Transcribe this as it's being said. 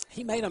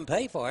he made them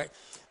pay for it.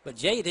 But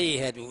J.D.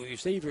 had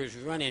receivers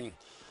running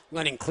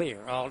clear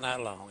all night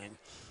long, and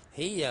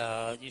he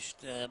just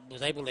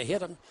was able to hit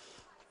them.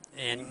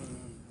 And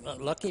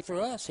lucky for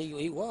us,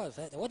 he was.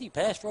 He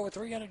passed for over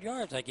 300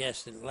 yards, I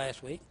guess,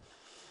 last week.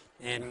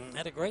 And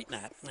had a great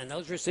night. And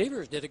those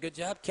receivers did a good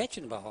job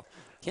catching the ball.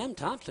 Cam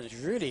Thompson's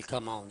really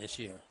come on this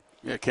year.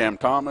 Yeah, Cam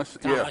Thomas.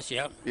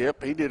 Yeah.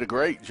 Yep, he did a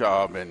great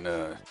job. And,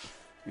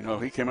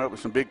 he came up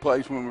with some big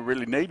plays when we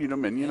really needed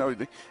them.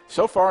 And,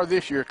 so far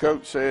this year,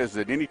 Coach says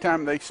that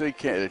anytime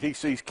he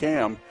sees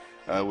Cam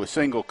with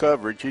single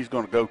coverage, he's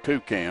going to go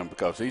to Cam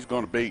because he's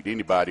going to beat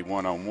anybody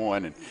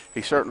one-on-one. And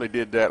he certainly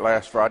did that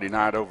last Friday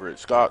night over at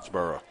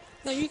Scottsboro.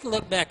 Now, you can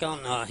look back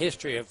on the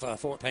history of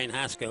Fort Payne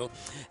High School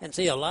and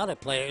see a lot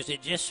of players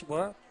that just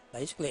were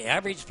basically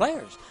average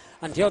players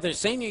until their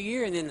senior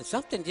year, and then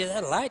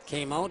that light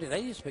came on, and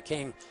they just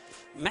became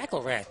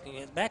McElrath.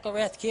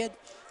 McElrath kid,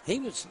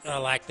 he was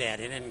like that.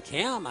 And then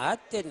Cam, I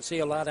didn't see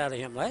a lot out of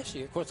him last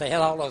year. Of course, they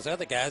had all those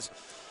other guys.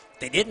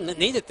 They didn't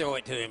need to throw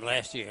it to him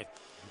last year.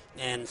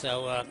 And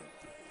so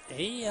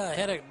he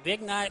had a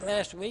big night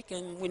last week,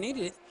 and we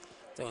needed it.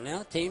 So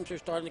now teams are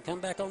starting to come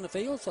back on the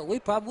field, so we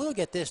probably will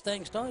get this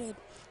thing started,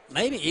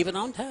 maybe even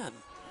on time.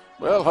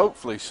 Well,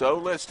 hopefully so.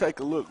 Let's take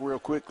a look real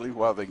quickly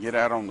while they get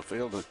out on the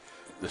field at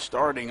the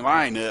starting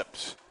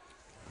lineups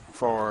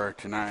for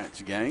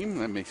tonight's game.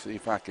 Let me see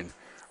if I can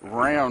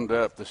round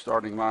up the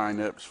starting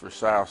lineups for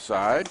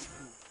Southside.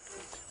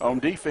 On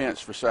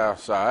defense for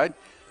Southside,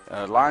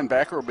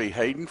 linebacker will be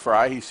Hayden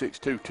Fry. He's 6'2",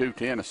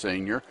 210, a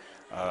senior.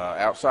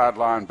 Outside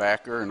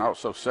linebacker and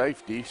also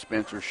safety,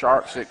 Spencer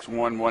Sharp, 6'1",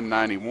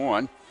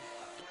 191.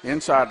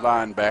 Inside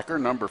linebacker,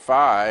 number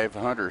 5,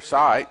 Hunter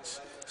Seitz,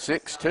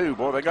 6'2".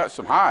 Boy, they got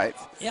some height.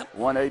 Yep.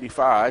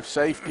 185.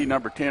 Safety,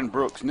 number 10,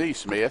 Brooks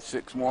Neesmith,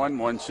 6'1",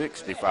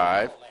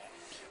 165.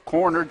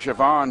 Corner,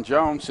 Javon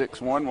Jones,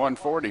 6'1",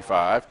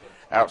 145.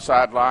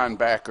 Outside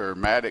linebacker,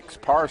 Maddox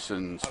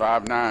Parsons,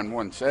 5'9",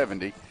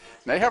 170.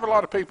 They have a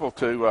lot of people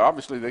to,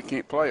 obviously they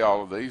can't play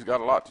all of these, got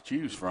a lot to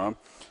choose from.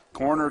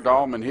 Corner,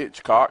 Dahlman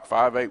Hitchcock,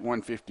 5'8",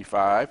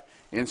 155.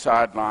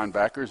 Inside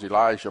linebackers,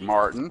 Elijah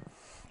Martin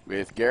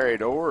with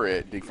Garrett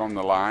Orr from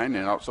the line,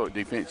 and also at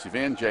defensive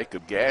end,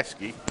 Jacob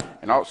Gasky,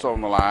 and also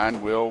on the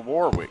line, Will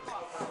Warwick.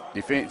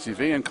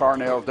 Defensive end,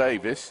 Carnell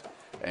Davis,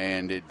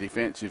 and at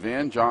defensive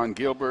end, John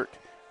Gilbert.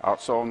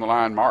 Also on the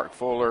line, Mark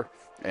Fuller,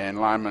 and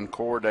lineman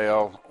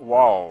Cordell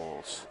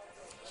Walls.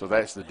 So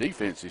that's the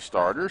defensive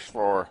starters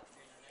for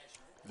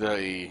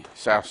the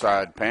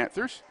Southside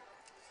Panthers.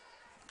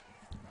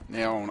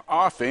 Now on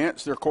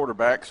offense, their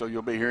quarterback, so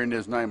you'll be hearing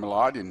his name a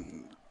lot,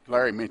 and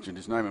Larry mentioned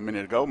his name a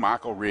minute ago,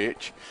 Michael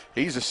Rich.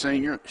 He's a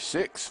senior,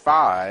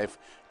 6'5",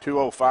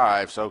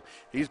 205, so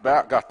he's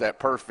about got that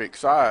perfect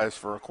size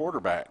for a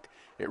quarterback.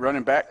 At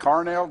running back,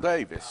 Carnell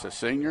Davis, a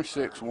senior,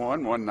 6'1",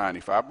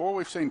 195. Boy,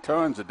 we've seen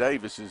tons of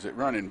Davises at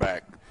running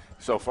back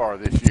so far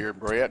this year,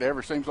 Brett.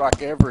 Seems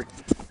like every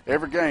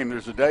game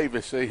there's a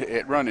Davis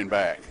at running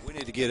back. We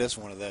need to get us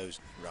one of those,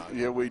 Ron.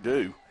 Yeah, we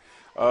do.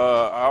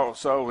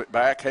 Also at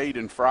back,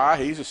 Hayden Fry.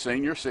 He's a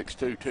senior,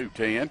 6'2",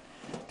 210.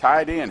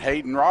 Tight end,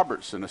 Hayden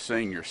Robertson, a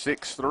senior,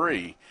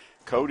 6'3".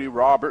 Cody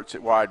Roberts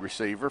at wide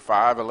receiver,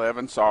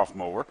 5'11",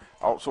 sophomore.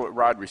 Also at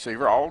wide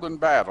receiver, Alden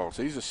Battles.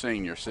 He's a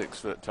senior, 6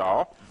 foot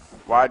tall.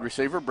 Wide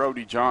receiver,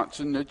 Brody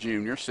Johnson, the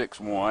junior,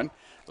 6'1".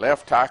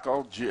 Left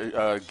tackle,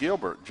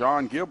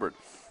 John Gilbert.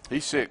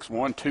 He's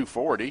 6'1",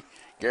 240.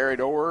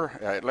 Garrett Orr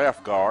at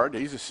left guard.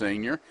 He's a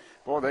senior.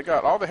 Boy,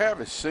 all they have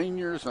is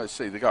seniors. Let's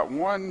see, they got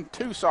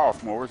 2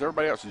 sophomores.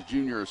 Everybody else is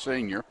junior or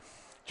senior.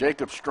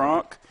 Jacob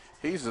Strunk,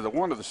 he's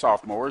one of the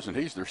sophomores, and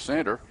he's their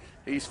center.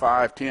 He's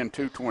 5'10",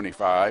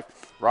 225.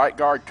 Right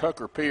guard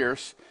Tucker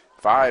Pierce,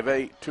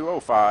 5'8",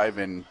 205,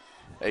 and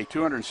a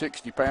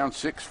 260-pound,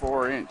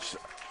 6'4"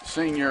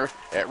 senior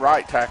at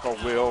right tackle,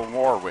 Will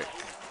Warwick.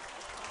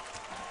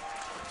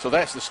 So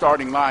that's the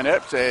starting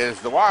lineups as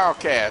the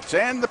Wildcats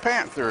and the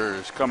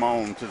Panthers come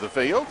on to the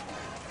field.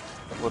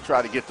 We'll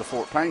try to get the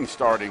Fort Payne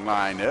starting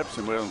lineups,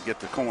 and we'll get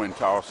the coin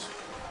toss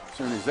as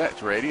soon as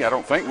that's ready. I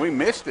don't think we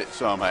missed it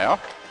somehow,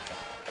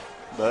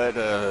 but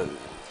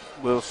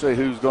we'll see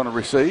who's going to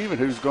receive and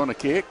who's going to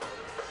kick.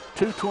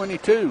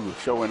 2:22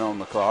 showing on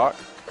the clock.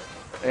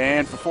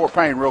 And for Fort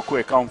Payne, real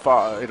quick,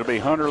 it'll be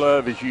Hunter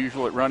Love as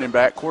usual at running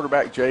back,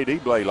 quarterback J.D.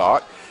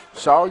 Blaylock,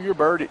 Sawyer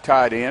Bird at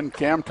tight end,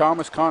 Cam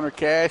Thomas, Connor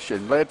Cash,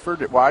 and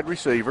Ledford at wide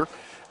receiver.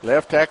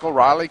 Left tackle,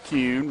 Riley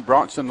Kuhn.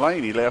 Bronson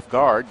Laney, left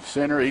guard.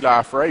 Center,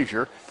 Eli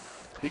Frazier.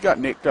 He got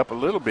nicked up a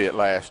little bit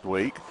last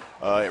week.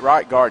 At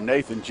right guard,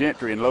 Nathan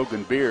Gentry and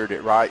Logan Beard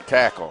at right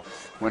tackle.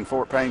 When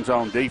Fort Payne's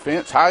on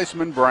defense,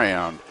 Heisman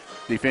Brown.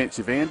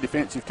 Defensive end,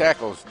 defensive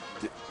tackles,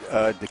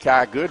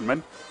 Dekai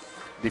Goodman.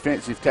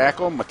 Defensive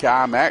tackle,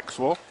 Makai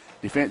Maxwell.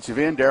 Defensive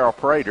end, Darrell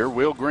Prater.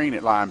 Will Green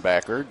at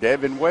linebacker.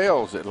 Devin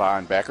Wells at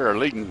linebacker, our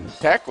leading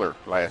tackler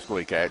last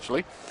week,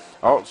 actually.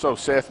 Also,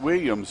 Seth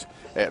Williams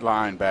at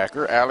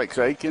linebacker. Alex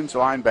Akins,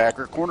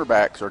 linebacker.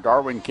 Cornerbacks are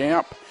Darwin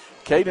Camp,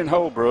 Caden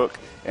Holbrook,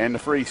 and the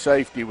free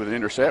safety with an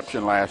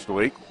interception last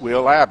week,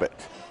 Will Abbott.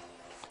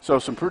 So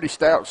some pretty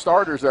stout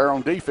starters there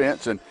on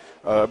defense, and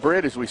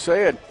Brett, as we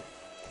said,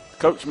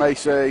 Coach may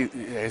say,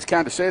 has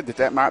kind of said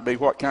that might be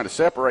what kind of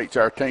separates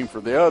our team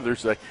from the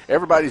others.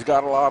 Everybody's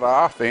got a lot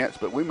of offense,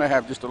 but we may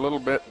have just a little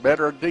bit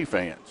better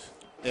defense.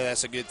 Yeah,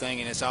 that's a good thing,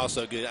 and it's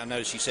also good. I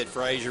noticed you said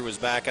Frazier was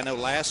back. I know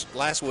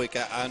last week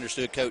I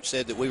understood Coach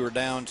said that we were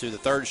down to the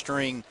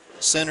third-string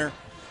center.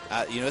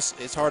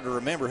 It's hard to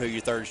remember who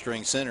your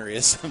third-string center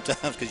is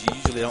sometimes because you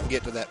usually don't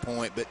get to that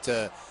point.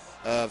 But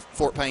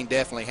Fort Payne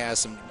definitely has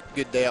some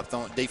good depth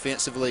on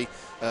defensively.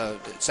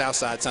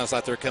 Southside sounds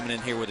like they're coming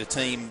in here with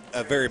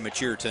a very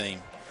mature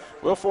team.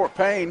 Well, Fort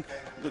Payne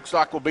looks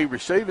like we'll be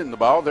receiving the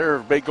ball.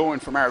 They'll be going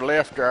from our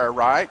left to our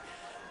right.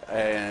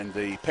 And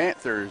the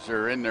Panthers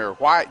are in their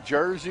white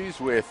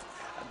jerseys with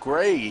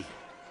gray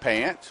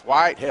pants,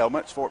 white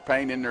helmets. Fort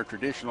Payne in their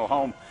traditional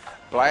home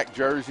black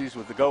jerseys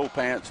with the gold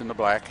pants and the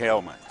black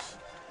helmets.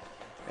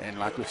 And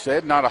like we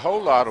said, not a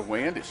whole lot of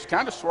wind. It's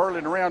kind of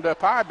swirling around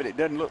up high, but it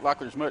doesn't look like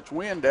there's much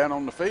wind down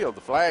on the field.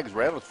 The flag's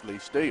relatively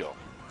still.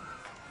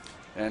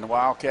 And the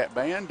Wildcat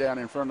band down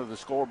in front of the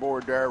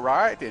scoreboard there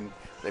right, and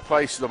they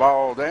place the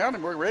ball down,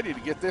 and we're ready to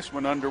get this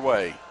one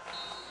underway.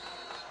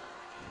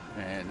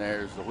 And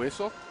there's the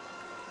whistle.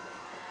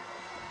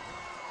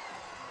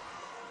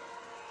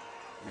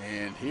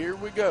 And here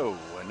we go.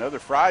 Another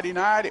Friday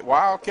night at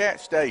Wildcat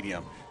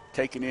Stadium.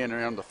 Taken in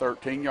around the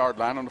 13-yard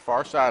line on the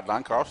far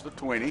sideline, across the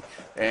 20,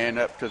 and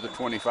up to the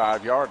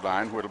 25-yard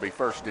line, where it'll be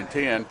 1st and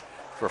 10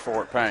 for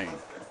Fort Payne.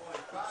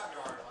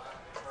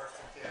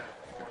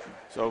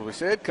 So we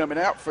said coming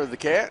out for the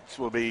Cats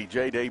will be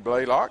J.D.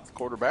 Blaylock, the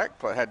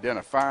quarterback. Had done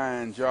a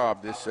fine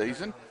job this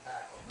season.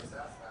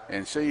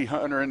 And see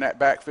Hunter in that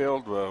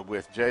backfield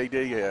with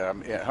J.D.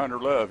 Hunter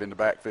Love in the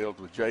backfield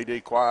with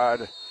J.D.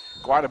 quite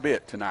a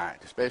bit tonight,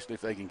 especially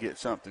if they can get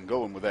something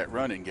going with that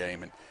running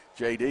game. And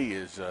J.D.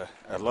 is a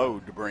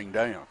load to bring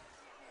down.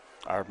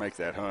 I'll make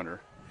that Hunter.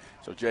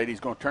 So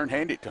J.D.'s going to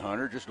hand it to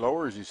Hunter, just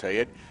lowers his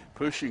head,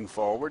 pushing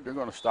forward. They're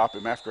going to stop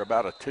him after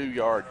about a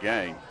 2-yard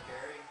gain.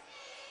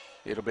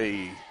 It'll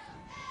be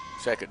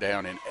 2nd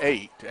down and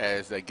 8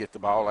 as they get the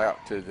ball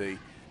out to the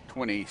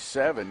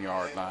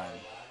 27-yard line.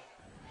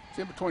 It's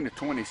in between the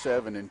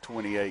 27 and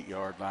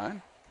 28-yard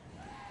line.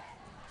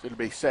 So it'll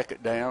be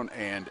 2nd down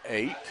and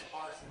 8.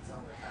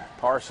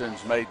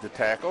 Parsons made the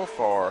tackle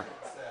for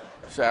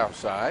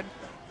Southside.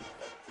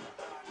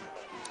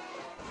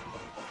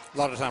 A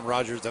lot of time,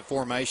 Rogers, the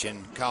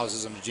formation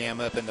causes them to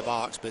jam up in the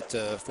box, but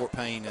Fort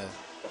Payne,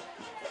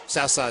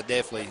 Southside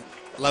definitely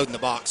loading the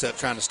box up,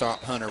 trying to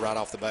stop Hunter right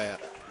off the bat.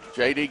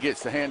 J.D.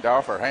 gets the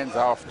handoff, or hands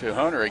off to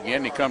Hunter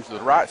again. He comes to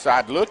the right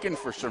side looking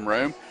for some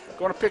room.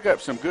 Going to pick up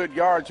some good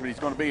yards, but he's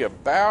going to be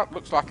about,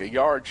 looks like a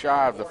yard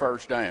shy of the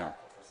 1st down.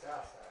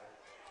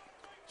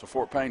 So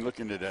Fort Payne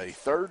looking at a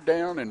 3rd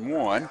down and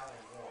 1.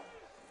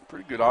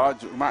 Pretty good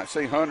odds that we might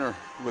see Hunter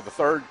with a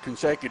 3rd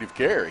consecutive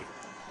carry.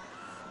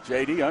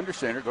 J.D. under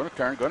center, going to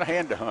turn, going to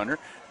hand to Hunter.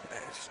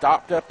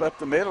 Stopped up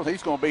the middle.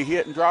 He's going to be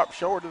hit and dropped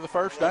short of the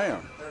 1st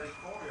down.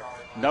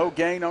 No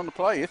gain on the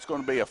play. It's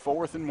going to be a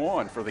 4th and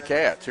 1 for the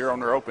Cats here on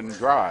their opening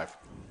drive.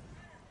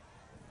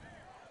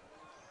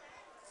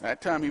 That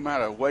time he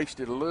might have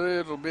wasted a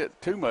little bit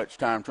too much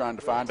time trying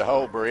to find a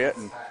hole, Brett,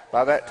 and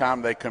by that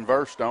time they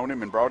conversed on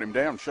him and brought him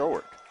down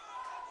short.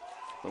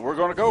 But we're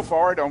going to go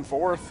for it on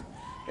 4th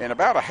and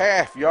about a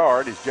half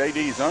yard as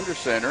J.D.'s under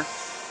center.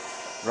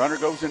 Runner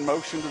goes in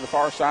motion to the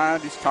far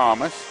side. It's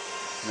Thomas.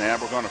 Now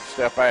we're going to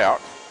step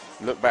out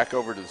and look back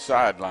over to the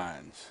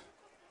sidelines.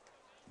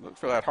 Looked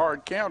for that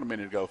hard count a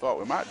minute ago. Thought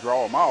we might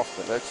draw them off,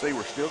 but let's see.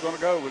 We're still going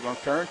to go. We're going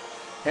to turn.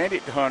 Hand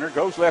it to Hunter.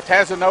 Goes left.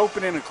 Has an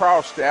opening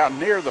across out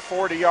near the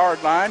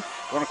 40-yard line.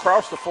 Going to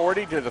cross the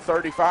 40 to the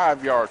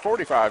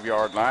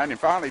 45-yard line, and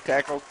finally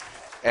tackled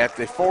at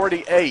the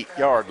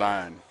 48-yard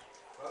line.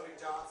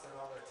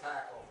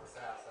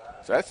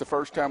 So that's the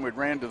first time we'd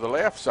ran to the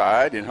left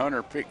side, and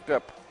Hunter picked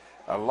up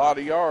a lot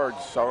of yards,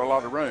 saw a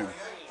lot of room.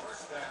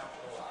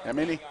 How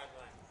many?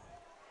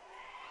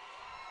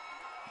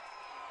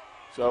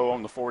 So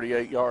on the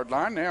 48-yard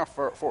line now,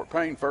 Fort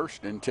Payne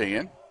 1st and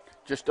 10,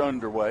 just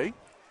underway.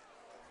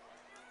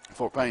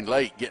 Fort Payne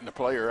late getting the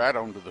player out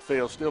onto the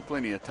field. Still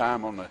plenty of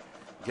time on the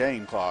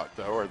game clock,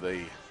 though, or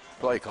the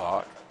play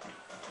clock.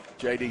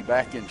 J.D.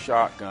 back in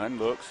shotgun,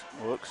 looks,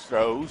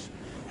 throws,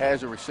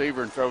 has a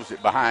receiver and throws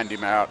it behind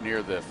him out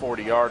near the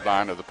 40-yard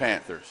line of the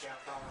Panthers.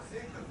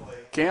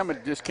 Cam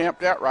had just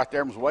camped out right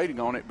there and was waiting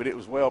on it, but it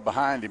was well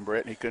behind him,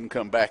 Brett, and he couldn't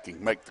come back and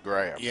make the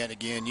grab. Yeah, and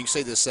again, you can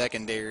see the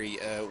secondary.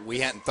 We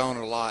hadn't thrown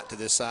it a lot to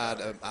this side.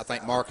 I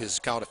think Mark has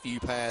caught a few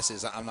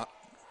passes. I'm not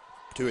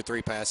 2 or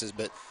 3 passes,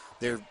 but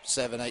they're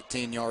 7, 8,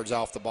 10 yards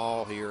off the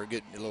ball here.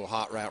 A little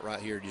hot route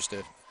right here just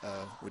to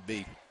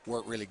would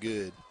work really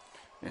good.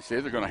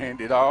 Instead, they're going to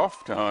hand it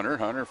off to Hunter.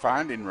 Hunter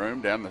finding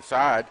room down the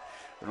side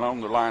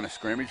along the line of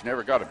scrimmage.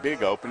 Never got a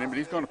big opening, but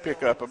he's going to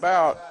pick up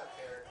about,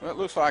 well, it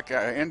looks like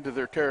into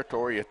their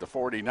territory at the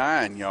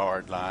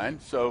 49-yard line.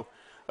 So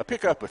a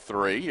pickup of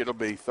 3. It'll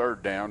be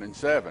 3rd down and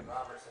 7.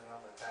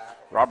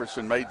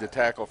 Robertson made the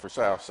tackle for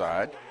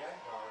Southside.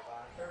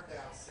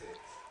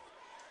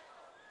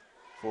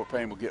 Fort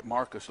Payne will get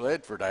Marcus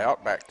Ledford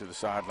out back to the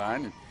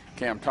sideline. And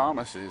Cam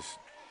Thomas is,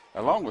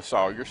 along with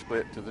Sawyer,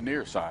 split to the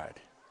near side.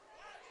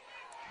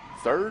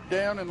 3rd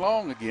down and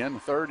long again,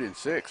 3rd and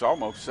 6,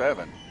 almost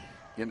 7.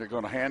 Again, they're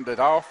going to hand it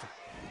off,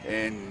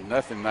 and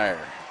nothing there.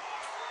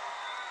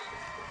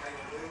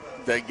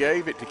 They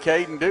gave it to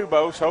Caden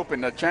Dubose,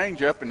 hoping the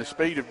changeup and the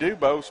speed of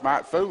Dubose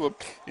might fool him.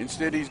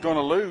 Instead, he's going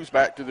to lose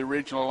back to the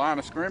original line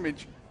of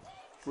scrimmage,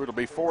 where it'll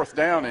be 4th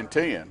down and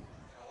 10.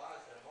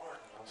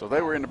 So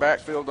they were in the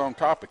backfield on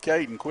top of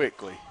Caden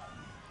quickly.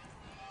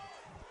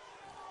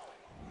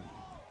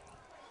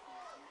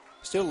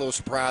 Still a little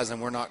surprising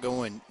we're not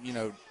going,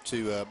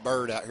 to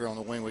Bird out here on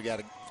the wing. We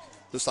got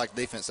looks like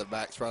the defensive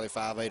back's probably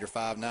 5'8" or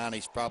 5'9".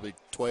 He's probably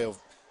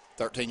 12,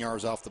 13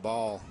 yards off the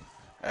ball.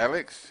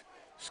 Alex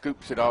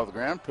scoops it off the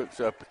ground, puts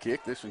up a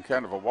kick. This one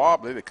kind of a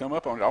wobbly. They come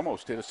up on it,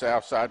 almost hit a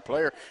south side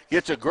player.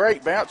 Gets a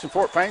great bounce, and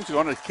Fort Payne's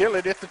going to kill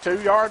it at the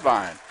 2-yard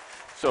line.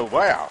 So,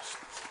 wow,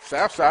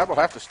 Southside will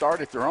have to start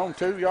at their own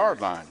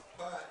 2-yard line.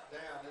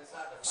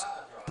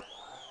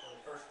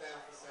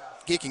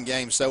 Kicking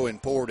game's so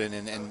important,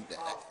 and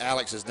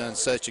Alex has done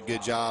such a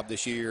good job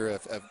this year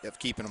of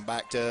keeping them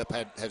backed up.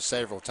 Had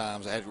several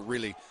times. I had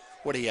really,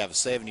 what do you have, a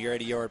 70 or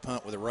 80-yard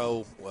punt with a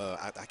roll?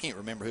 I can't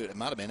remember who. It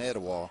might have been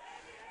Etowah.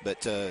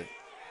 But at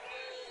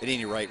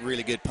any rate,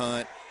 really good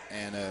punt.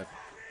 And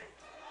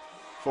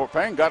Fort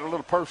Payne got a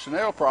little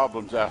personnel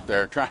problems out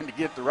there trying to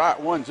get the right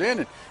ones in.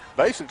 And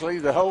basically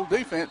the whole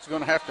defense is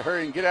going to have to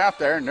hurry and get out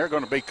there, and they're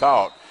going to be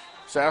caught.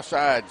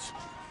 Southside's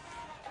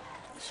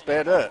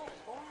sped up.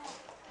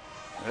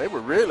 They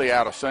were really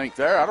out of sync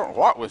there. I don't know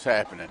what was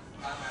happening.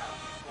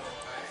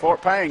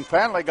 Fort Payne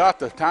finally got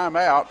the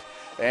timeout,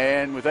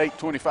 and with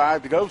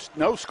 8:25 to go,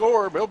 no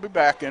score. They'll be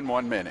back in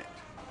 1 minute.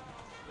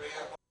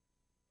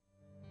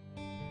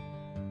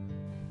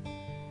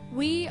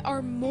 We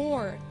are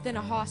more than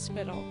a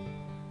hospital.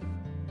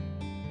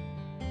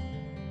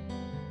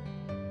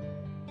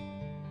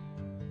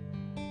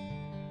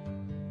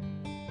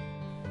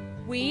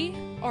 We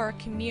are a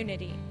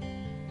community.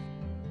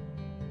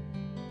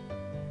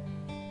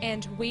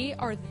 And we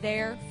are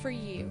there for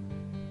you.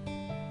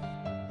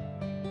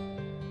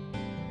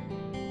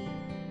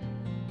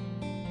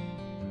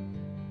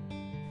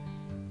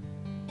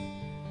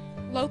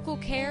 Local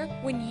care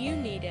when you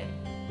need it.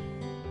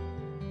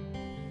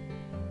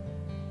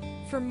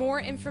 For more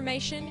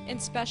information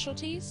and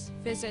specialties,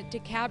 visit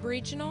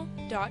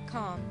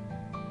DeKalbRegional.com.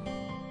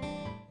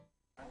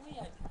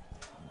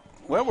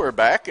 Well, we're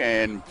back,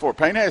 and Fort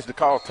Payne has to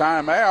call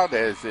timeout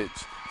as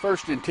it's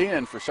 1st and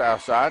 10 for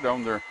Southside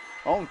on their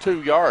own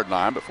 2-yard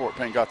line, but Fort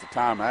Payne got the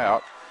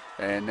timeout,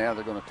 and now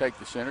they're going to take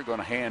the center, going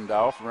to hand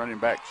off, running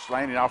back,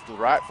 slanting off to the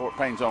right. Fort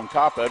Payne's on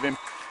top of him,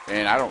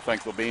 and I don't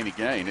think there'll be any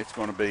gain. It's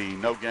going to be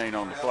no gain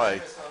on the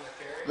play.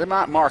 They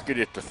might mark it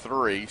at the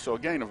 3, so a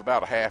gain of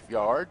about a half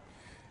yard.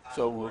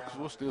 So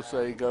we'll still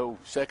say go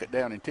 2nd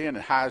down and 10,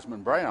 and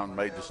Heisman Brown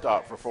made the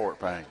stop for Fort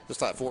Payne.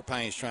 Looks like Fort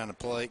Payne's trying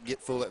to get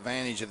full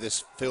advantage of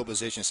this field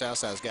position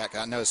Southside's got.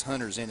 I notice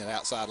Hunter's in an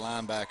outside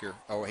linebacker.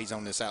 Oh, he's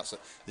on this outside.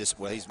 He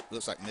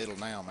looks like middle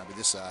now, maybe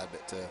this side.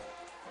 But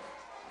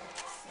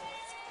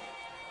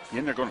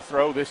again, they're going to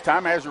throw this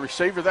time as a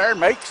receiver there.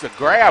 Makes the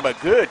grab, a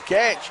good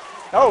catch.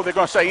 Oh, they're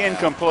going to say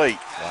incomplete.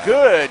 Wow.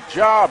 Good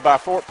job by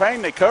Fort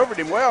Payne. They covered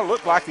him well.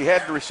 Looked like he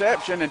had the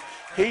reception, and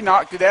he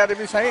knocked it out of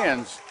his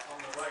hands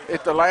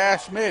at the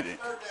last minute.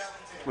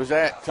 Was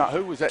that,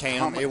 who was that?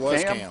 Cam. It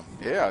was Cam.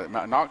 Yeah,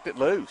 knocked it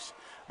loose.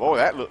 Boy,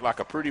 that looked like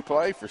a pretty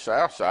play for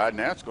Southside.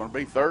 Now it's going to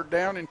be 3rd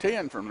down and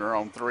 10 from their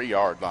own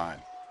 3-yard line.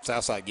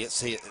 Southside gets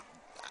hit.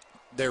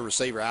 Their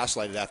receiver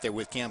isolated out there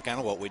with Cam, kind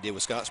of what we did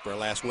with Scottsboro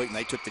last week, and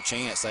they took the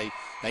chance.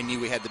 They knew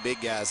we had the big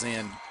guys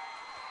in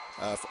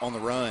on the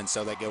run,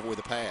 so they go with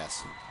the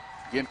pass.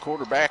 Again,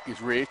 quarterback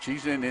is Rich.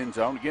 He's in the end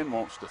zone. Again,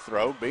 wants to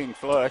throw. Being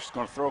flushed,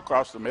 going to throw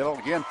across the middle.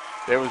 Again,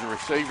 there was a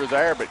receiver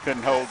there, but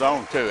couldn't hold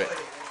on to it.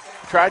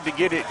 Tried to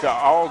get it to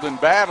Alden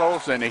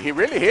Battles, and he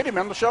really hit him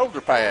on the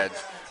shoulder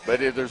pads. But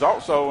there's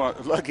also,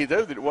 lucky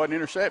though, that it wasn't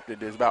intercepted.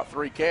 There's about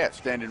 3 cats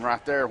standing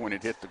right there when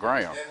it hit the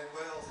ground.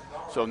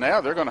 So now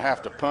they're going to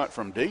have to punt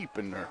from deep,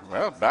 and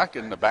they're, back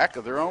in the back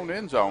of their own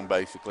end zone,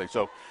 basically.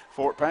 So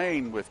Fort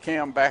Payne, with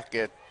Cam back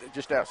at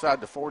just outside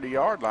the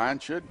 40-yard line,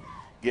 should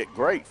get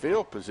great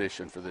field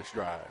position for this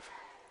drive.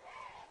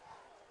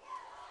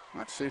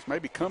 Let's see if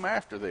maybe come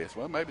after this.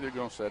 Well, maybe they're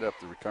going to set up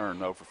the return,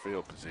 though, for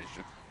field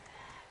position.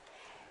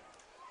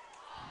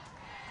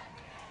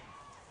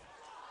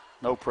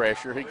 No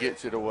pressure. He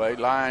gets it away.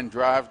 Line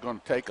drive's going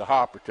to take a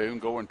hop or two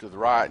and go into the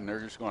right, and they're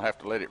just going to have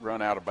to let it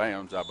run out of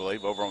bounds, I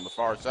believe, over on the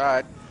far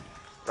side,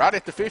 right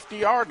at the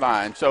 50-yard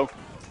line. So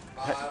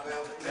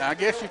I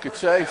guess you could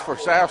say for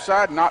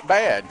Southside, not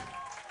bad.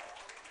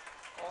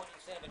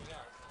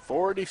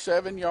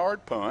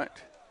 47-yard punt,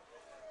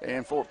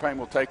 and Fort Payne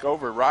will take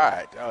over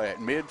right at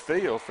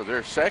midfield for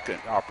their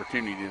 2nd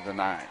opportunity of the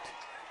night.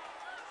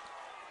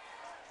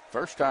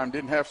 First time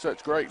didn't have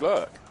such great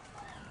luck.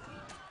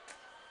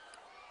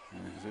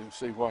 We'll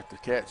see what the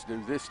Cats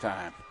do this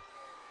time.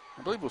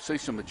 I believe we'll see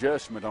some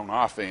adjustment on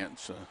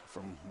offense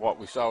from what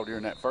we saw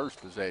during that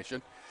first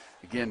possession.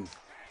 Again,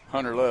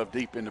 Hunter Love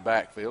deep in the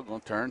backfield,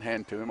 going to turn,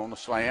 hand to him on the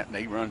slant, and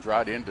he runs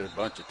right into a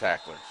bunch of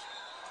tacklers.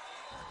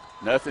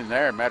 Nothing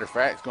there. Matter of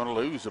fact, it's going to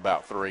lose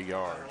about 3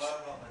 yards.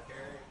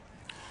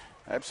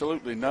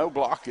 Absolutely no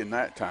blocking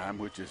that time,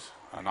 which is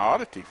an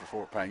oddity for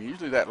Fort Payne.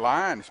 Usually that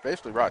line,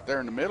 especially right there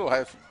in the middle,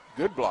 has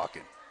good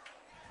blocking.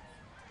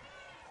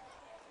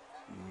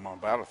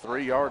 About a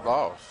 3-yard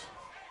loss.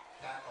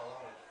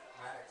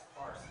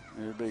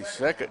 It'll be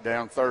second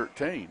down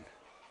 13.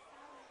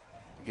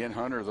 Again,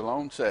 Hunter the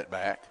lone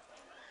setback.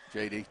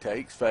 JD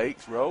takes,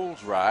 fakes,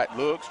 rolls right,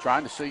 looks,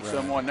 trying to see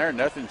someone there.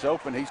 Nothing's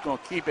open. He's going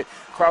to keep it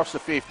across the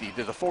 50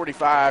 to the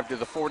 45 to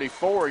the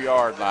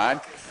 44-yard line.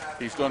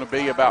 He's going to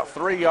be about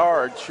 3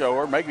 yards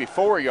short, maybe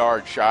 4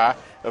 yards shy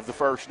of the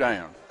first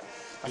down.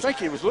 I think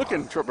he was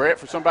looking, Brett,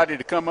 for somebody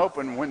to come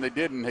open. When they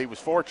didn't, he was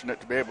fortunate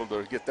to be able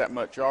to get that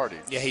much yardage.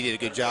 Yeah, he did a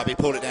good job. He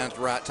pulled it down at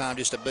the right time,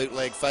 just a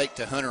bootleg fake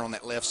to Hunter on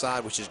that left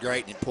side, which is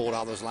great, and he pulled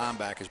all those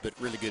linebackers, but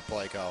really good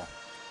play call.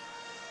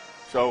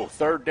 So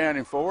 3rd down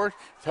and 4,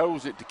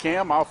 throws it to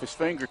Cam off his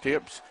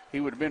fingertips.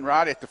 He would have been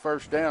right at the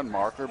first down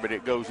marker, but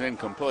it goes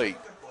incomplete.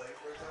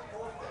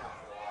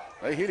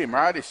 They hit him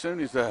right as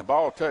soon as the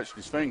ball touched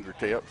his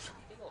fingertips.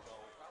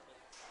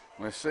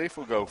 Let's see if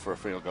we'll go for a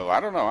field goal. I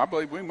don't know. I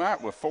believe we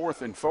might with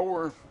 4th and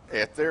 4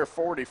 at their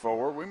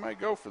 44. We may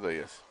go for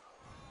this.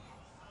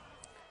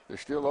 They're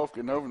still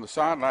looking over the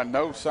sideline.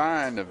 No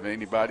sign of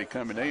anybody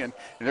coming in. And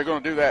they're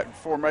going to do that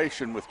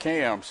formation with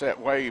Cam set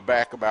way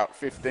back about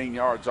 15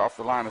 yards off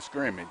the line of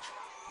scrimmage.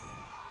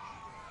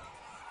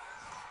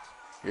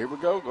 Here we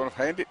go. Going to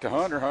hand it to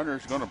Hunter.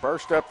 Hunter's going to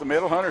burst up the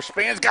middle. Hunter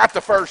spins. Got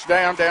the first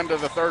down to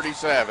the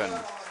 37.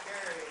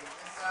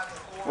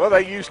 Well,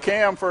 they used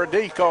Cam for a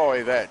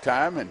decoy that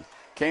time, and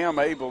Cam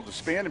able to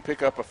spin and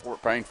pick up a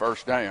Fort Payne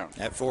first down.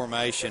 That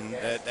formation,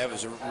 that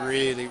was a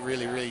really,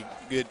 really, really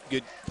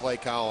good play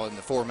call in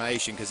the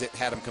formation because it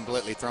had them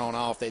completely thrown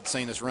off. They'd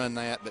seen us run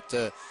that,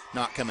 but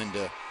not coming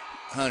to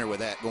Hunter with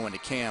that, going to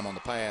Cam on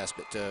the pass,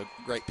 but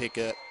great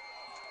pickup.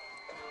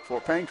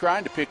 Fort Payne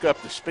trying to pick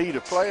up the speed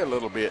of play a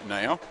little bit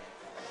now.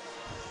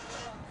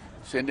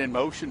 Send in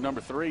motion,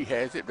 number 3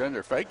 has it, then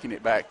they're faking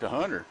it back to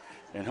Hunter,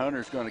 and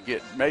Hunter's going to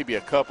get maybe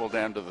a couple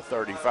down to the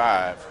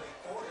 35.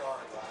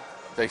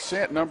 They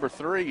sent number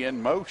 3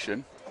 in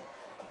motion,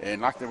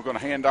 and like they were going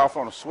to hand off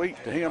on a sweep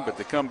to him, but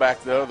they come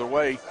back the other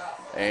way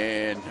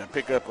and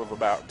pick up of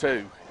about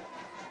 2.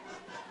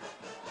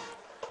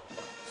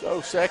 So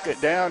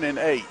 2nd down and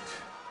 8.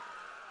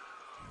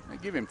 They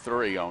give him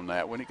 3 on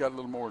that one. He got a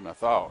little more than I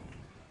thought.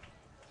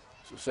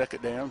 So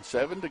 2nd down,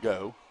 7 to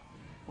go.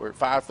 We're at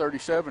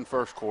 5:37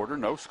 first quarter,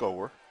 no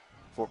score.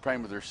 Fort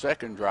Payne with their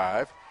second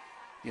drive.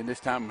 And this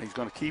time he's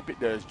going to keep it,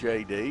 does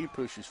JD.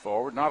 Pushes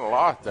forward. Not a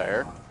lot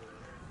there.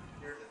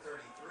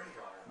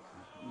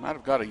 Might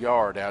have got a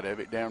yard out of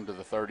it down to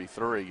the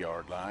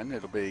 33-yard line.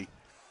 It'll be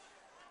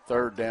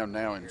 3rd down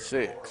now and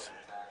 6.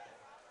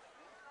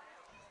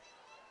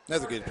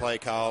 Another good play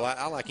call.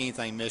 I like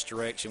anything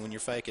misdirection when you're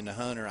faking the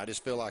Hunter. I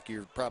just feel like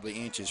you're probably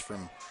inches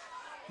from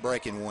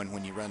breaking one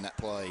when you run that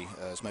play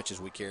as much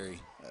as we carry,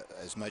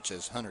 as much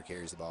as Hunter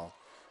carries the ball.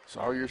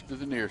 Sawyer's to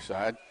the near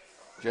side.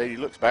 JD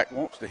looks back,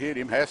 wants to hit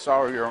him, has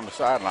Sawyer on the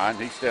sideline.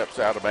 He steps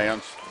out of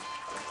bounds.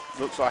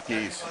 Looks like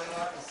he's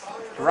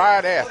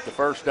right at the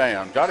first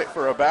down. Got it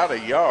for about a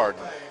yard.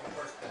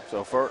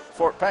 So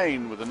Fort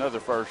Payne with another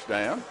first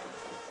down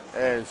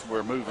as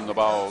we're moving the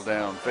ball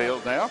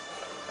downfield now.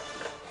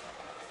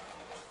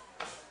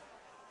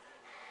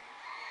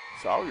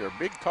 Sawyer, a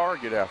big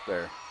target out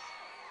there.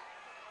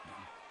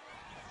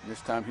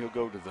 This time he'll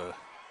go to the,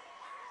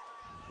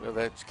 well,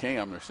 that's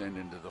Cam they're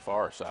sending to the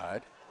far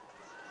side.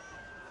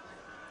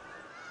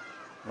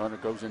 Runner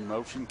goes in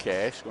motion.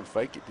 Cash going to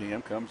fake it to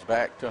him. Comes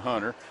back to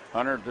Hunter.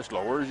 Hunter just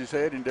lowers his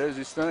head and does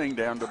his thing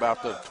down to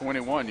about the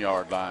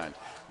 21-yard line.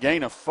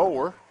 Gain of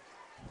 4.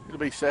 It'll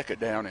be 2nd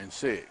down and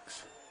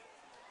 6.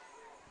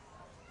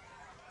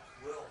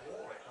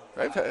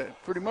 They've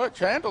pretty much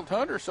handled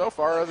Hunter so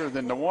far, other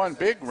than the one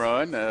big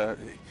run.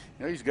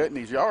 He's getting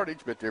his yardage,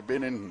 but they've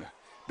been in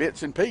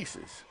bits and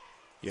pieces.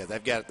 Yeah,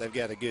 they've got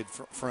a good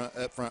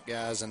up front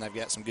guys, and they've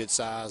got some good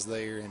size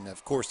there, and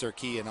of course they're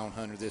keying on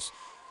Hunter this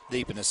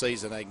deep in the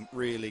season. They can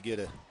really get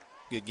a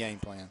good game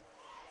plan.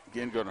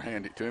 Again, going to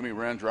hand it to him. He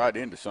runs right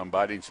into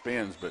somebody and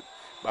spins, but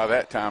by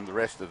that time the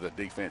rest of the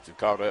defense had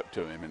caught up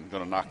to him and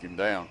going to knock him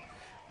down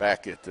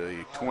back at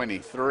the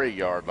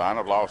 23-yard line,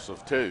 a loss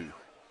of 2.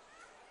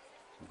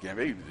 Again,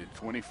 maybe the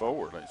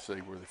 24. Let's see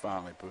where they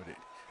finally put it.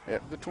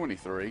 At the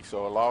 23,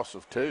 so a loss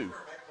of 2.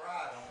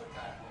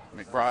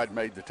 McBride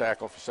made the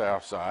tackle for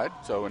Southside.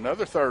 So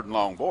another 3rd and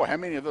long. Boy, how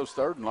many of those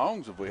 3rd and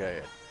longs have we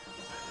had?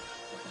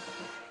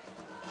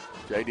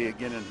 JD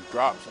again and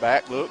drops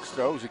back, looks,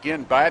 throws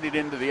again, batted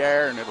into the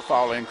air, and it'll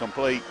fall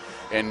incomplete.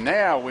 And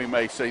now we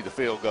may see the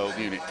field goal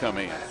unit come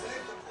in.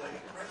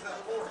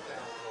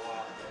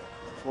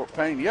 Fort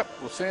Payne, yep,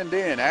 will send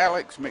in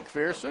Alex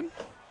McPherson.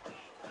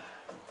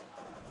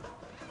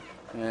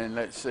 And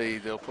let's see,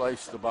 they'll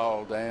place the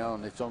ball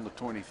down. It's on the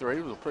 23.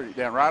 They'll put it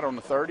down right on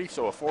the 30.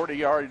 So a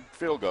 40-yard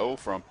field goal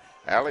from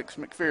Alex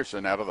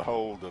McPherson out of the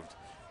hold of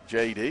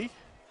JD.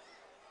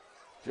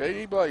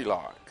 J.D.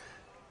 Blaylock.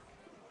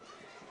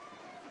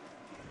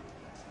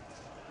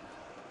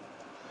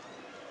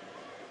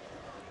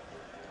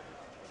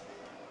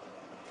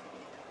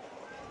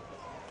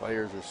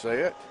 Players are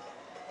set.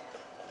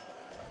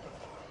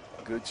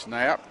 Good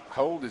snap.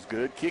 Hold is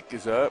good. Kick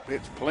is up.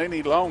 It's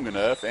plenty long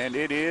enough, and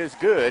it is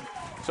good.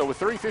 So with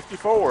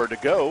 3:54 to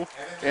go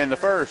in the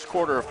first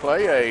quarter of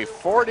play, a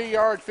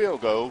 40-yard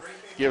field goal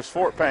gives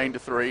Fort Payne the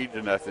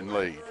 3-0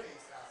 lead.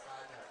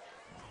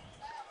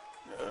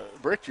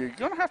 Britt, you're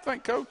going to have to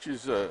think Coach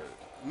is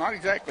not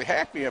exactly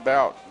happy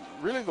about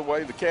really the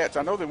way the Cats,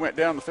 I know they went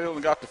down the field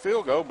and got the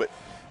field goal, but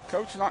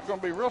Coach is not going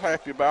to be real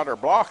happy about our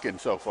blocking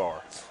so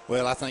far.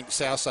 Well, I think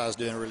Southside's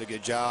doing a really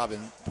good job,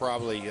 and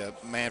probably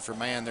man for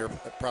man, they're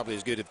probably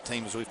as good a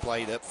team as we've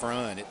played up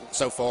front.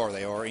 So far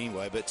they are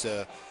anyway, but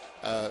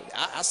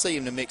I see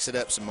them to mix it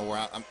up some more.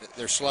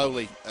 They're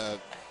slowly,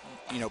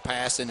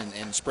 passing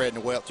and spreading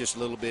the wealth just a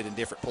little bit in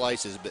different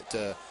places,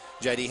 but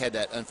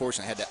JD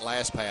unfortunately had that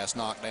last pass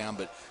knocked down,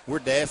 but we're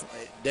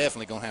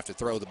definitely going to have to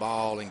throw the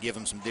ball and give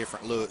them some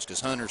different looks because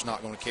Hunter's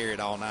not going to carry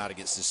it all night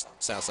against this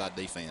Southside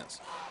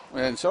defense.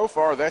 And so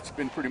far, that's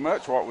been pretty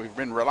much what we've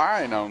been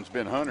relying on has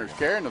been Hunter's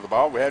carrying of the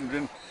ball. We hadn't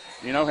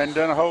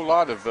done a whole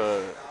lot of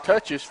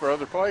touches for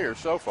other players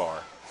so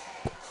far,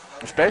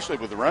 especially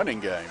with the running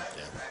game.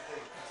 Yeah.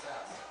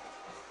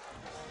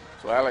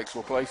 So Alex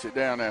will place it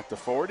down at the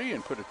 40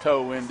 and put a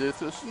toe into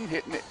this and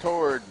hitting it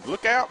toward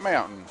Lookout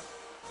Mountain.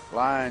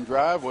 Line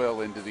drive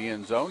well into the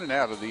end zone and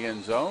out of the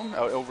end zone,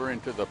 over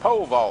into the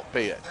pole vault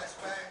pit.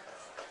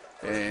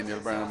 And it'll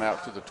bring them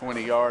out to the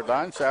 20-yard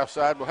line.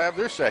 Southside will have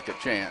their second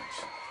chance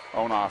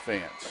on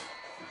offense.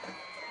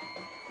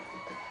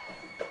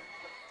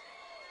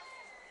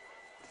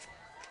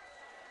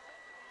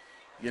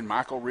 Again,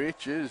 Michael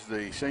Rich is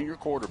the senior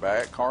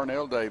quarterback.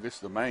 Carnell Davis,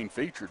 the main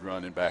featured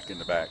running back in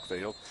the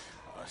backfield.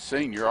 A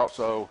senior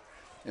also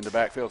in the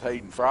backfield,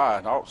 Hayden Fry,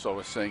 also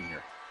a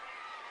senior.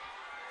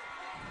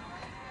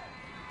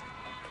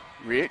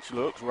 Rich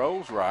looks,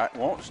 rolls right,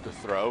 wants to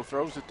throw,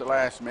 throws at the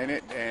last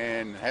minute,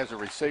 and has a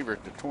receiver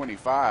at the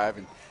 25,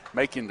 and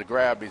making the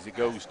grab as he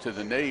goes to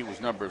the knee was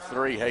number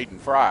 3, Hayden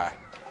Fry.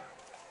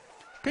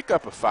 Pick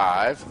up a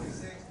 5.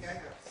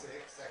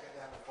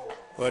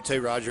 Well,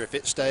 too, Roger,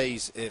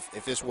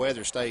 if this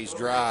weather stays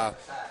dry,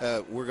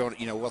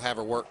 we'll have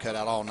our work cut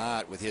out all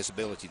night with his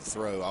ability to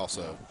throw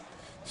also.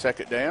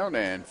 Second down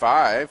and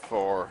 5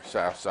 for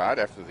Southside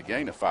after the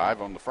gain of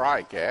 5 on the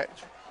Fry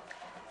catch.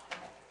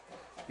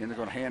 And they're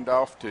going to hand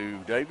off to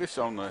Davis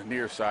on the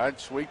near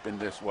side, sweeping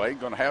this way.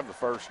 Going to have the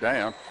first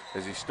down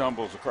as he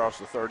stumbles across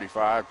the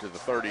 35 to the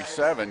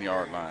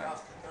 37-yard line.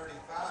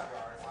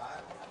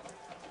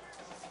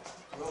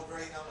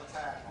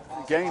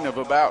 Gain of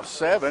about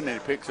 7,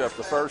 and he picks up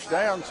the first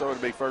down, so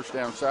it'll be first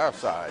down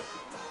Southside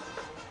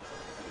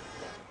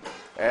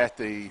at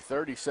the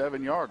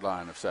 37-yard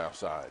line of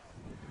Southside.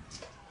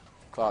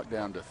 Clock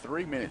down to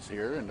 3 minutes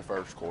here in the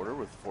first quarter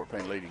with Fort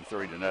Payne leading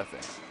 3-0.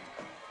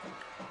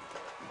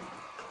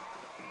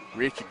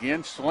 Rich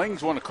again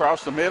slings one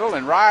across the middle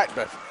and right,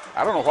 but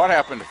I don't know what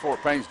happened to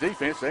Fort Payne's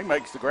defense. They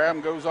makes the grab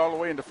and goes all the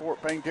way into Fort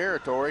Payne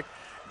territory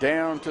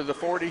down to the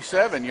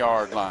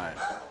 47-yard line.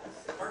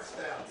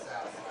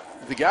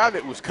 The guy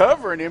that was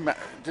covering him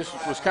just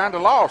was kind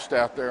of lost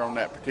out there on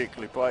that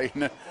particular play.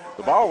 And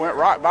the ball went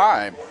right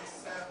by him.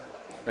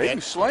 He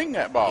can sling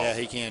that ball. Yeah,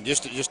 he can.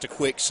 Just a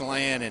quick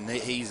slant, and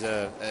he's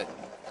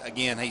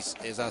again,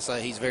 as I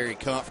say, he's very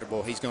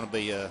comfortable. He's going to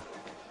be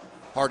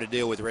hard to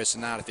deal with the rest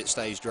of the night if it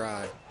stays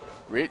dry.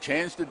 Rich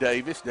hands to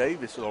Davis.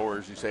 Davis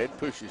lowers his head,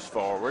 pushes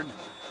forward.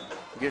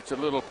 Gets a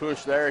little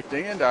push there at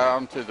the end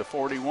on to the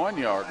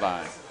 41-yard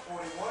line.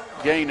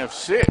 Gain of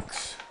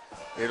 6.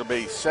 It'll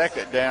be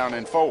second down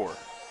and 4.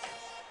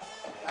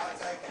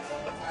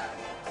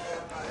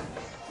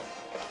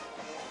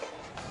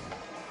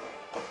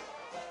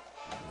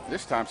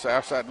 This time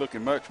Southside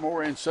looking much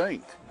more in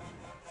sync.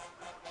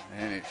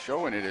 And it's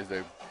showing it as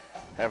they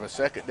have a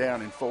second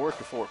down and 4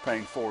 to Fort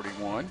Payne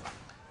 41.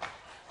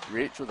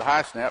 Rich with a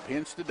high snap,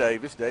 hints to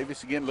Davis.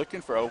 Davis again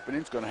looking for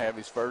openings, going to have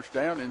his first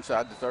down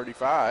inside the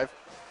 35,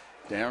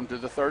 down to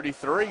the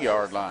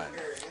 33-yard line.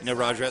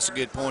 Roger, that's a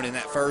good point. In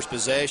that first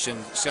possession,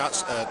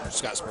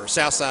 Scottsboro,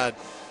 Southside,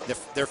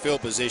 their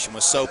field position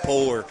was so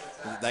poor,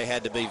 they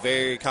had to be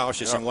very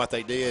cautious in what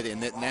they did.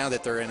 And now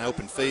that they're in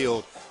open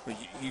field,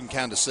 you can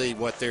kind of see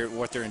what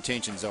their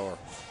intentions are.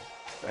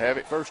 They have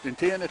it first and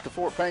 10 at the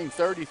Fort Payne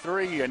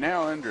 33, and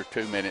now under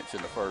 2 minutes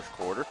in the first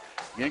quarter.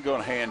 Again,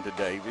 going to hand to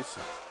Davis.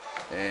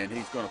 And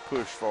he's going to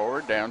push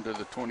forward down to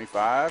the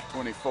 25,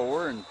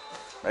 24, and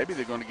maybe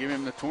they're going to give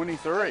him the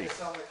 23.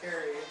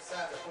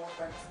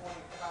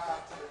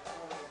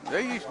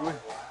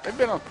 They've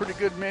been on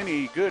pretty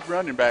many good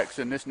running backs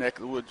in this neck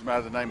of the woods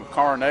by the name of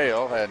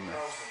Carnell, hadn't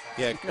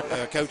they?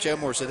 Yeah, Coach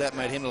Elmore said that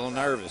made him a little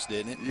nervous,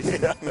 didn't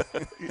it?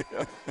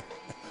 Yeah.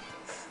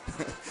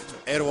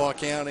 Etowah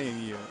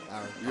County,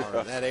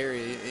 or that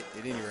area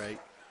at any rate.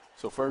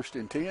 So 1st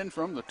and 10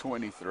 from the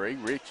 23.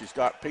 Rich has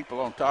got people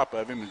on top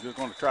of him. He's just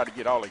going to try to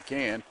get all he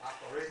can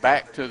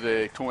back to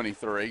the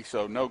 23,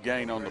 so no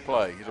gain on the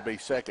play. It'll be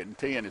 2nd and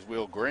 10 as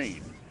Will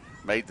Green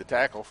made the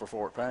tackle for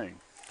Fort Payne.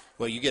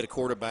 Well, you get a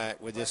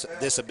quarterback with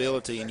this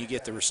ability, and you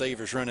get the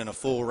receivers running a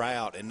full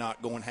route and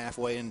not going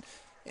halfway, and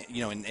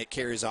and it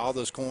carries all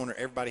those corners.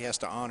 Everybody has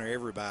to honor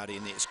everybody,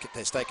 and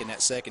it's taking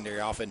that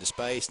secondary off into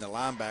space, and the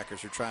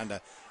linebackers are trying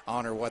to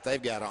honor what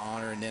they've got to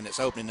honor, and then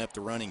it's opening up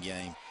the running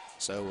game.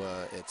 So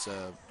it's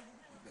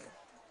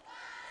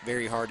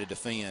very hard to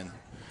defend.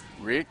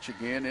 Rich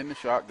again in the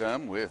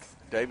shotgun with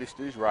Davis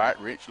to his right.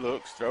 Rich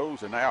looks,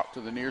 throws, and out to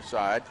the near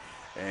side.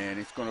 And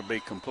it's going to be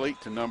complete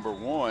to number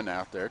 1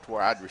 out there to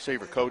wide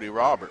receiver Cody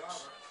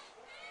Roberts.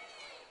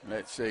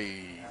 Let's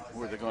see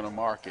where they're going to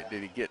mark it.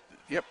 Did he get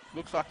 – yep,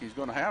 looks like he's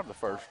going to have the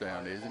first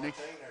down, isn't he?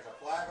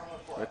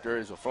 But there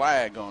is a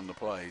flag on the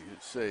play.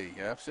 Let's see.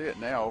 Yeah, I see it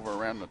now over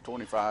around the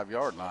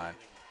 25-yard line.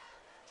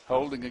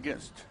 Holding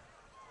against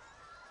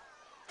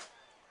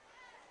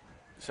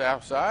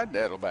South Side.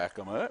 That'll back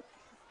him up.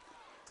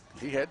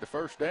 He had the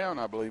first down,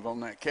 I believe,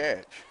 on that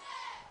catch.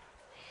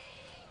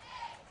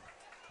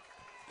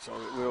 So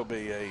it will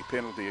be a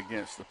penalty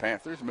against the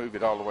Panthers. Move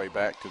it all the way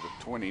back to the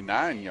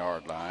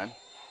 29-yard line.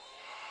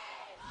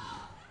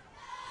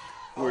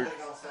 We're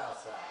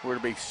to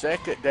be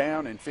 2nd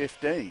down and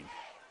 15.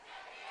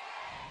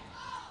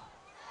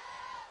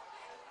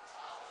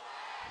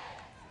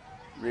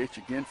 Rich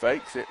again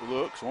fakes it,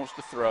 looks, wants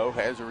to throw,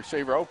 has a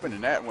receiver open in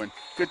that one.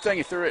 Good thing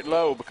he threw it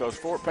low because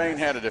Fort Payne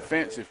had a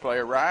defensive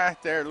player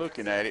right there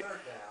looking at it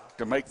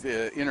to make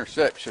the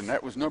interception.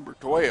 That was number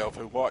 12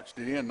 who watched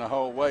it in the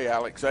whole way,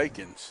 Alex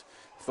Akins.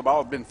 If the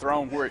ball had been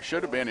thrown where it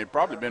should have been, it'd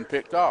probably been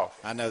picked off.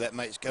 I know that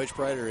makes Coach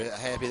Prater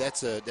happy.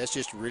 That's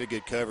just really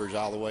good coverage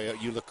all the way.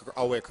 You look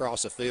all the way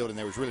across the field, and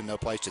there was really no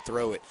place to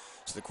throw it.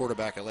 So the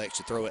quarterback elects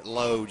to throw it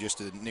low just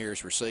to the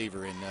nearest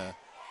receiver, and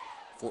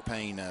Fort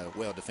Payne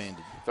well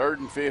defended. 3rd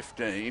and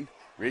 15.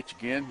 Rich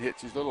again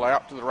hits his little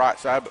out to the right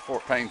side, but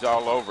Fort Payne's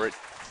all over it.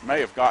 May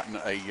have gotten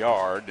a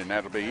yard, and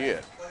that'll be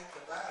it.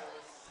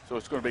 So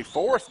it's going to be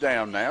 4th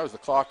down now as the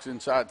clock's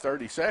inside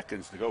 30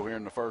 seconds to go here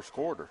in the first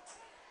quarter.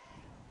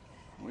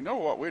 We know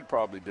what we'd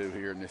probably do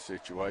here in this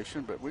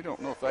situation, but we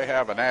don't know if they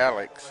have an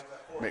Alex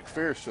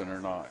McPherson or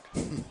not.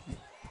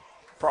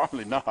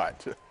 Probably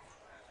not.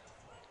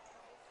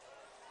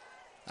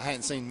 I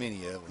hadn't seen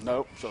many of them.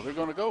 Nope, so they're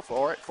going to go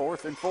for it.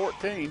 4th and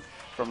 14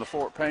 from the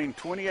Fort Payne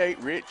 28.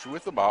 Rich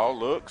with the ball,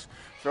 looks,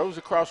 throws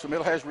across the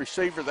middle, has a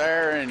receiver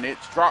there, and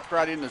it's dropped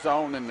right in the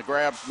zone, and the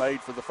grab's made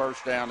for the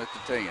first down at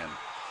the 10.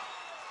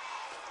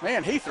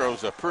 Man, he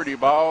throws a pretty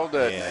ball,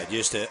 doesn't he?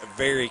 Just a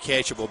very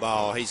catchable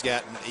ball. He's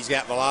got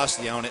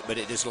velocity on it, but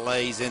it just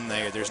lays in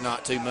there. There's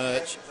not too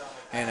much,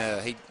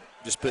 and he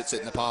just puts it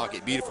in the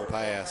pocket. Beautiful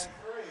pass.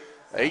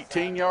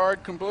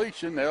 18-yard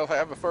completion. They'll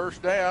have a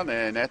first down,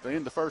 and at the end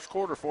of the first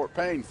quarter, Fort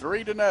Payne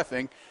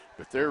 3-0,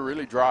 but they're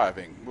really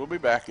driving. We'll be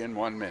back in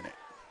 1 minute.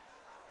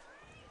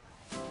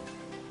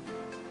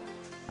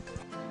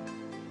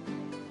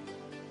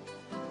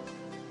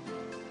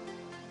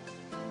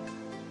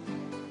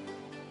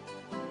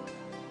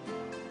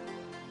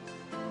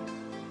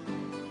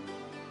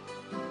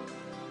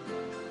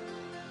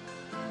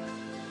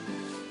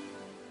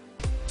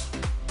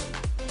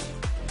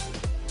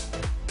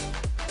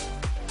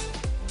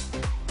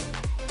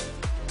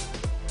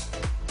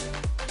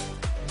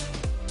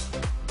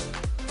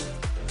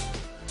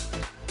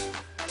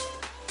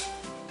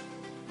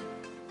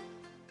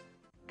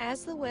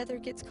 As the weather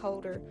gets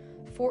colder,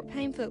 Fort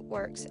Payne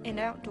Footworks and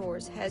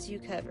Outdoors has you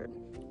covered.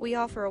 We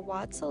offer a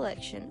wide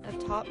selection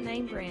of top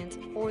name brands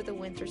for the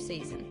winter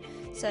season,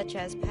 such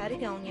as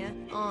Patagonia,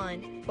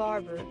 On,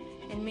 Barber,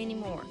 and many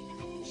more.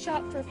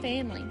 Shop for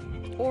family,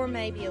 or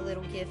maybe a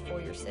little gift for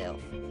yourself.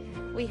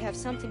 We have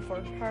something for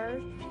her,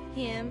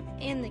 him,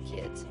 and the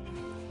kids.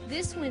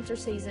 This winter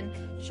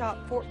season,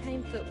 shop Fort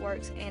Payne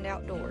Footworks and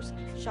Outdoors.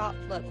 Shop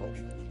local.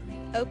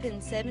 Open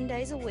 7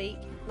 days a week,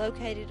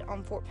 located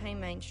on Fort Payne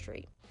Main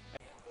Street.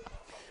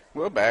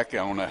 We're back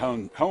on a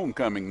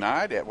homecoming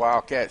night at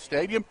Wildcat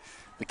Stadium.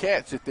 The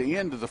Cats at the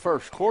end of the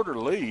first quarter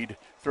lead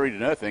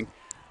 3-0,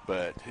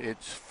 but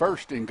it's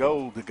 1st and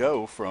goal to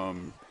go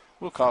from,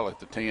 we'll call it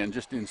the 10,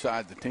 just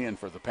inside the 10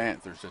 for the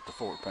Panthers at the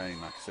Fort Payne,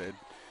 like I said,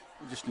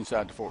 just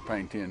inside the Fort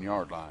Payne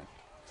 10-yard line.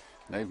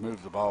 They've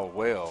moved the ball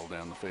well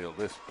down the field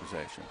this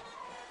possession.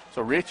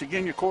 So Rich,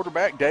 again, your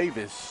quarterback,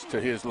 Davis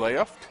to his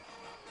left.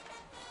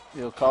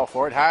 He'll call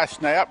for it. High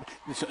snap.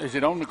 Is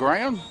it on the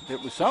ground? It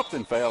was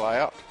something fell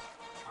out.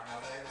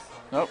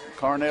 Nope,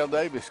 Carnell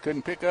Davis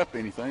couldn't pick up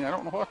anything. I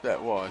don't know what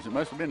that was. It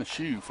must have been a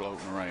shoe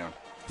floating around.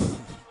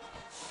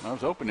 I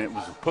was hoping it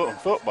was a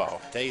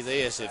football. Tell you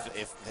this,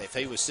 if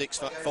he was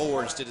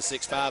 6'4" instead of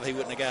 6'5", he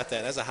wouldn't have got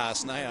that. That's a high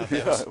snap.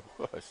 Yeah, it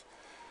was.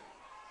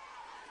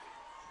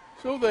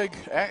 So they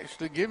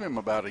actually give him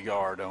about a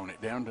yard on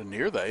it, down to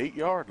near the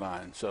 8-yard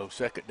line. So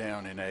 2nd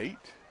down and 8,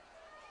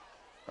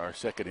 or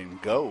 2nd and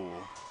goal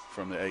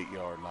from the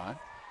 8-yard line.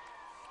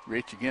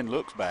 Rich again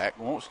looks back,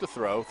 wants to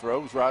throw,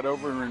 throws right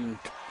over and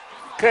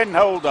couldn't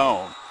hold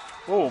on.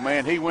 Oh,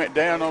 man, he went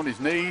down on his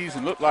knees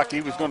and looked like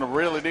he was going to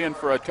reel it in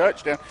for a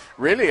touchdown.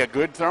 Really a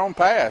good thrown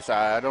pass.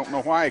 I don't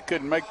know why he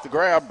couldn't make the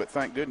grab, but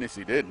thank goodness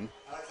he didn't.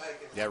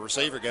 Yeah,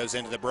 receiver goes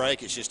into the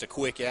break. It's just a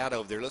quick out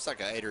over there. Looks like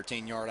an 8 or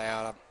 10 yard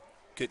out. I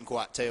couldn't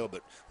quite tell,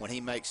 but when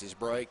he makes his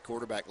break,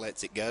 quarterback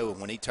lets it go,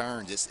 and when he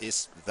turns,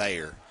 it's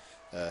there.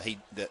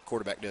 The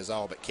quarterback does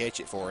all but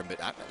catch it for him, but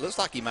it looks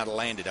like he might have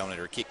landed on it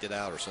or kicked it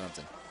out or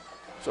something.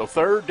 So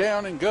 3rd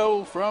down and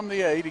goal from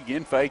the 8.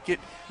 Again, fake it.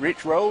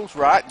 Rich rolls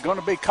right, going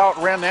to be caught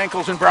around the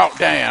ankles and brought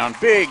down.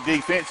 Big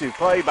defensive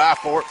play by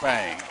Fort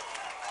Payne.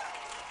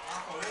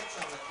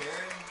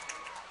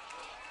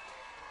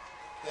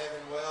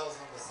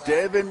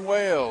 Devin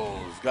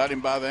Wells got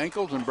him by the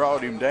ankles and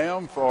brought him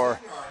down for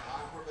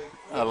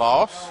a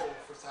loss.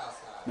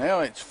 Now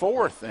it's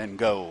 4th and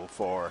goal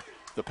for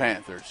the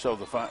Panthers. So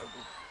the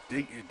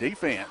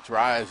defense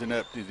rising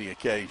up to the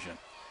occasion.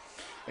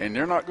 And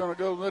they're not going to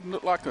go, doesn't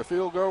look like a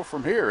field goal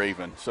from here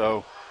even.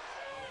 So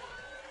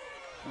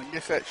I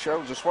guess that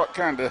shows us what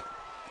kind of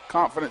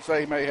confidence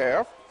they may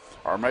have.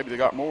 Or maybe they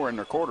got more in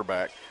their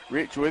quarterback.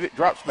 Rich with it,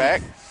 drops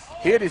back.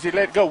 Hit as he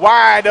let it go.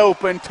 Wide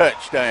open,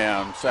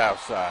 touchdown,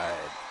 Southside.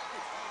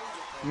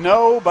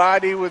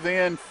 Nobody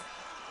within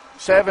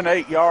 7,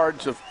 8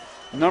 yards of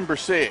number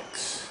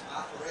 6.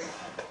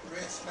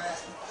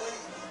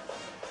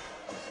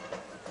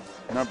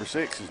 Number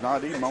 6 is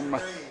not even on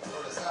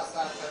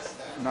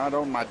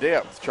my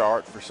depth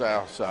chart for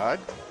Southside.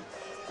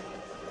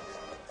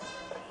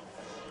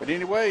 But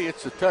anyway,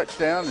 it's a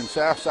touchdown, and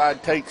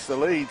Southside takes the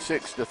lead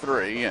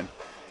 6-3, and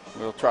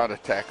we'll try to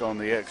tack on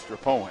the extra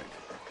point.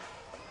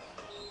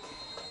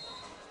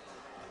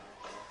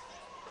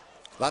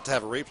 Like to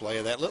have a replay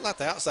of that. Looked like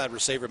the outside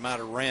receiver might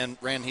have ran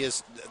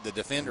the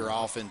defender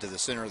off into the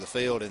center of the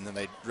field, and then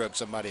they drug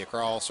somebody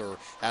across or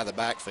out of the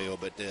backfield.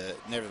 But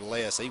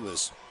nevertheless, he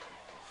was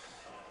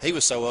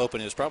so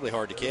open it was probably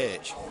hard to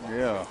catch.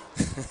 Yeah,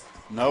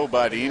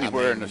 nobody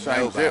anywhere in the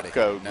same zip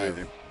code with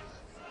him.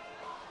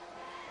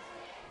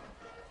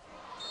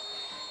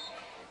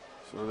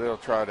 So they'll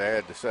try to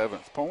add the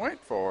 7th point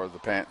for the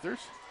Panthers.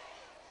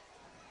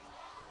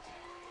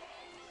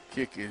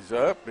 Kick is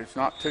up. It's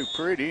not too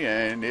pretty,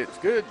 and it's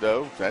good,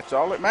 though. That's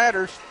all that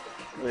matters.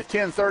 With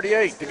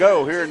 10:38 to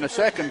go here in the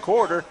second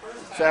quarter,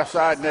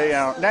 Southside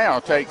now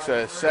takes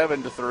a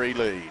 7-3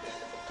 lead.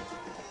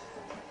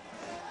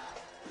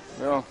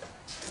 Well,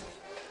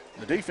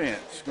 the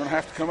defense is going to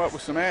have to come up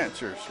with some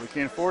answers. We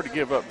can't afford to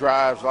give up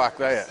drives like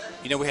that.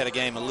 You know, we had a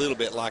game a little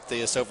bit like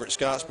this over at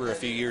Scottsboro a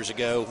few years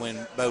ago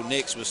when Bo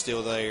Nix was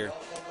still there,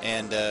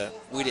 and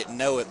we didn't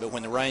know it, but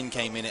when the rain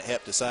came in, it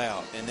helped us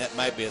out. And that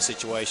might be a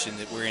situation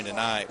that we're in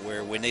tonight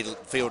where we need the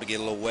field to get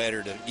a little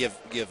wetter to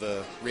give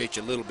Rich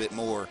a little bit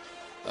more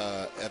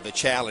of a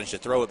challenge to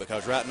throw it,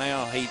 because right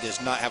now he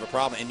does not have a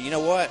problem. And you know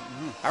what?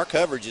 Our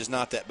coverage is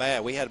not that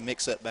bad. We had a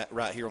mix-up back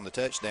right here on the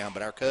touchdown,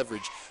 but our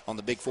coverage on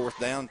the big 4th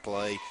down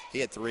play, he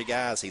had 3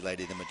 guys he laid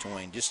it in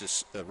between.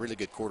 Just a really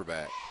good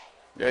quarterback.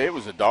 Yeah, it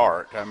was a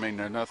dart. I mean,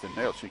 there's nothing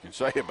else you can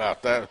say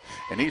about that.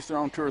 And he's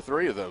thrown 2 or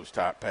 3 of those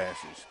type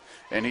passes.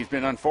 And he's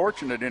been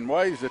unfortunate in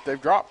ways that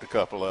they've dropped a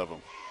couple of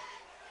them.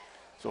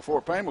 So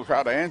Fort Payne will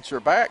try to answer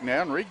back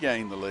now and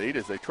regain the lead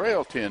as they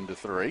trail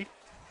 10-3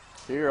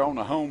 here on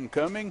a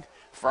homecoming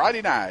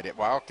Friday night at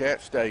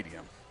Wildcat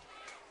Stadium.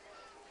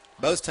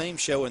 Both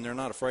teams showing they're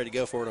not afraid to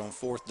go for it on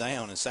 4th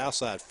down. And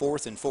Southside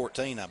 4th and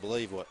 14, I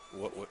believe what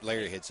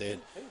Larry had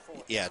said.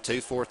 Yeah, 2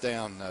 4th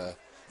down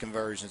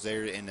conversions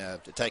there and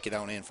to take it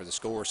on in for the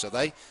score. So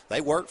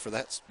they work for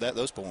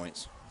those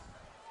points.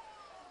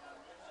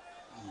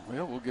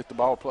 Well, we'll get the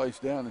ball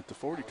placed down at the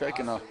 40,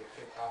 taking a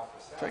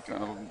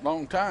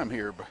long time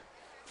here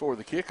before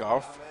the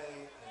kickoff.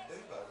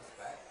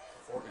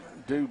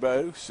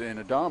 Dubose and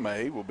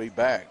Adame will be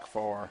back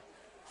for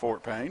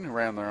Fort Payne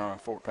around their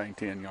Fort Payne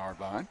 10-yard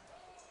line.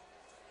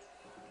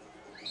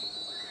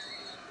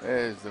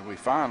 As we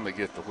finally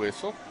get the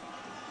whistle.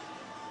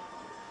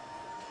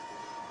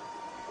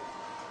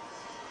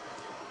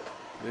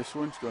 This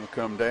one's going to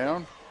come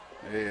down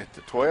at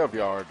the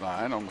 12-yard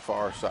line on the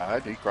far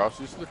side. He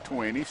crosses the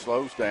 20,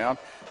 slows down,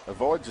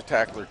 avoids a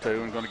tackle or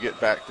two, and going to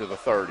get back to the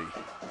 30.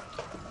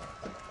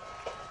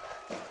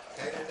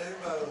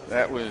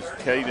 That was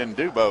Caden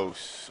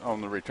Dubose on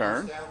the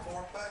return.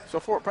 So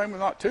Fort Payne was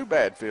not too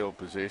bad field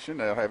position.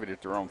 They'll have it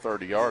at their own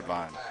 30-yard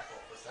line.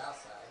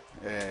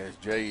 As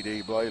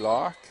J.D.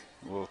 Blaylock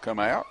will come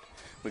out.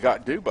 We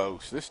got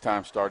Dubose this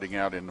time starting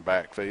out in the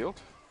backfield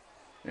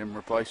in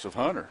replace of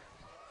Hunter.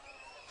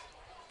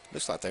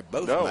 Looks like they're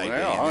both No, maybe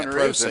now in Hunter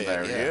that is in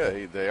there.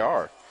 Yeah, they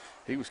are.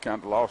 He was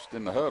kind of lost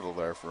in the huddle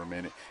there for a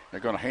minute. They're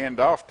going to hand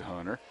off to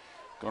Hunter.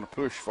 Going to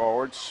push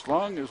forward,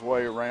 slung his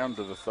way around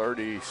to the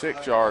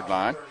 36-yard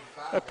line.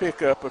 A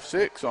pickup of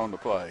 6 on the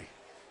play.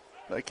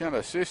 They kind of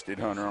assisted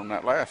Hunter on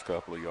that last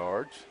couple of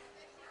yards.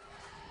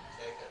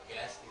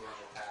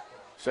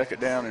 2nd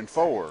down and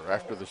 4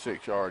 after the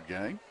 6-yard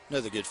gain.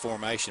 Another good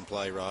formation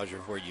play, Roger,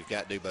 where you've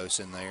got Dubose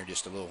in there,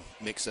 just a little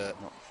mix-up.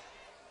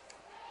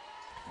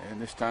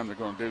 And this time they're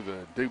going to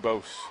do the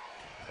Dubose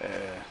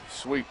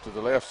sweep to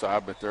the left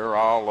side, but they're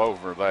all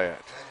over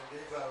that.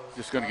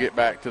 just going to get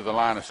back to the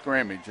line of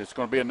scrimmage. It's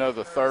going to be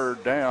another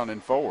 3rd down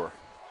and 4.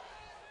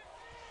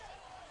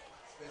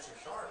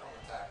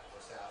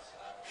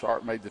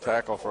 Sharp made the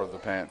tackle for the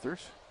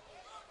Panthers.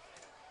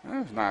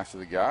 That was nice of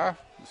the guy,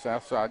 the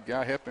Southside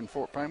guy, helping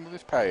Fort Payne with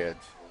his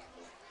pads.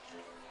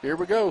 Here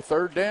we go,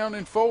 3rd down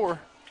and 4.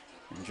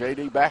 And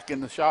J.D. back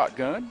in the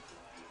shotgun.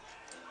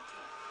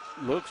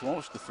 Looks,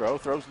 wants to throw,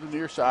 throws to the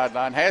near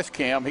sideline, has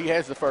Cam. He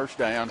has the 1st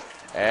down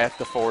at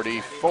the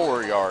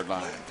 44-yard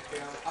line.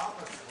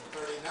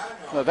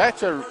 Now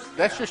that's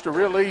just a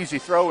real easy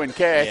throw and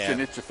catch,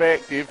 and it's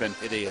effective. And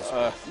it is.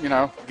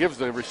 Gives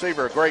the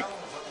receiver a great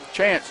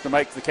chance to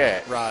make the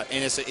catch. Right,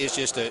 and it's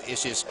just a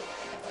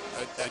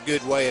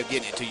good way of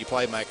getting it to your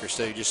playmakers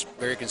too. Just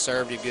very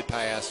conservative, good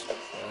pass,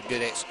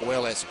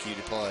 well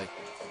executed play.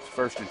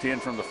 1st and 10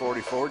 from the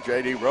 44.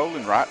 J.D.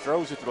 rolling right,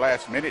 throws at the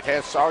last minute.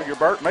 Has Sawyer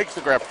Burt, makes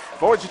the grab.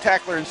 Avoids the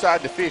tackler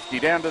inside the 50,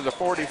 down to the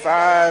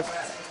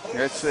 45.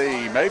 Let's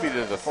see, maybe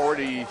to the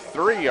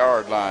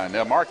 43-yard line.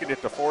 They'll mark it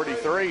at the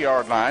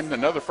 43-yard line.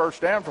 Another 1st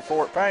down for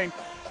Fort Payne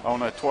on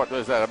what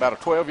is that, about a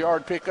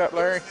 12-yard pickup,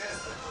 Larry?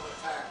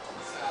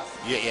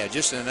 Yeah,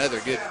 just another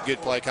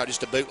good play call.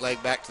 Just a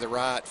bootleg back to the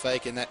right,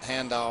 faking that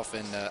handoff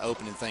and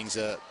opening things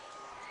up.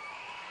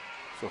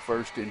 So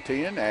 1st and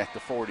 10 at the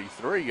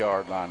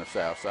 43-yard line of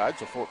Southside.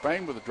 So Fort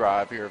Payne with a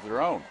drive here of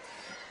their own.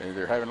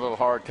 They're having a little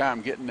hard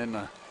time getting in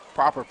the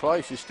proper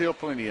place. There's still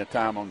plenty of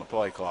time on the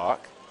play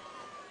clock.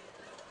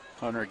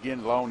 Hunter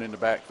again alone in the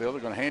backfield.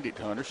 They're going to hand it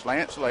to Hunter.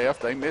 Slants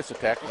left. They miss a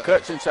tackle.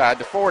 Cuts inside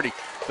the 40,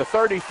 the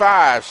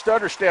 35.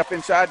 Stutter step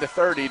inside the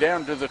 30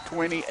 down to the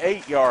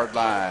 28-yard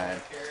line.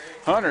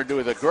 Hunter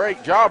doing a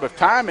great job of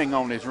timing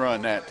on his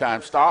run that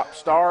time. Stop,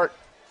 start.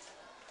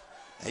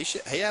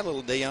 He had a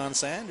little Deion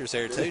Sanders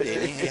there too,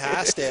 didn't he? He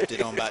high-stepped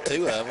it on about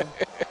 2 of them.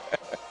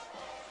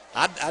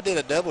 I did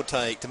a double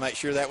take to make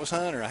sure that was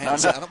Hunter. I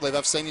don't believe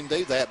I've seen him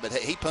do that, but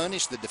he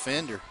punished the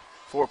defender.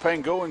 Fort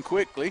Payne going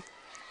quickly.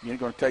 You're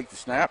going to take the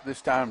snap.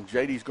 This time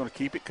JD's going to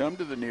keep it, come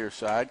to the near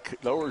side,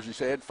 lowers his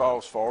head,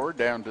 falls forward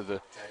down to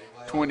the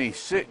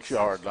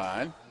 26-yard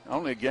line.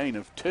 Only a gain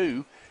of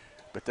 2,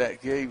 but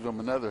that gave them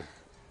another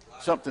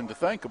something to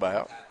think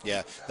about.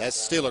 Yeah, that's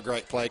still a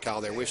great play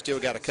call there. We've still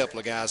got a couple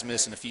of guys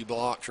missing a few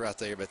blocks right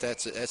there, but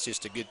that's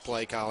just a good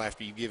play call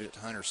after you give it to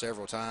Hunter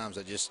several times.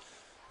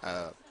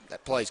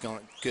 That play's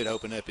could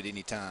open up at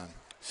any time.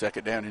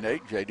 2nd down and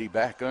 8. JD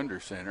back under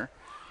center.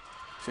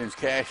 Sends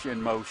Cash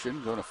in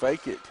motion. Going to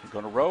fake it.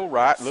 Going to roll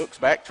right. Looks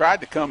back.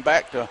 Tried to come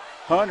back to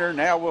Hunter.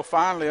 Now we'll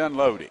finally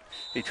unload it.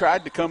 He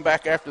tried to come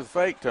back after the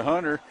fake to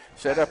Hunter.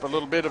 Set up a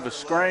little bit of a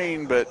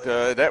screen, but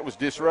that was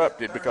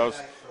disrupted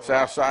because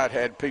Southside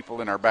had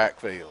people in our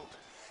backfield.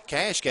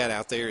 Cash got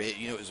out there.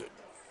 It was, of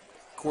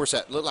course,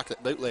 that looked like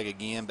that bootleg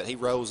again, but he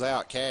rolls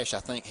out. Cash, I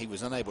think he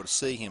was unable to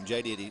see him.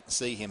 JD didn't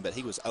see him, but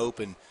he was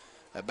open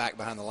back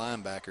behind the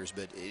linebackers.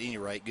 But at any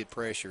rate, good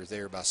pressure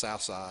there by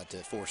Southside to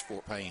force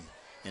Fort Payne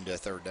into a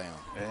 3rd down.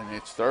 And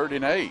it's 3rd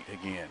and 8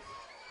 again.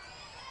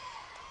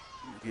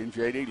 Again,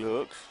 JD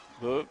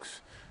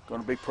looks.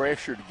 Going to be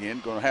pressured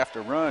again. Going to have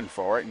to run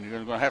for it, and you're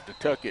going to have to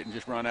tuck it and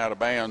just run out of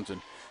bounds,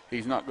 and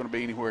he's not going to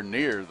be anywhere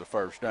near the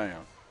 1st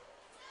down.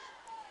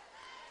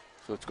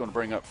 So it's going to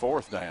bring up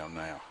 4th down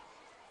now.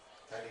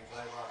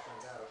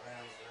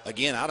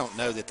 Again, I don't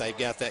know that they've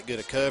got that good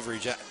of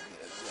coverage.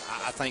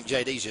 I think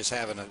JD's just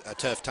having a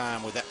tough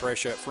time with that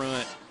pressure up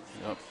front.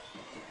 Yep.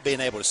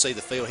 Being able to see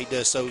the field. He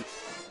does so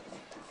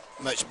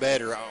much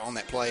better on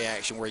that play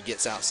action where he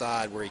gets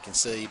outside where he can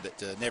see,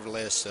 but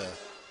nevertheless,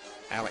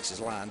 Alex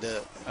is lined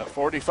up. A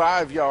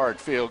 45-yard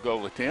field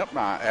goal attempt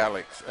by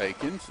Alex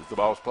Akins as the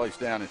ball's placed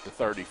down at the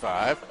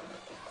 35.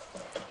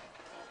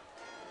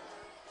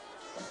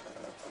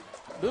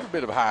 A little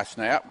bit of a high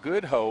snap,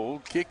 good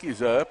hold, kick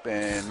is up,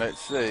 and let's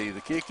see,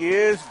 the kick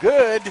is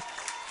good.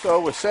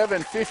 So with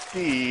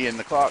 7:50 and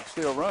the clock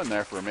still run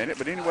there for a minute,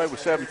 but anyway, with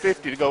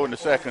 7:50 to go in the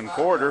 2nd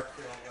quarter,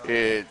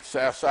 it's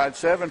Southside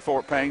 7,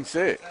 Fort Payne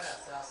 6.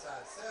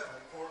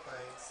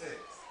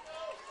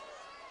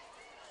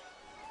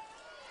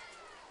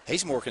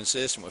 He's more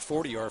consistent with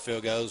 40-yard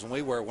field goals than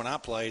we were when I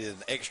played in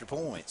extra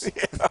points.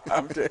 Yeah,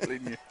 I'm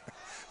telling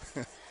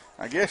you.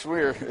 I guess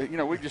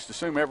we just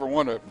assume every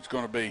one of them is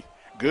going to be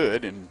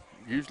good, and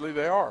usually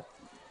they are.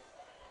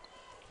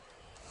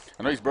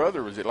 I know his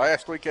brother, was it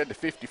last week, had the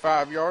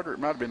 55-yarder? It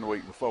might have been the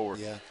week before.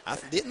 Yeah.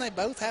 Didn't they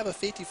both have a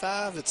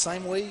 55 the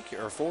same week,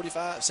 or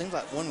 45? It seems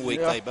like one week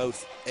they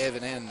both,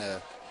 Evan and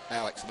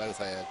Alex both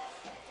had.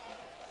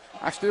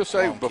 I still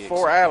say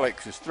before kicks.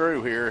 Alex is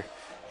through here,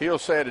 he'll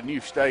set a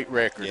new state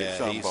record at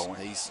some point.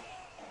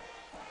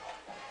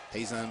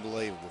 He's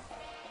unbelievable.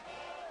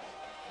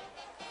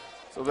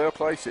 So they'll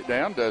place it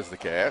down, does the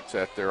Cats,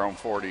 at their own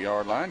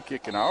 40-yard line,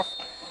 kicking off.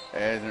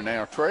 And they're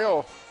now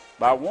trail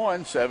by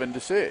 1,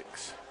 7-6.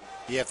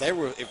 Yeah,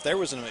 if there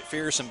was a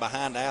McPherson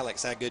behind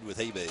Alex, how good would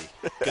he be?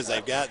 Because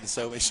they've gotten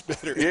so much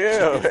better.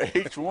 Yeah,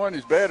 each one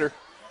is better.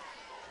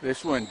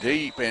 This one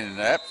deep, and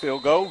that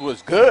field goal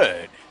was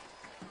good.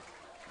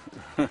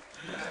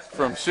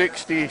 From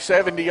 60,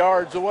 70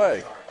 yards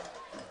away.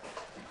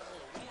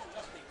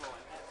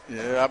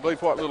 Yeah, I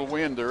believe what little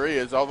wind there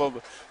is, although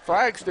the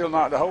flag's still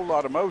not a whole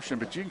lot of motion,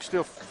 but you can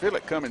still feel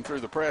it coming through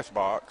the press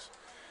box.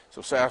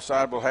 So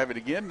Southside will have it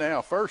again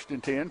now, 1st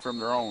and 10 from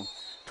their own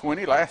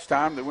 20. Last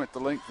time they went the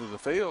length of the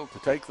field to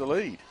take the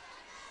lead.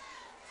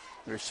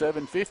 There's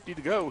 7:50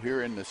 to go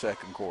here in the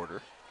second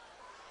quarter.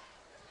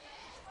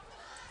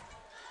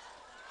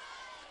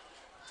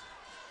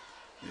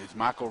 It's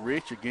Michael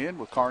Rich again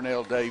with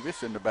Carnell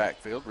Davis in the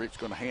backfield. Rich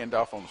going to hand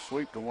off on the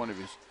sweep to one of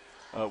his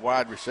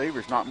wide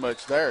receivers. Not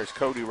much there as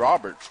Cody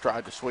Roberts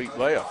tried to sweep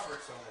left.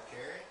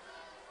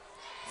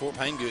 Fort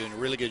Payne doing a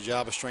really good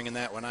job of stringing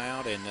that one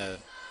out and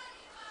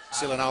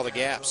sealing all the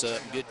gaps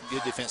up. Good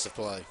defensive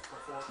play.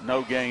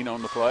 No gain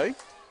on the play.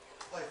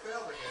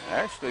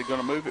 Actually going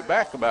to move it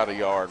back about a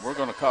yard. We're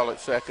going to call it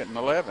 2nd and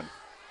 11.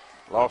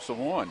 Loss of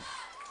 1.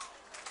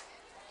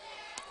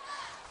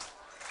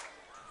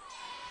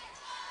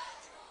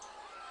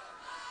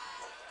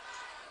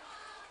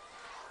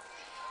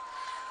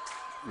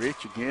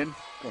 Rich again,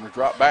 going to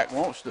drop back,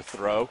 wants to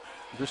throw.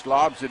 Just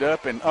lobs it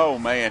up, and oh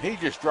man, he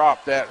just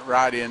dropped that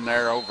right in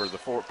there over the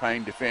Fort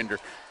Payne defender.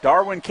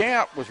 Darwin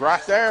Camp was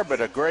right there, but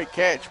a great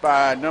catch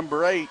by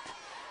number 8.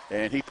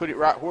 And he put it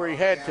right where he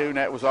had to, and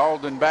that was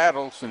Alden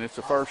Battles, and it's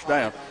a first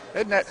down.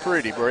 Isn't that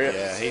pretty, Brett?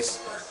 Yeah,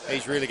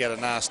 he's really got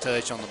a nice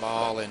touch on the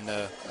ball and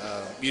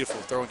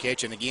beautiful throw and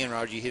catch. And again,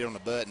 Roger, you hit on the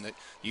button.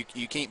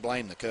 You can't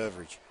blame the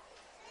coverage.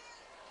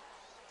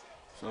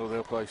 So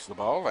they'll place the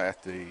ball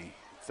at the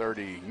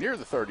near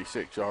the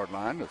 36-yard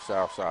line of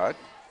Southside.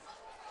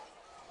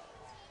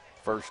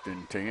 1st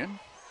and 10.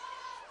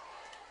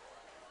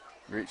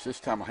 Rich this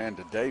time will hand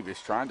to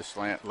Davis, trying to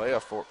slant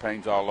left. Fort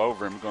Payne's all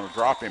over him, going to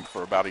drop him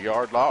for about a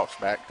yard loss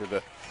back to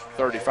the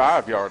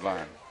 35-yard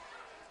line.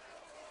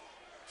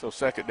 So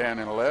 2nd down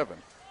and 11.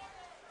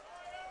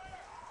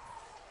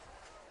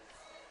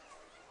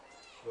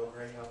 Will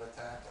Green on the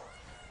tackle.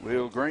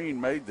 Will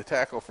Green made the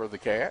tackle for the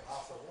Cats.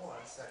 Off of 1,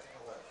 2nd and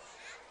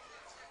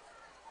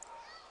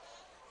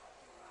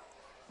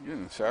 11.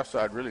 Again,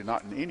 Southside really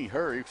not in any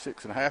hurry.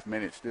 6.5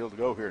 minutes still to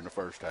go here in the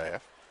first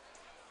half.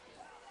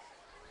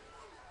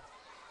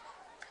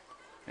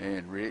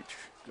 And Rich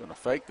going to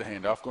fake the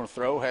handoff, going to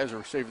throw, has a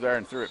receiver there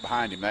and threw it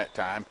behind him that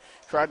time.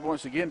 Tried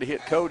once again to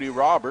hit Cody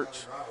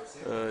Roberts,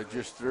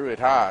 just threw it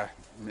high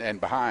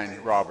and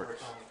behind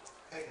Roberts.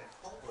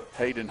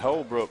 Hayden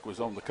Holbrook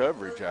was on the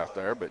coverage out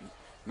there, but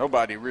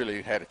nobody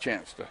really had a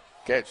chance to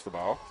catch the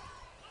ball.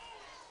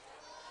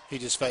 He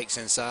just fakes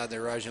inside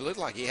there, Roger. It looked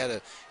like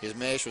his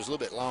mesh was a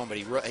little bit long, but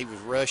he was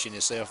rushing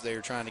himself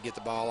there trying to get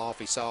the ball off.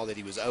 He saw that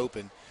he was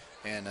open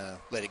and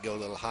let it go a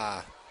little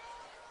high.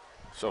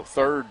 So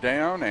 3rd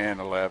down and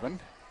 11.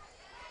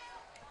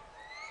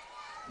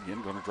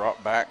 Again, going to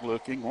drop back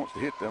looking, wants to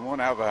hit that one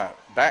out of the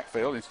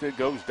backfield. Instead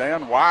goes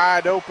down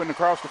wide open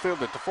across the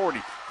field at the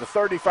 40, the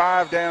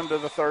 35 down to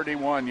the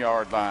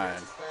 31-yard line.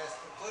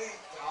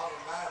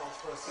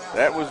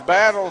 That was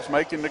Battles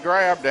making the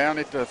grab down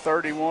at the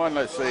 31.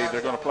 Let's see,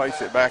 they're going to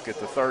place it back at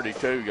the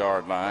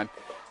 32-yard line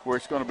where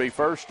it's going to be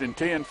 1st and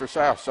 10 for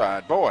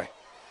Southside. Boy,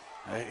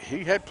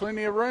 he had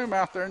plenty of room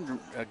out there and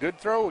a good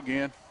throw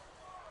again.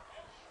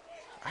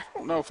 I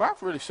don't know if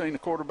I've really seen a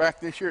quarterback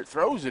this year that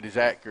throws it as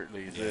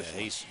accurately as this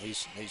one.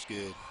 He's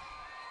good.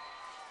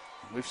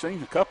 We've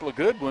seen a couple of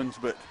good ones,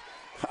 but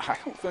I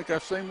don't think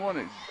I've seen one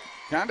that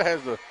kind of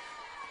has the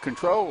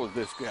control as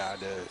this guy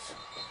does.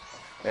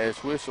 As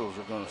whistles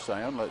are going to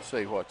sound, let's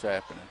see what's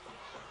happening.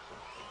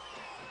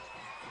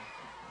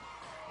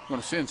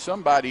 Going to send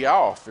somebody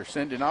off. They're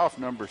sending off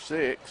number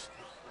 6.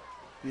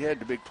 He had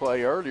the big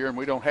play earlier, and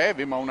we don't have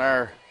him on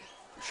our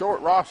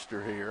short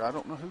roster here. I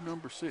don't know who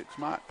number 6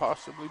 might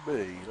possibly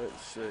be.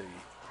 Let's see.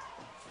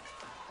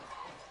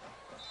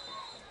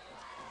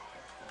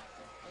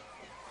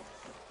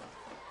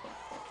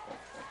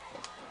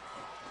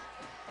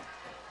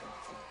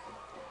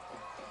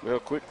 Well,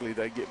 quickly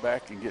they get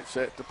back and get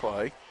set to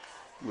play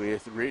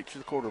with Rich,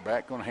 the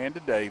quarterback, going to hand to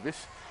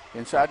Davis.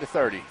 Inside the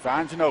 30,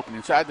 finds an open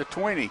inside the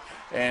 20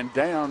 and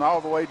down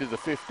all the way to the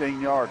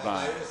 15-yard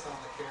line.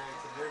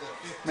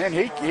 Man,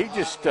 he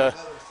just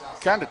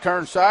kind of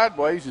turned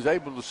sideways, is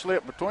able to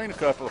slip between a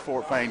couple of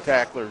Fort Payne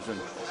tacklers and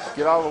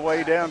get all the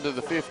way down to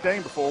the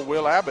 15 before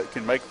Will Abbott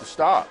can make the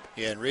stop.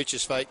 Yeah, and Rich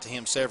has faked to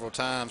him several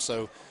times,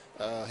 so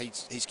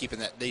he's keeping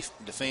that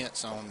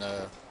defense on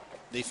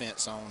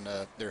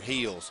their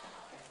heels,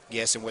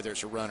 guessing whether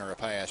it's a run or a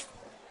pass.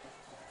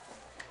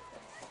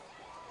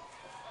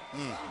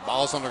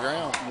 Ball's on the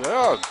ground.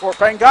 Yeah, Fort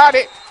Payne got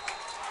it.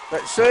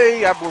 Let's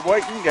see. We're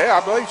waiting. Yeah,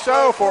 I believe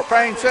so. Fort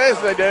Payne says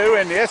they do,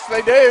 and yes,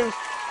 they do.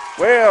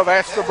 Well,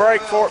 that's the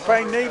break Fort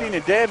Payne needing,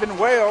 and Devin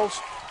Wells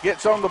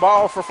gets on the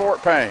ball for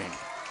Fort Payne.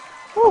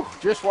 Whew,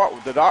 just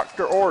what the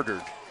doctor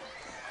ordered.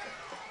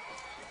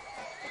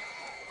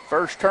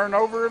 First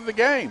turnover of the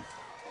game.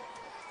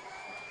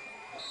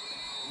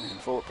 And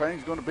Fort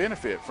Payne's going to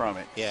benefit from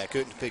it. Yeah,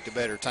 couldn't have picked a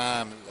better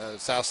time.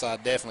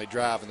 Southside definitely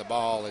driving the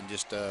ball and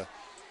just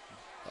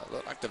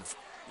looked like the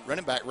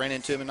running back ran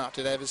into him and knocked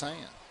it out of his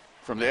hand.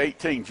 From the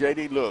 18,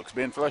 J.D. looks,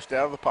 been flushed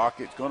out of the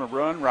pocket, going to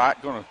run right,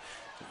 going to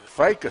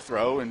fake a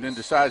throw and then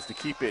decides to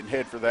keep it and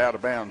head for the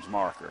out-of-bounds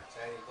marker.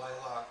 Shady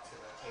Blaylock to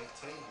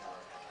the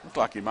 18-yard. Looked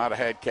like he might have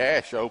had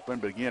Cash open,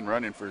 but again,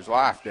 running for his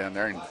life down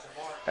there. And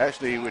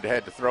actually, he would have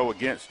had to throw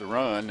against the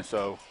run,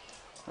 so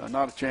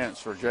not a chance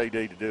for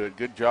J.D. to do it.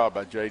 Good job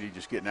by J.D.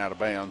 just getting out of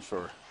bounds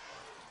for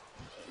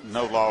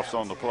no loss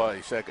on the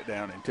play, second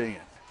down and 10.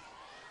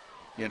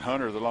 Again,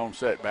 Hunter, the lone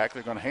setback.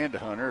 They're going to hand to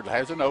Hunter. It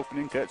has an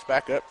opening, cuts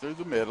back up through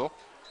the middle.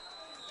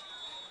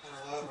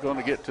 We're going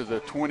to get to the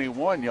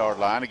 21-yard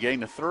line, a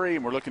gain of 3,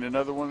 and we're looking at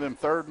another one of them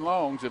third and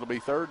longs. It'll be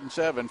 3rd and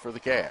 7 for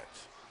the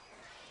Cats.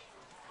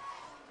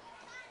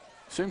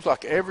 Seems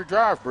like every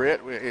drive,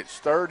 Brett, it's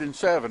 3rd and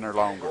 7 or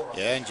longer.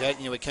 Yeah,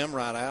 and we come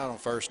right out on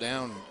first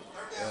down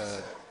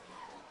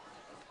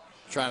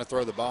trying to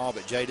throw the ball,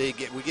 but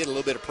we get a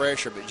little bit of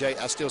pressure, but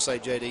I still say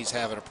JD's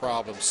having a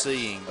problem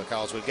seeing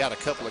because we've got a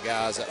couple of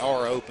guys that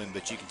are open,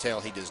 but you can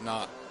tell he does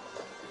not.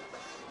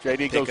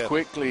 JD goes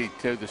quickly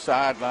to the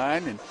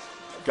sideline and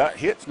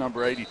hits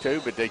number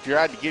 82, but they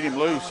tried to get him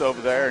loose over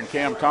there, and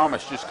Cam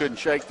Thomas just couldn't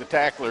shake the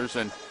tacklers,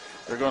 and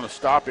they're going to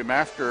stop him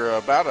after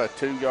about a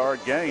 2-yard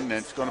gain, and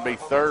it's going to be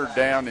 3rd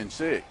down and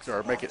 6,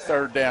 or make it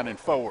 3rd down and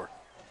 4.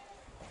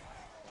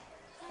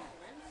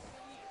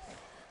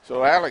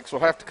 So Alex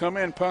will have to come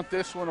in and punt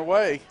this one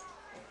away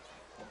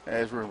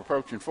as we're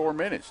approaching 4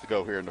 minutes to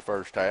go here in the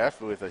first half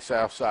with a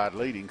Southside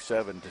leading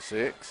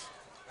 7-6.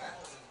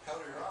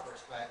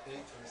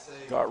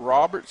 Got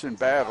Roberts and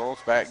Battles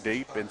back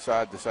deep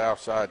inside the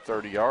Southside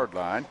 30-yard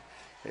line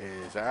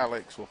as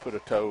Alex will put a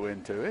toe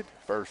into it.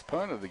 First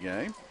punt of the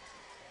game.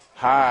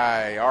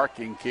 High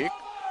arcing kick.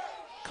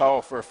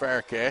 Call for a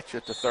fair catch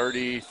at the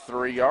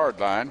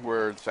 33-yard line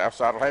where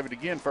Southside will have it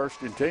again,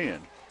 1st and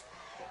 10.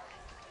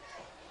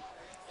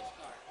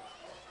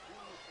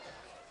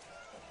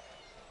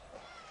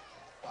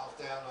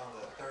 Down on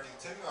the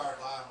 32-yard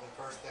line with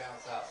first down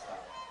Southside.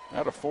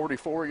 Not a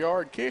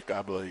 44-yard kick,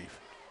 I believe,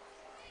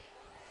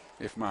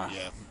 if my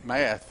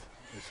math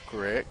is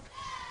correct.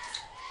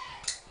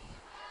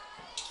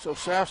 So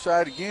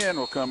Southside again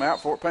will come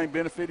out. Fort Payne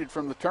benefited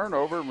from the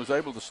turnover and was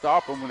able to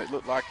stop them when it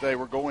looked like they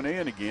were going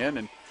in again,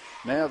 and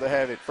now they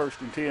have it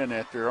 1st and 10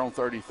 at their own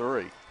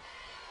 33.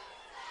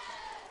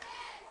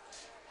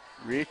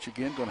 Rich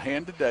again going to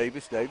hand to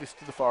Davis. Davis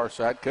to the far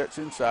side, cuts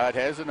inside,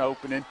 has an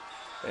opening,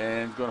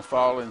 and going to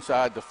fall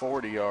inside the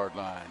 40-yard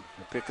line.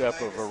 A pickup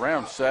of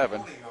around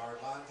 7.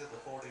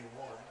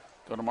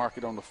 Going to mark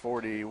it on the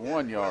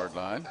 41-yard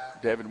line.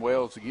 Devin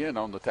Wells again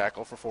on the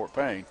tackle for Fort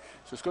Payne.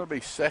 So it's going to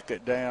be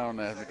 2nd down,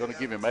 and they're going to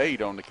give him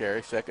 8 on the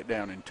carry, 2nd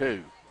down and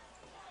 2.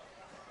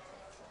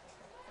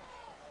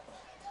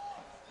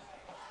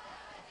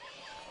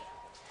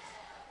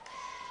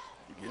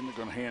 Again, they're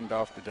going to hand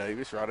off to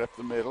Davis right up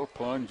the middle,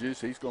 plunges.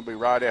 He's going to be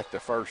right at the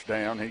 1st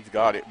down. He's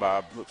got it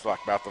by, looks like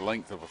about the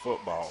length of a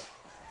football.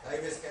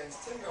 Davis gains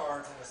 2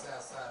 yards in the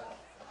south side,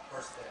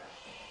 1st down.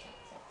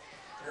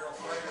 Darryl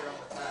Prater on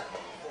the tackle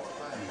for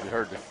Fort Payne. You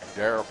heard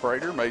Darryl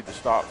Prater made the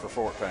stop for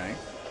Fort Payne.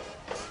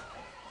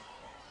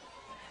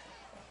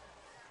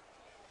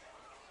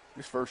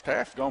 This first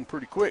half's gone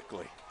pretty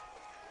quickly.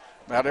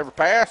 About every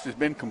pass has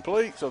been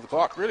complete, so the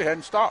clock really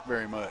hadn't stopped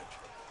very much.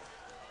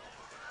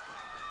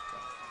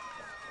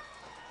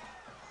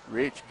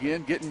 Rich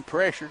again getting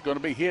pressured, going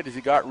to be hit as he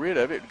got rid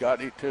of it,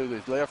 got it to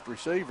his left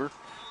receiver,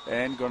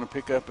 and going to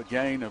pick up a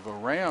gain of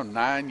around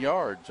 9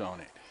 yards on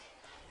it.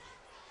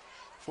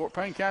 Fort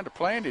Payne kind of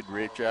planted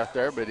Rich out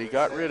there, but he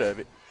got rid of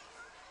it.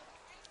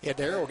 Yeah,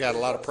 Darryl got a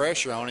lot of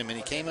pressure on him, and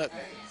he came up.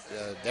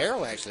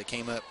 Darryl actually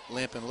came up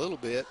limping a little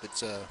bit,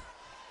 but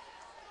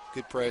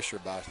good pressure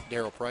by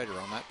Darryl Prater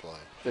on that play.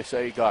 They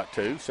say he got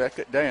 2,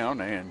 2nd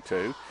down and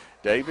 2.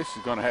 Davis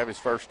is going to have his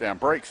 1st down,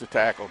 breaks a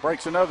tackle,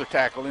 breaks another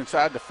tackle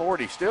inside the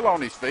 40, still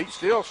on his feet,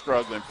 still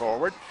struggling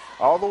forward,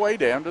 all the way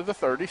down to the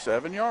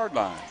 37-yard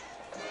line.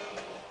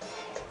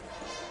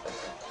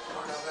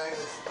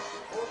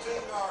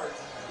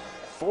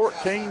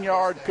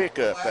 14-yard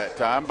pickup that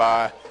time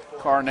by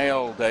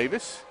Carnell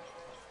Davis.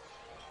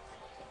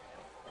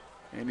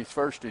 And he's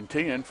 1st and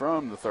 10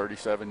 from the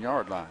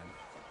 37-yard line.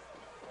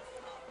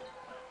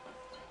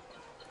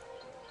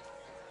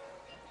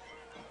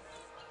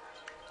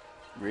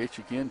 Rich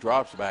again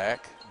drops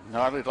back.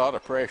 Not a lot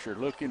of pressure.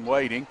 Looking,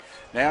 waiting.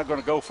 Now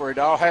going to go for it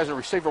all. Has a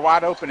receiver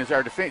wide open as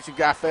our defensive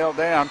guy fell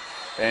down,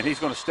 and he's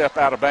going to step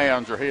out of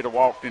bounds, or he'd have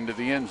walked into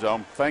the end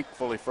zone.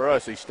 Thankfully for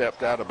us, he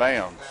stepped out of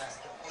bounds.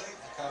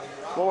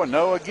 Boy,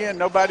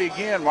 nobody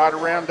again right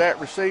around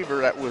that receiver.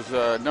 That was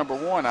number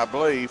 1, I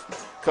believe,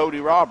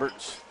 Cody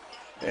Roberts.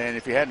 And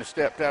if he hadn't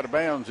stepped out of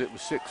bounds, it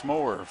was 6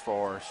 more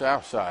for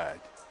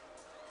Southside.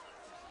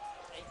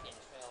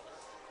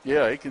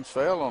 Yeah, Aikens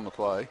fell on the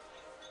play.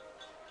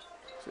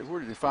 See, where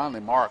did he finally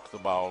mark the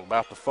ball?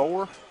 About the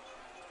 4?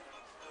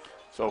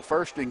 So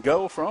 1st and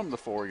goal from the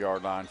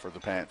 4-yard line for the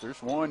Panthers.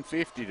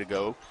 1:50 to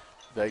go.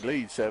 They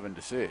lead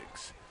 7-6.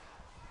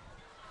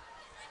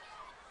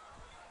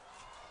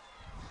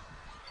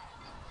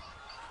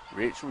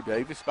 Rich with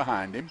Davis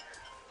behind him.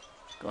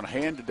 Going to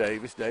hand to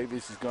Davis.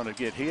 Davis is going to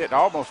get hit.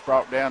 Almost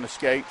brought down,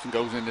 escapes, and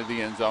goes into the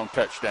end zone.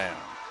 Touchdown.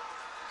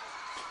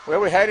 Well,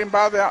 we had him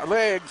by the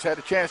legs, had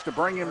a chance to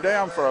bring him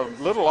down for a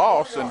little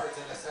loss, and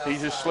he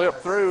just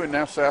slipped through, and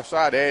now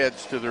Southside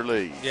adds to their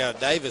lead. Yeah,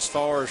 Davis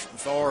fars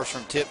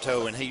from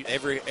tiptoe, and he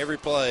every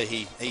play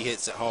he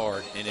hits it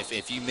hard. And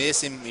if you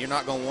miss him, you're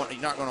not going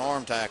to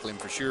arm tackle him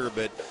for sure.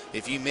 But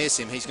if you miss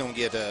him, he's going to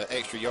get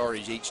extra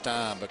yardage each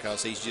time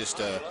because he's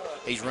just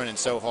he's running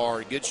so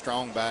hard. Good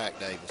strong back,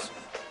 Davis.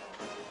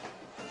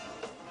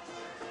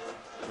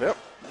 Yep,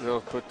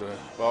 they'll put the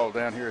ball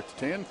down here at the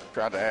 10,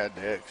 try to add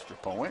the extra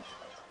point.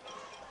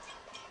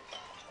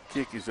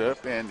 Kick is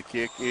up, and the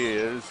kick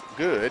is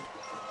good.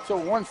 So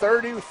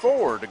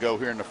 1:34 to go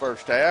here in the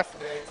first half.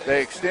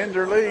 They extend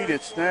their lead.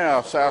 It's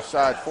now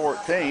Southside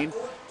 14,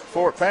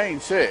 Fort Payne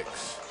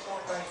 6.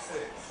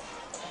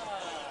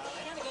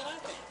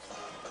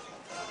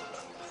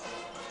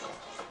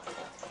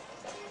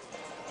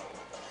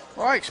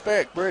 Well, I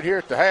expect Brett here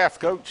at the half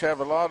coach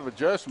have a lot of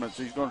adjustments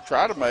he's going to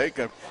try to make.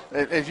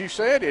 As you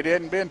said, it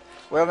hadn't been,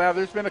 well, now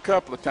there's been a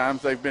couple of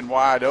times they've been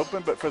wide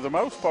open, but for the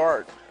most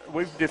part,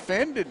 we've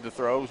defended the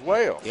throws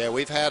well. Yeah,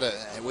 we've had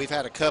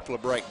a couple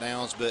of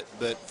breakdowns, but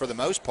for the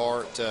most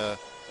part,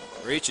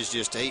 Rich is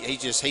just he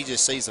just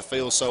sees the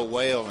field so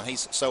well, and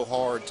he's so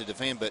hard to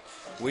defend. But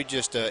we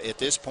just at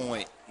this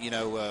point, I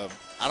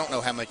don't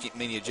know how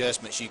many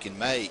adjustments you can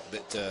make,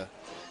 but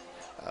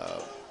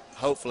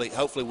hopefully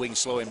we can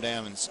slow him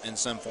down in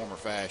some form or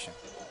fashion.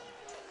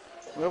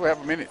 Well, we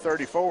have a minute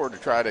 34 to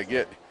try to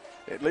get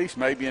at least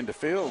maybe into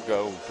field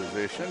goal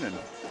position and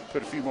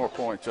put a few more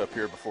points up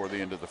here before the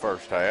end of the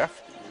first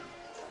half.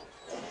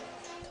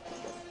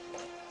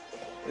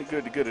 Be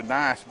good to get a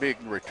nice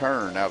big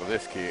return out of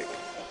this kick.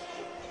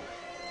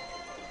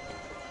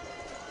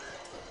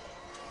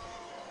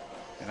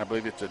 And I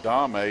believe it's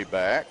Adame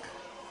back,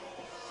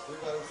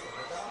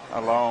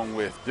 along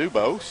with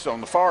Dubose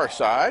on the far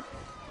side.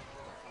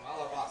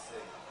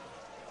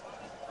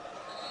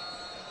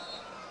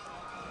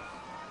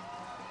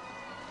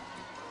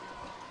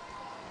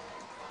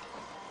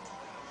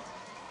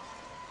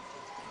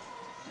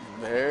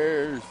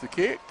 There's the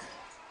kick.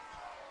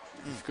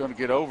 He's going to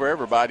get over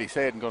everybody's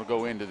head and going to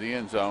go into the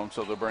end zone,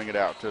 so they'll bring it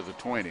out to the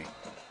 20.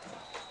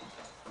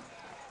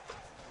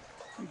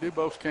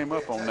 Dubose came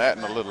up on that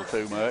and a little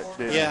too much,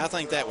 didn't he? Yeah, I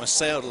think that one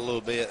sailed a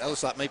little bit. That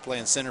looks like me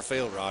playing center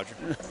field, Roger.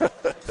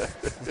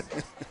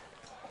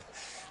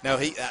 No,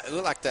 it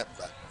looked like that.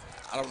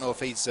 I don't know if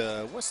he's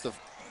the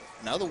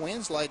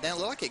wind's laid down. It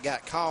looked like it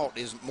got caught.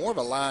 It was more of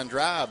a line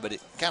drive, but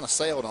it kind of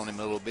sailed on him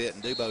a little bit,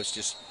 and Dubose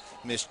just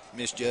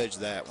misjudged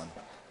that one.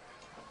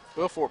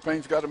 Well, Fort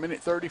Payne's got a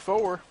minute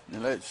 34,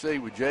 and let's see,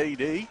 with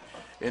J.D.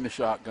 in the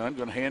shotgun,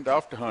 going to hand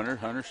off to Hunter.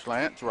 Hunter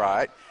slants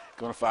right,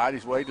 going to fight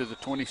his way to the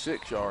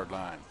 26-yard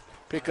line.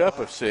 Pick up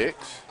of 6.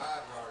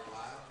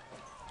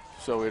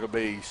 So it'll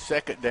be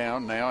second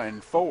down now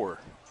and 4.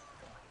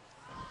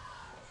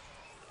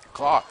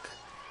 Clock,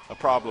 a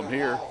problem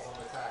here.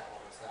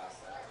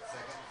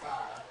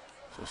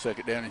 So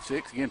second down and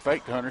 6. Again,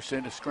 fake to Hunter,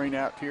 send a screen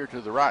out here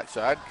to the right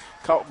side.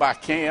 Caught by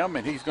Cam,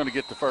 and he's going to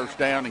get the first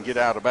down and get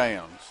out of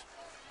bounds.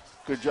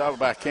 Good job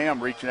by Cam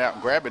reaching out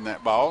and grabbing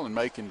that ball and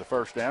making the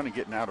first down and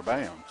getting out of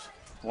bounds.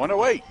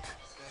 1:08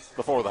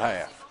 before the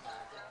half.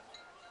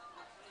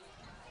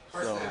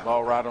 So the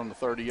ball right on the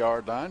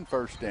 30-yard line,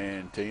 first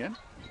and 10.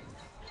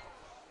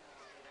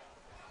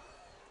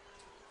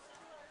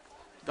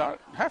 Don't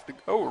have to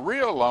go a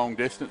real long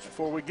distance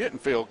before we get in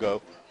field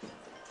goal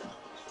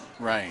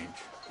range.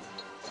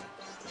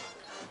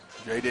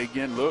 J.D.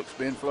 again looks,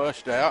 been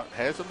flushed out,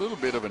 has a little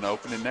bit of an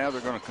opening. Now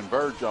they're going to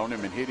converge on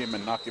him and hit him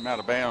and knock him out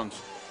of bounds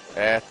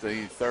at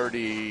the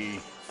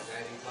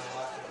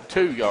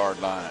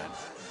 32-yard line.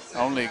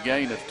 Only a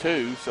gain of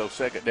 2, so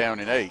second down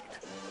and 8.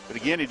 But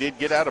again, he did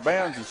get out of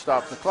bounds and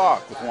stop the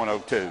clock with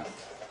 1:02.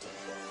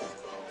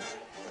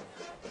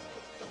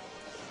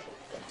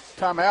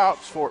 Timeouts,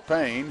 Fort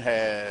Payne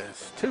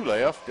has 2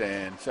 left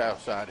and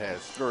Southside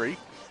has 3.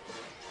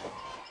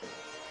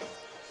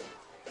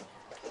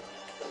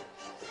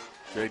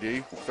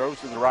 J.D. throws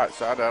to the right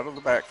side out of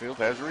the backfield,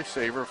 has a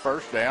receiver,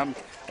 first down,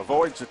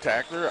 avoids the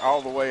tackler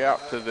all the way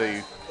out to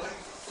the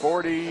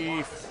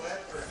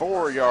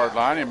 44-yard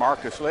line, and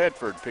Marcus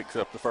Ledford picks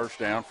up the first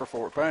down for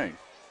Fort Payne.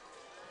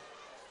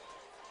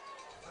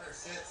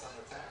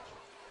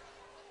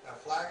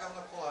 Flag on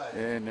the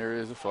play. And there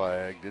is a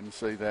flag. Didn't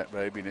see that,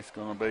 baby, and it's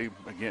going to be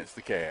against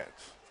the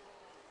Cats.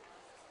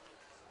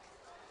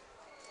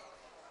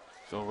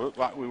 So it looked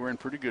like we were in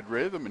pretty good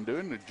rhythm and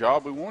doing the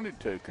job we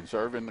wanted to,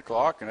 conserving the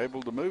clock and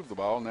able to move the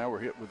ball. Now we're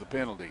hit with a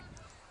penalty.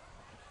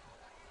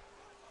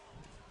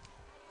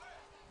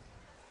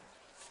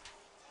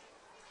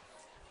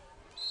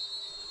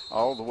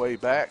 All the way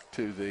back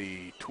to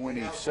the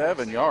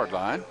 27-yard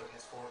line.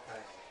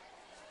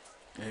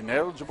 An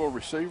eligible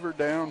receiver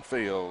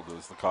downfield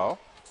is the call.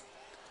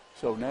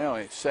 So now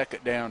it's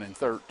second down and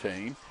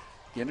 13.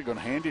 Again, they're going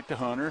to hand it to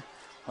Hunter.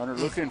 Hunter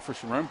looking for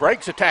some room.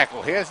 Breaks a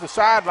tackle. He has the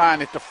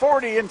sideline at the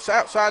 40 and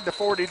outside the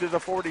 40 to the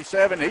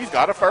 47. He's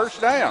got a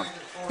first down.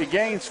 He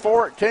gains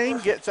 14,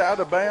 gets out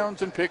of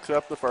bounds, and picks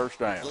up the first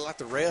down. Looked like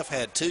the ref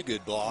had 2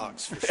 good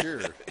blocks for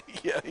sure.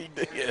 Yeah, he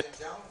did.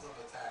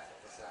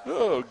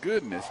 Oh,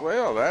 goodness.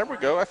 Well, there we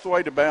go. That's the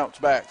way to bounce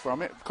back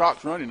from it.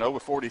 Clock's running over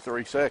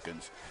 43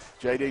 seconds.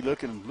 J.D.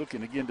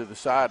 looking again to the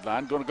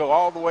sideline. Going to go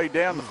all the way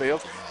down the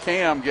field.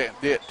 Cam get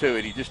to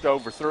it. He just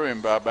overthrew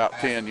him by about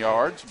 10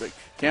 yards. But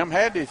Cam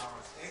had his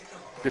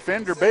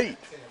defender beat.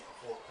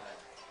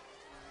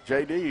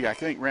 J.D., I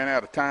think, ran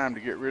out of time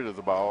to get rid of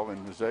the ball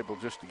and was able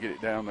just to get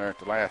it down there at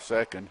the last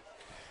second.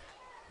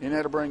 And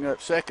that'll bring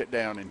up second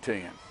down and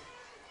 10.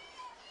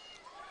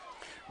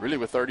 Really,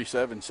 with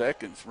 37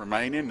 seconds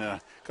remaining, a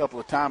couple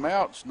of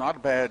timeouts, not a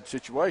bad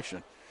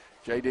situation.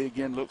 J.D.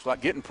 again looks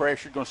like getting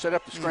pressured, going to set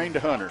up the screen to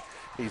Hunter.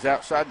 He's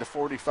outside the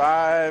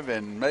 45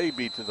 and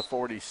maybe to the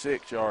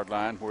 46-yard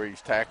line where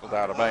he's tackled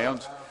out of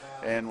bounds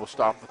and will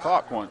stop the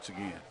clock once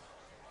again.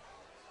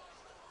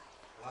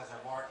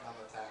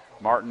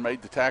 Martin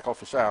made the tackle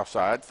for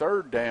Southside.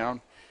 Third down,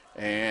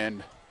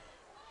 and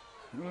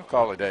we'll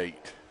call it 8.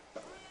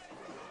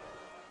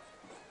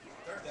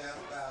 Third down,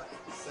 about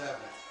 7.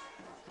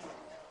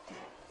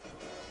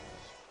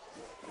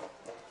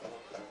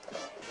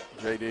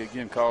 J.D.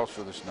 again calls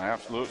for the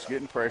snaps. Looks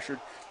getting pressured.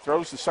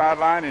 Throws the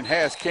sideline and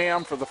has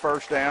Cam for the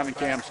first down, and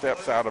Cam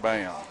steps out of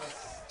bounds.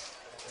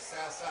 The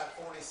south side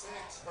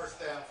 46, first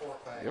down,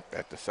 Fort Payne. Yep,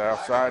 at the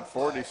south side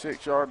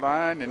 46-yard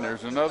line, and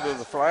there's another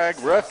the flag.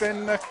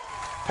 Roughing the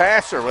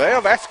passer.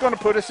 Well, that's going to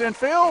put us in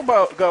field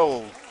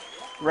goal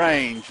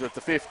range with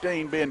the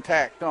 15 being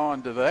tacked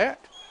on to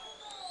that.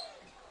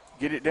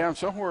 Get it down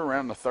somewhere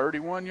around the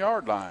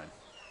 31-yard line.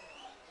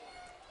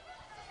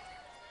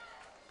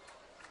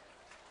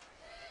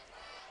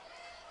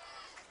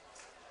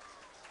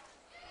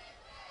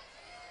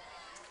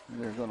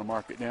 They're going to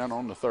mark it down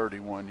on the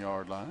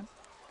 31-yard line.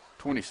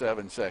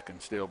 27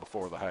 seconds still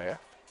before the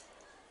half.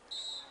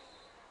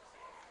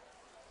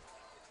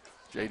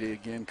 J.D.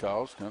 again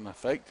calls, going to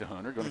fake to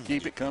Hunter, going to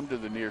keep it, come to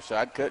the near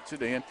side, cuts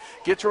it in,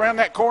 gets around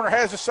that corner,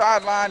 has a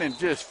sideline, and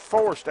just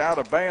forced out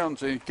of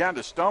bounds, and he kind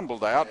of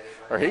stumbled out,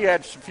 or he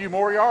had a few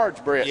more yards,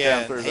 Brett,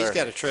 down through there. Yeah, he's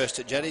got to trust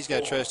it. J.D.'s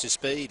got to trust his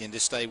speed and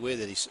just stay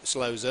with it. He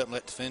slows up and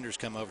let defenders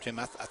come over to him.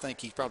 I think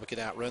he probably could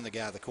outrun the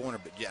guy at the corner,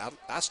 but yeah,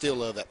 I still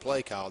love that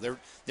play call. They're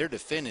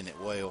defending it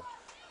well.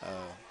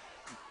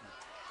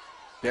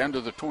 Down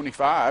to the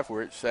 25,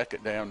 where it's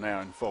second down now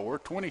and 4,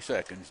 20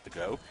 seconds to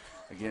go.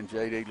 Again,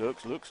 J.D.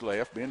 looks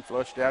left, being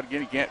flushed out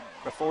again. He can't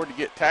afford to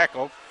get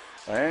tackled.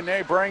 And there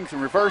he brings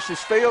and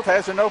reverses field,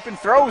 has an open,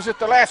 throws at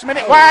the last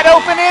minute. Wide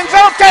open, end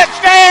zone,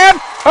 touchdown,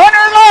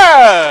 Hunter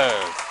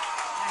Love!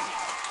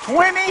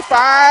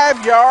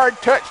 25-yard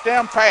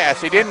touchdown pass.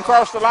 He didn't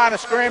cross the line of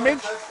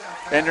scrimmage,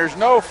 and there's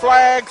no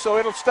flag, so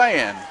it'll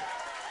stand.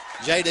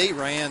 J.D.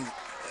 ran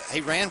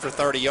for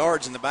 30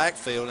 yards in the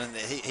backfield, and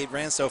he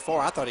ran so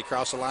far, I thought he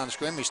crossed the line of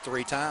scrimmage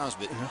 3 times,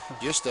 but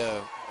just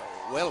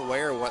well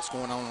aware of what's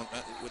going on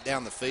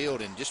down the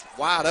field and just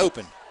wide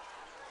open.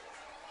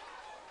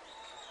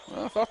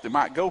 Well, I thought they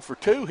might go for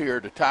 2 here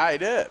to tie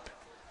it up.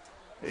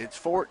 It's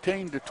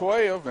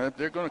 14-12, and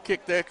they're going to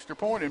kick the extra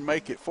point and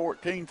make it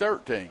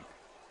 14-13.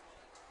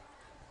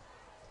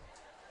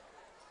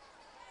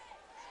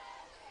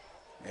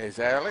 As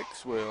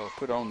Alex will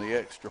put on the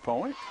extra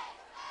point.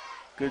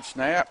 Good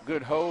snap,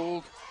 good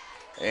hold,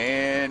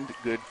 and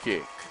good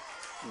kick.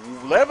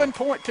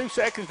 11.2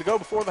 seconds to go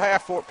before the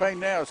half. Fort Payne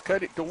now has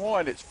cut it to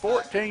 1. It's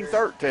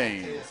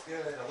 14-13. It's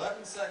good.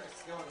 11 seconds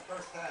to go in the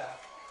first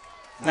half.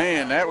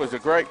 Man, that was a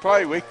great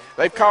play.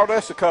 They've caught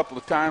us a couple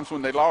of times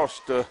when they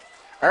lost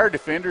our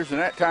defenders, and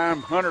that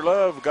time Hunter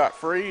Love got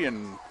free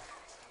and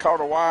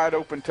caught a wide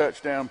open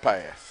touchdown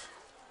pass.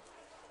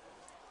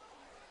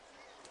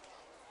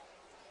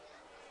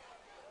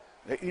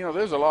 You know,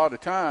 there's a lot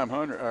of time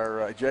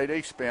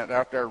J.D. spent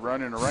out there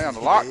running around. A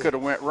lot could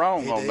have went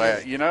wrong on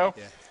that, you know.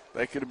 Yeah.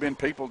 They could have been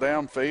people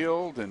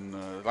downfield,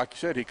 and like you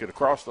said, he could have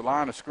crossed the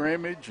line of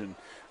scrimmage, and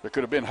there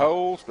could have been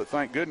holes, but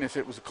thank goodness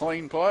it was a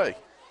clean play.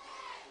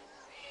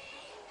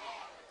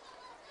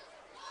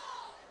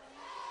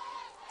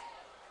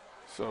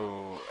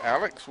 So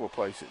Alex will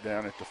place it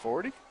down at the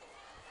 40,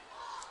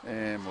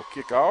 and we'll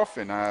kick off,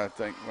 and I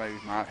think we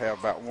might have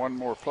about one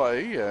more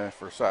play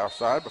for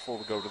Southside before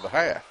we go to the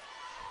half.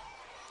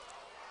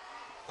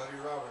 Cody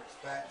Roberts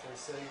back to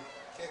receive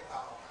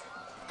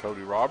kickoff.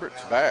 Cody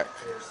Roberts back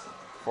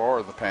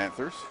for the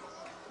Panthers.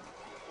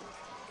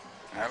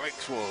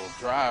 Alex will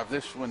drive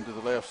this one to the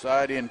left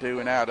side into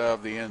and out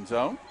of the end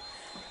zone.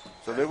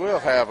 So they will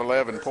have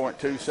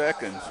 11.2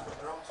 seconds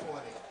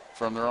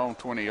from their own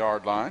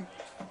 20-yard line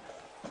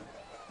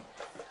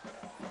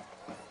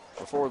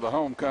before the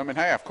homecoming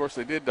half. Of course,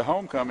 they did the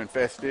homecoming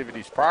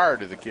festivities prior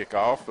to the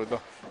kickoff with the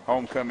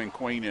homecoming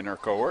queen in her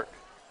court.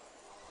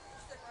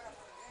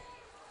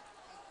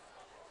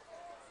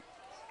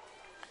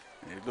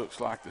 It looks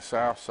like the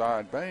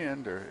Southside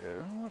Band, I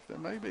don't know if they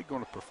may be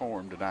going to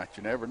perform tonight.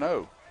 You never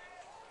know.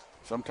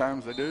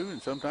 Sometimes they do,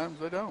 and sometimes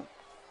they don't.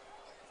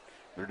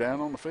 They're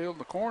down on the field in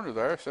the corner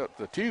there, except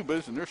the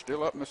tubas, and they're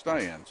still up in the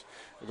stands.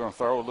 They're going to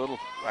throw a little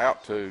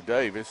out to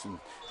Davis, and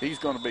he's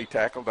going to be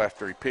tackled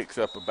after he picks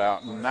up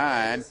about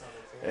 9,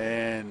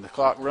 and the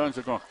clock runs.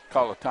 They're going to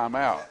call a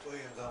timeout,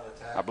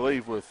 I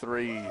believe, with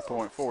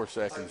 3.4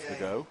 seconds to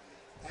go.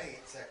 8,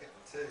 second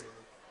and 2.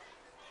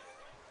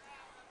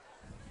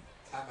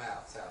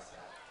 Timeout, Southside.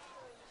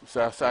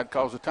 Southside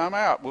calls a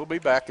timeout. We'll be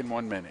back in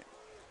 1 minute.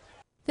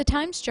 The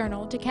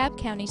Times-Journal, DeKalb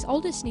County's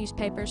oldest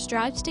newspaper,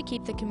 strives to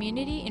keep the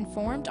community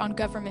informed on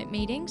government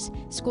meetings,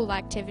 school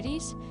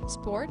activities,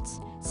 sports,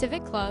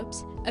 civic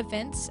clubs,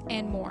 events,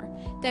 and more.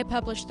 They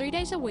publish 3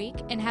 days a week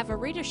and have a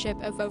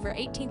readership of over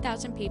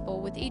 18,000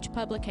 people with each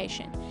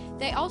publication.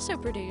 They also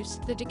produce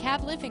the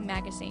DeKalb Living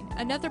magazine,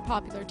 another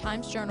popular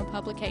Times-Journal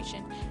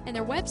publication, and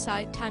their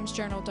website,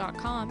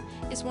 timesjournal.com,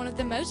 is one of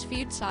the most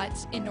viewed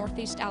sites in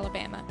Northeast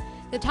Alabama.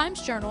 The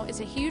Times-Journal is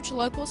a huge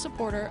local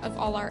supporter of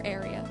all our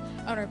area.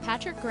 Owner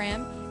Patrick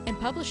Graham and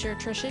publisher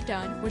Tricia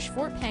Dunn wish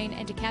Fort Payne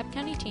and DeKalb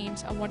County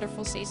teams a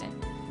wonderful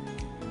season.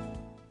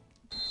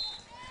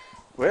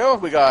 Well,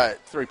 we got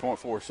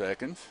 3.4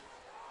 seconds.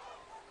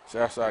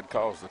 Southside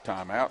calls the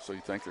timeout, so you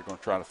think they're going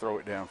to try to throw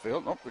it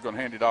downfield. Nope, they're going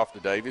to hand it off to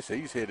Davis.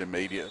 He's hit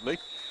immediately,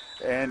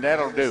 and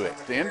that'll do it.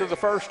 At the end of the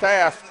first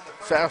half,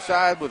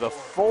 Southside with a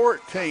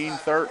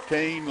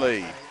 14-13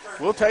 lead.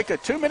 We'll take a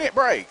 2-minute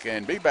break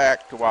and be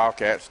back to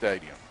Wildcat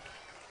Stadium.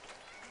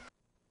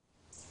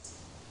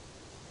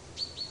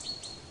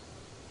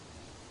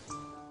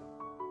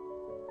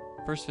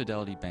 First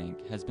Fidelity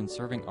Bank has been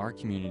serving our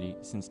community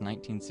since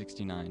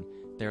 1969.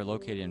 They are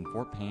located in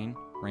Fort Payne,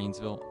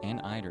 Rainsville, and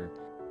Ider.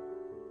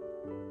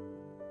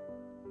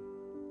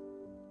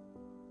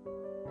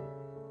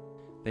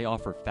 They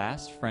offer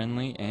fast,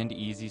 friendly, and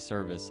easy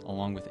service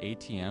along with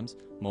ATMs,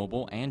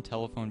 mobile, and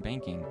telephone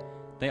banking.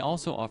 They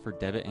also offer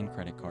debit and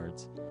credit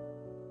cards.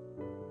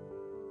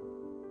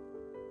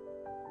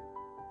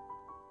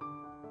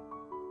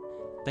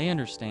 They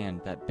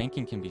understand that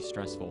banking can be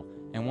stressful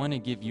and want to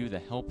give you the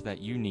help that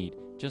you need,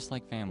 just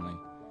like family.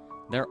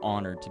 They're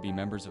honored to be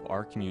members of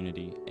our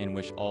community and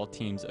wish all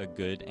teams a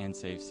good and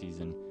safe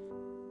season.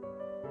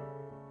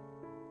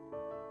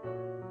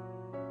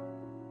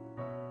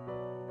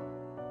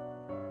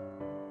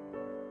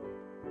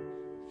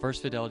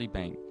 First Fidelity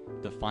Bank,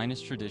 the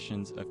finest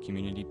traditions of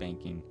community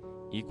banking.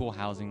 Equal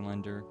housing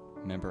lender,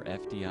 member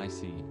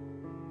FDIC.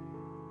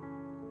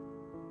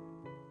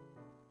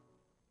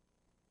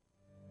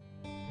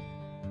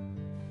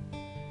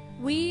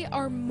 We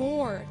are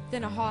more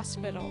than a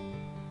hospital.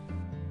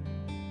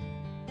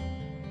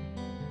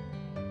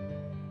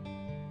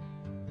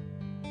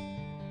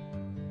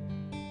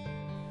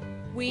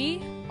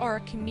 We are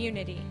a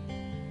community.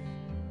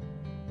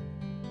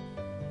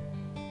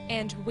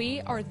 And we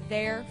are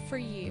there for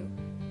you.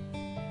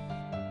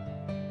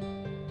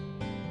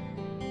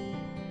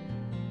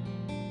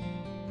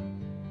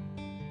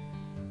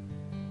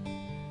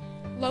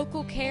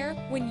 Local care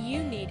when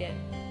you need it.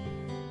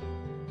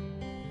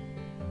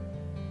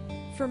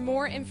 For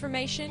more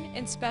information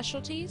and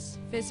specialties,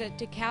 visit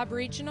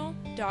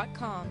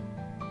DeKalbRegional.com.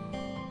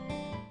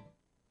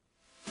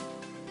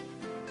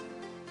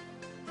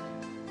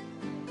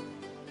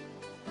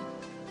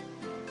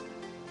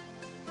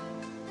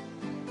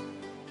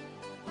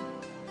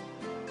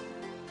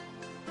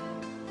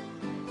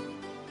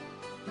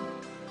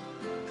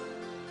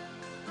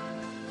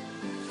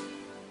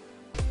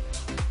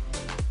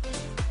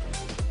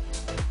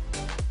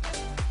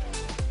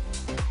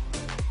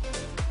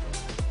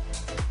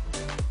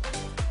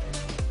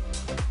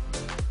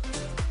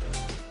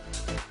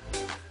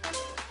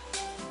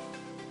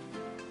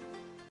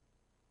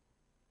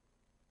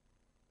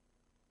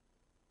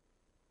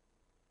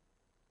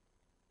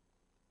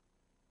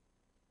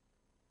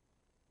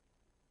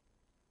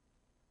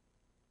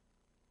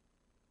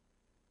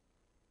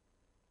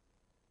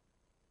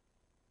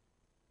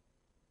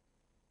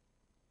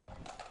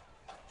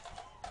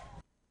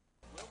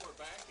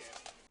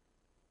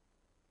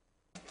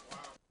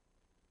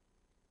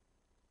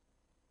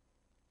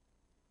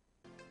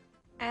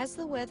 As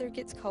the weather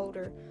gets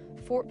colder,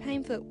 Fort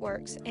Payne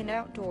Footworks and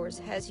Outdoors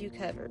has you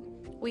covered.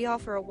 We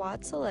offer a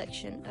wide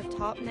selection of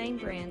top name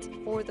brands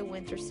for the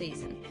winter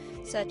season,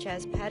 such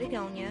as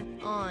Patagonia,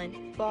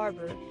 On,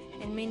 Barber,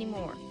 and many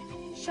more.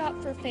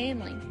 Shop for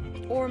family,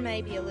 or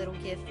maybe a little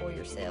gift for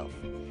yourself.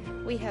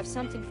 We have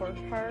something for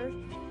her,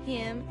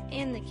 him,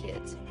 and the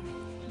kids.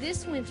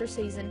 This winter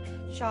season,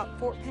 shop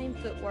Fort Payne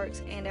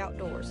Footworks and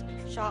Outdoors.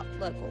 Shop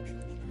local.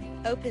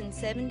 Open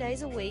 7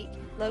 days a week,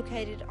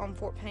 located on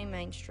Fort Payne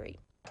Main Street.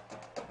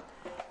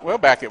 Well,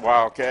 back at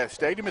Wildcat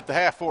Stadium at the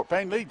half, Fort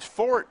Payne leads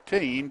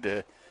 14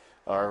 to,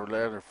 or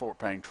rather Fort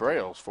Payne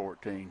trails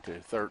 14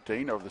 to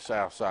 13 over the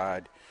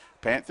Southside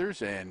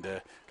Panthers.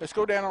 And let's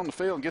go down on the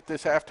field and get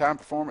this halftime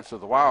performance of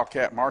the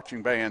Wildcat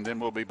Marching Band. Then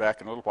we'll be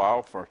back in a little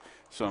while for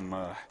some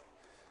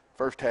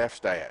first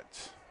half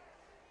stats.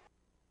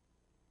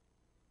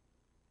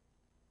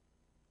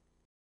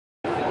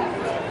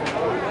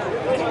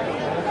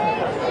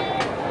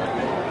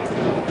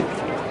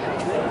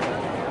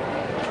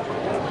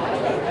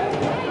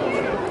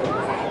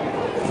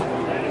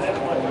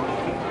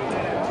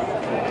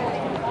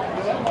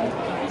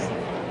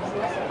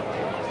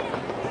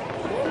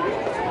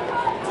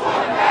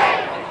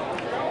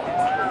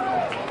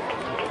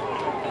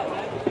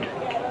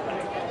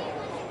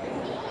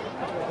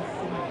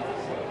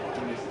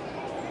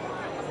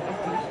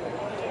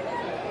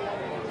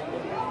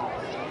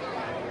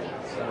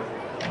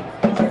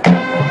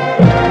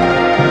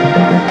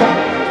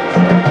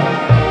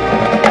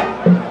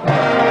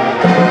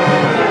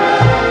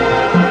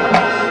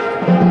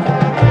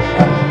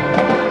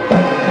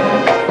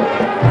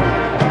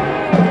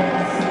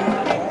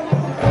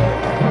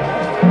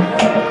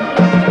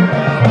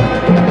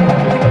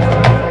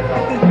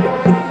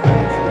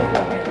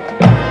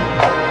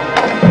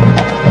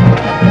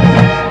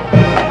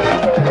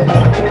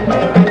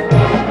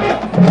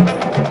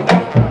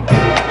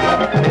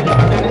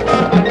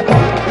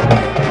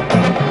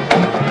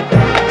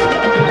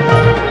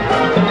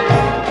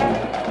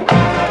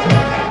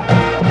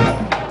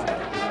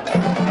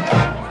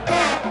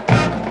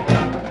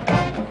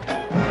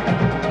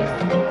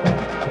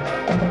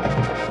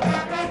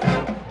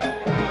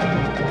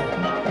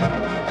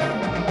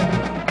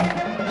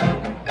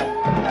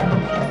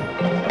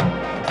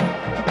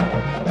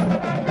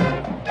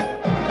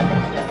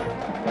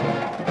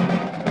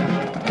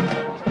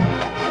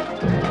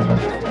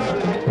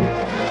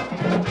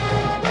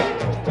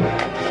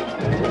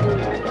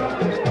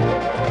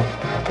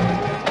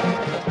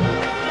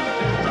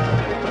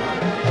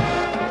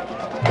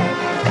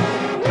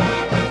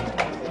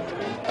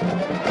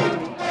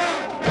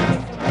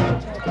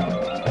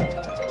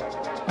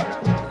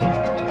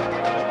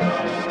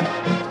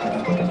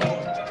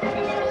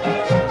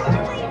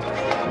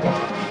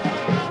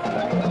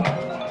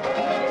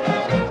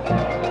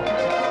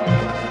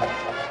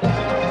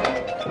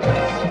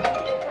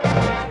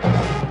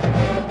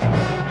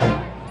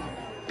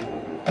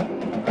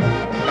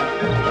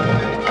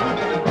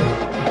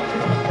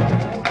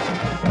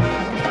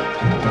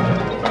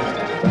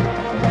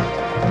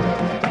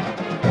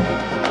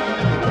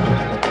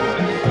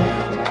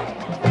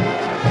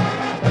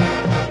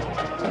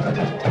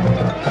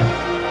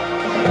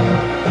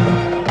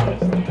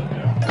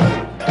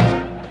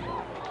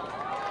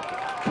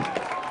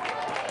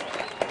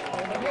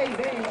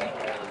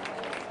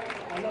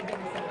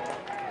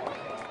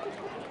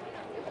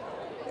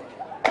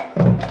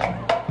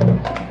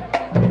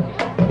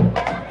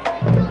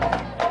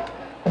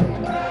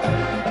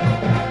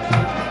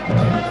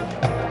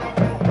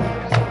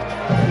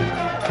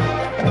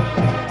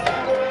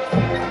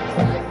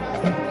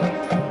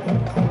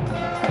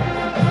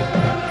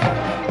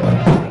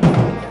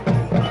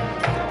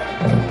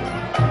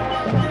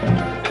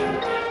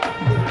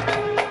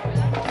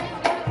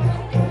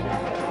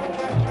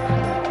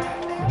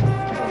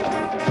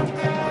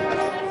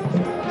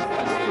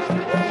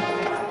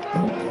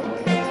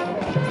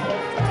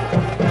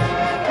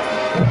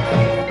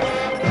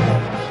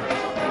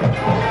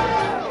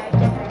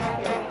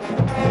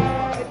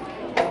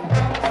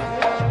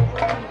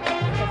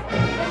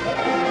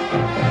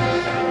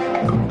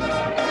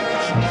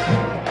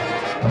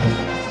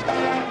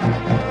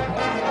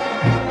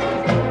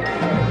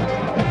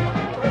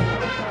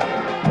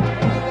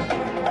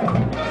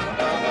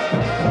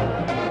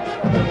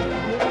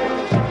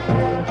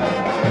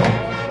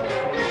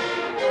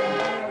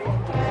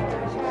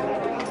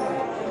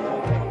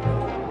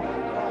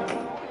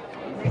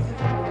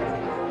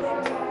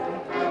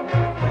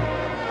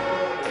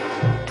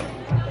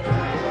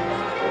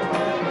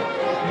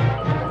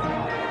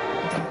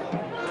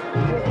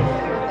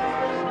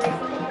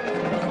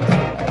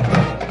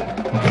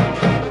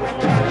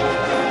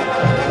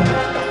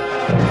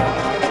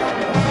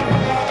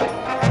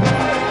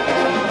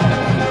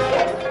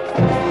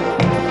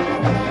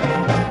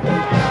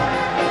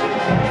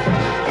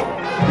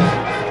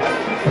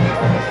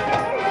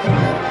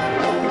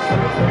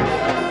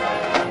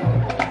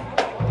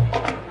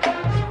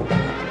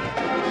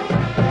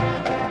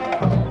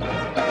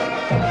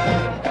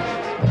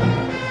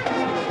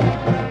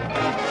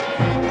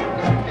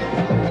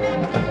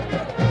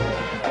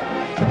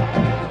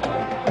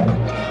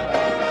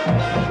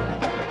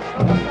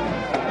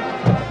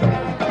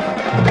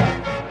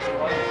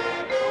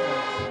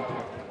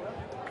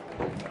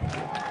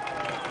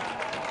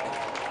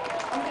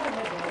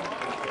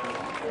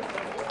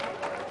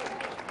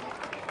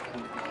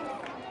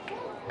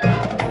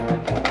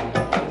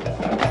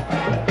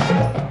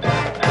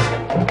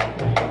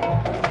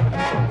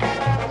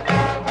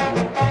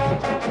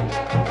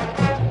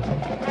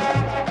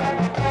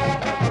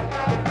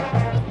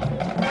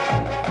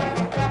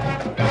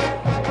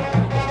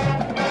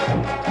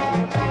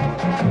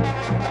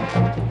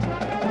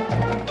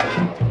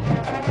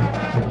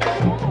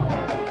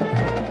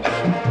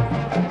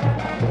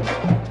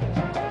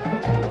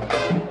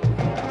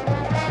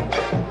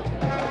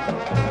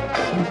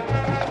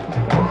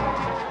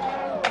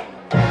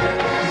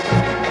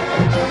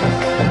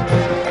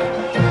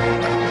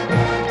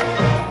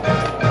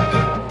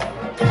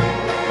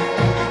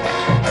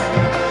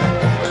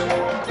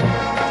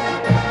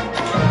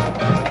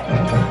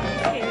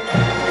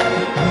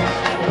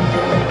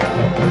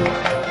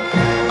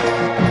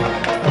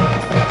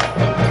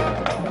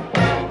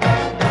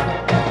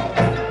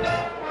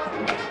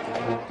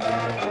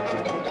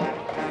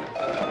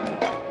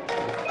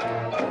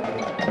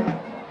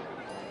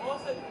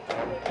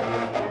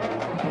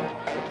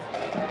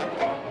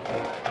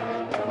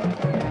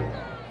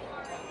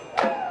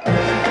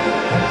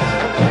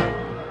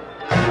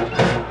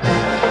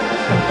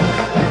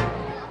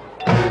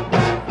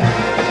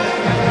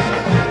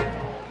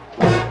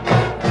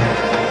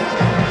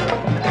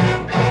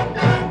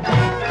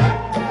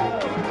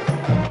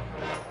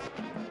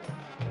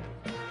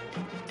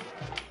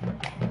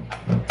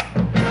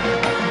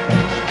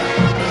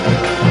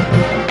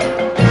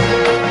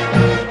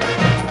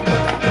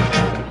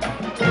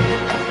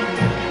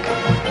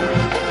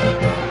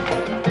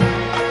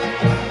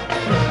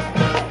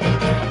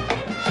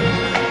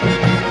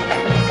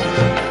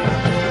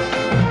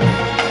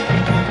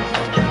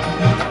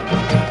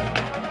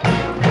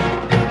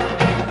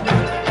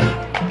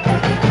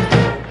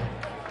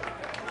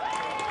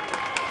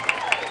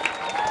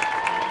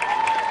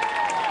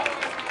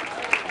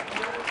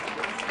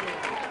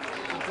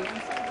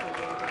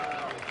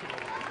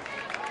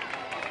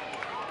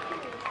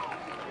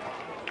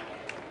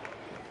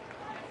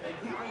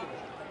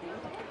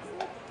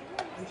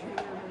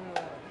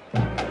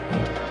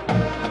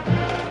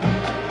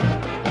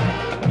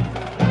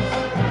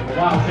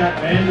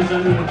 Wildcat Band is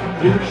under the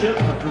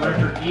leadership of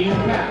Director Ian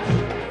Cash.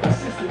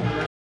 Assistant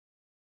Director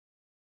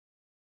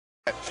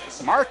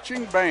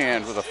Marching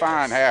band with a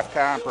fine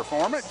halftime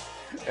performance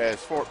as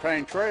Fort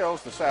Payne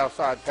trails the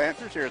Southside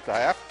Panthers here at the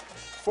half,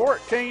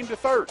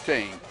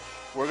 14-13.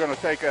 We're going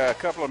to take a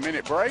couple of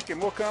minute break,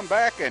 and we'll come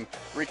back and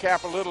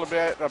recap a little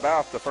bit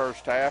about the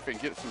first half and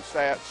get some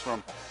stats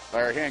from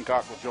Larry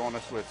Hancock. Will join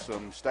us with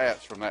some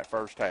stats from that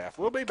first half.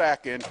 We'll be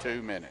back in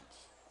 2 minutes.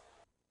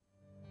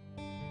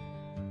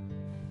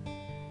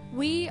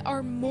 We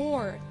are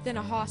more than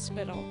a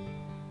hospital.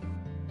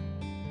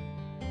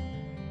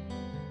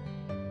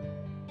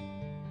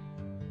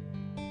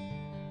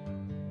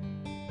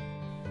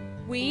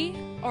 We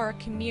are a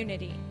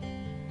community.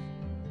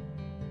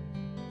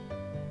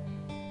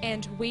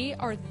 And we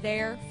are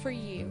there for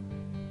you.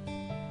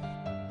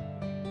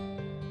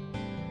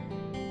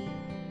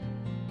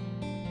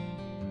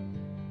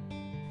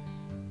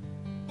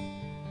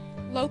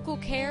 Local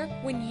care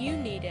when you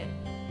need it.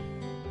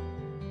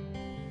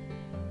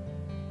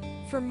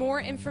 For more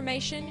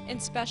information and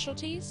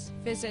specialties,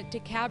 visit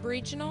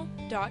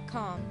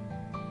DeKalbRegional.com.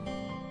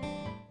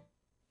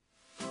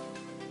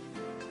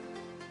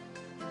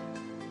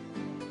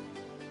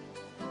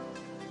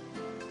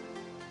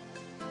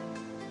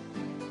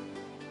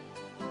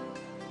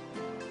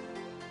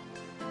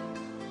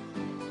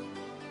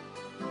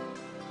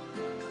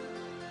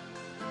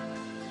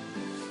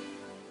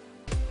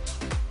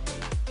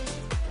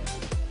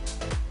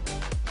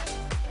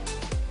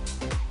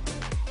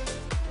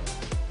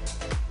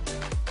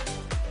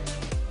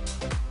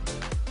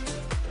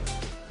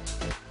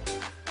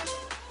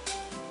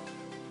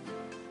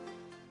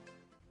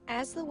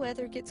 As the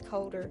weather gets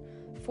colder,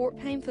 Fort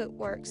Payne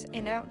Footworks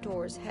and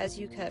Outdoors has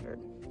you covered.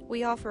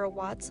 We offer a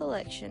wide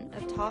selection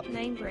of top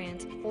name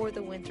brands for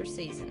the winter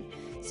season,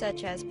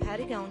 such as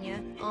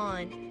Patagonia,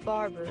 On,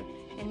 Barber,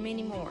 and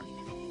many more.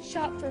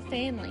 Shop for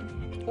family,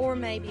 or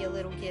maybe a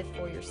little gift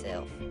for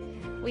yourself.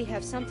 We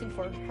have something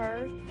for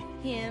her,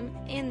 him,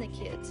 and the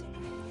kids.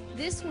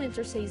 This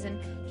winter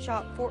season,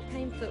 shop Fort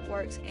Payne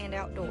Footworks and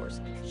Outdoors.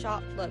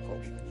 Shop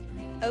local.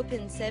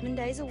 Open 7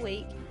 days a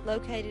week,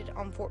 located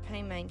on Fort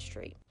Payne Main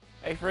Street.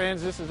 Hey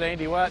friends, this is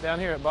Andy White down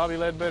here at Bobby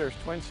Ledbetter's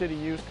Twin City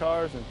Used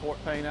Cars in Fort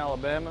Payne,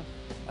 Alabama.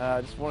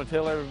 Just want to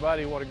tell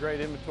everybody what a great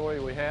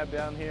inventory we have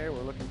down here.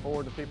 We're looking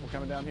forward to people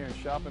coming down here and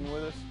shopping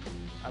with us.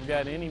 I've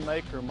got any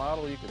make or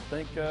model you could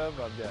think of.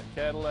 I've got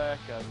Cadillac,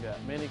 I've got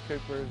Mini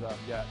Coopers,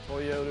 I've got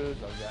Toyotas,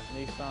 I've got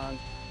Nissans.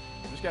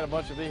 I've just got a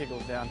bunch of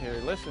vehicles down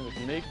here. Listen, if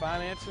you need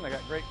financing, I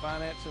got great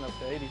financing up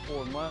to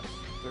 84 months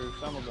through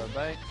some of our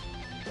banks.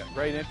 Got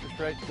great interest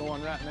rates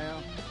going right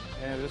now.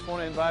 And I just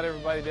want to invite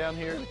everybody down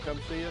here to come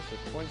see us at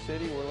Twin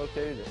City. We're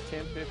located at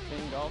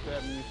 1015 Galt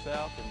Avenue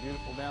South in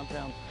beautiful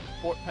downtown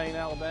Fort Payne,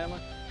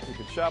 Alabama. You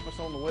can shop us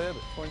on the web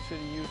at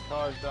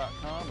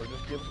TwinCityUsedCars.com or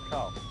just give us a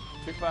call,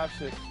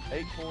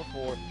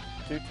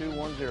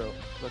 256-844-2210.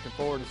 Looking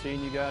forward to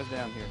seeing you guys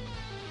down here.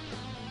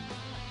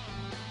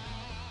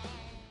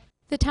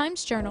 The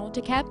Times-Journal,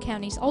 DeKalb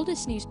County's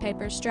oldest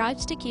newspaper,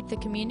 strives to keep the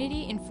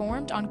community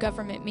informed on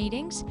government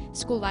meetings,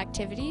 school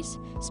activities,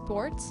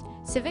 sports,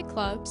 civic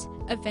clubs,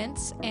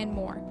 events, and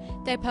more.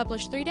 They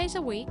publish 3 days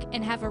a week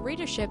and have a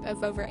readership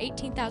of over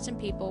 18,000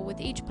 people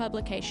with each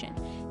publication.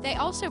 They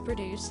also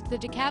produce the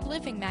DeKalb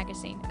Living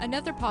magazine,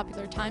 another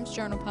popular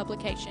Times-Journal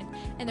publication,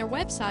 and their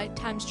website,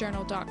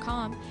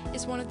 timesjournal.com,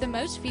 is one of the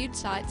most viewed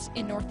sites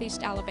in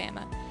Northeast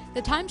Alabama.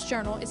 The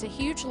Times-Journal is a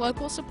huge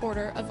local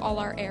supporter of all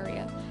our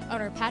area.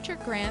 Owner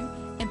Patrick Graham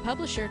and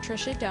publisher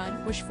Tricia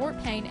Dunn wish Fort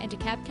Payne and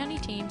DeKalb County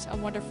teams a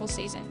wonderful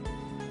season.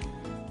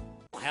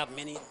 How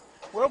many?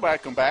 Well,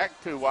 welcome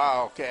back to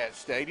Wildcat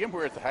Stadium.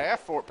 We're at the half.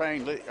 Fort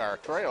Payne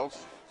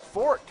trails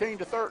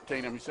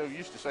 14-13. I'm so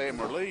used to saying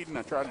we're leading.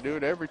 I try to do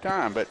it every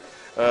time, but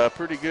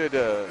pretty good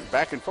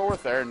back and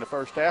forth there in the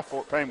first half.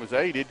 Fort Payne was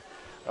aided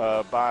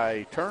by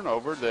a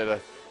turnover that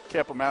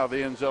kept them out of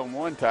the end zone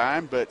one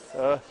time, but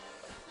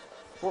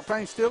Fort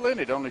Payne's still in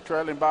it, only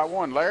trailing by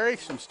one. Larry,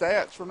 some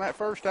stats from that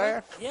first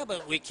half? Yeah,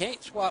 but we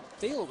can't swap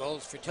field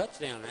goals for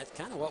touchdown. That's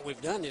kind of what we've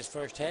done this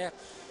first half.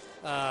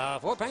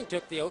 Fort Payne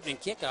took the opening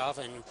kickoff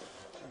and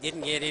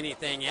didn't get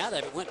anything out of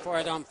it. Went for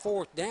it on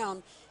fourth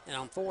down, and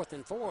on 4th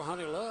and 4,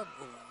 Hunter Love,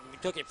 we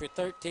took it for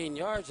 13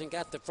 yards and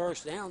got the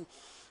first down.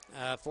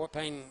 Fort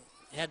Payne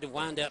had to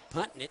wind up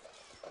punting it,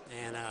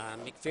 and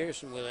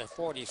McPherson with a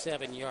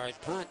 47-yard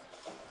punt.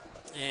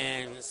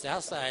 And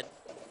Southside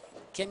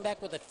came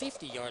back with a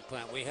 50-yard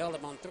punt. We held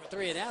them on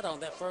 3 and out on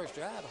that first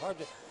drive. A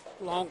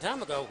long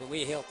time ago when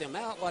we held them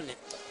out, wasn't it?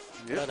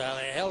 Yep. But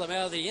they held them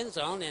out of the end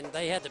zone, and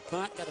they had the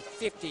punt, got a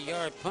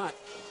 50-yard punt.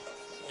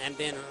 And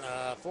then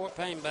Fort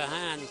Payne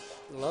behind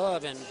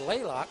Love and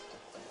Blaylock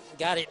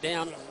got it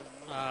down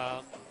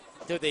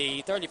to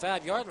the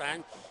 35-yard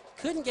line.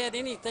 Couldn't get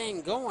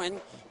anything going,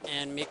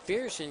 and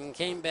McPherson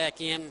came back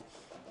in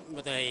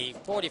with a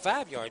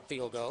 45-yard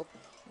field goal.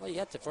 Well, he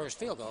got the first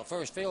field goal.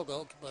 First field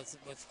goal was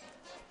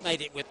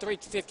made it with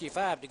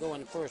 3:55 to go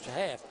in the first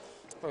half.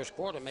 First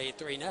quarter made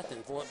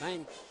 3-0 Fort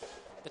Payne.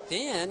 But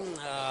then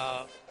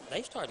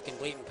they started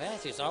completing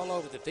passes all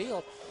over the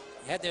field.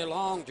 Had their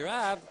long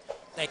drive.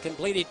 They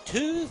completed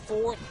 2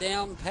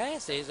 fourth-down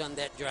passes on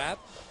that drive.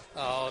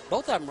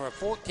 Both of them were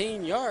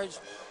 14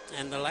 yards,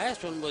 and the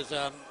last one was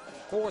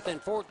 4th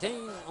and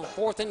 14 on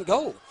 4th and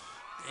goal,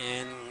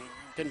 and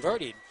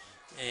converted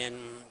and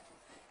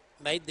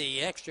made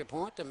the extra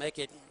point to make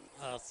it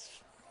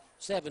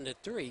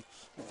 7-3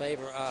 in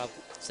favor of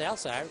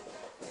Southside.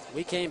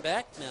 We came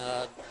back,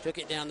 took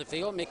it down the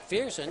field.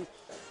 McPherson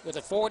with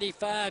a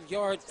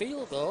 45-yard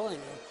field goal,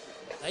 and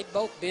they'd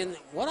both been,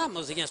 one of them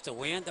was against the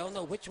wind. Don't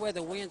know which way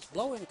the wind's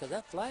blowing because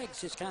that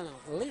flag's just kind of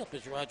limp,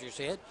 as Roger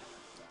said.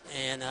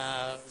 And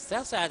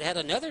Southside had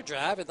another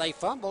drive, and they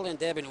fumbled, and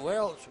Devin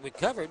Wells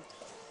recovered.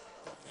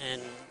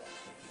 And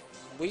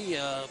we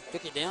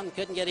took it down,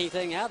 couldn't get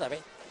anything out of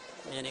it,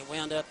 and it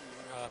wound up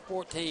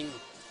 14-6.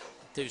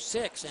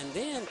 And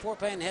then Fort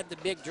Payne had the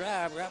big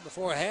drive right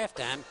before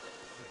halftime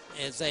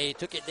as they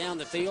took it down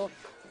the field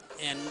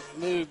and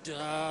moved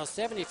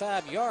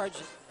 75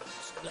 yards,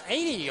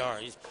 80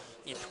 yards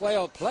in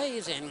 12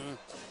 plays, and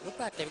looked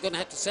like they were going to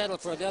have to settle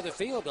for another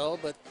field goal,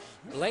 but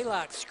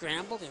Blaylock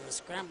scrambled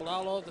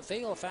all over the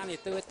field, finally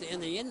threw it in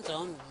the end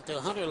zone to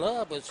Hunter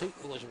Love, who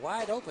was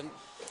wide open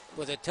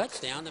with a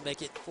touchdown to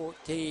make it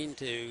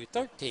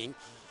 14-13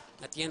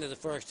 at the end of the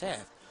first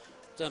half.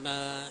 Some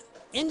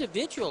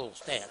individual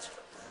stats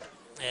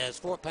as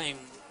Fort Payne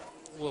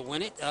will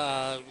win it.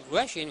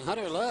 Rushing,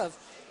 Hunter Love,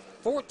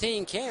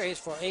 14 carries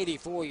for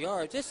 84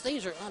 yards.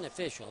 These are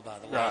unofficial, by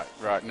the way.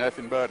 Right.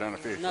 Nothing but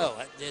unofficial. No,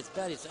 it's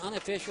about as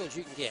unofficial as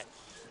you can get.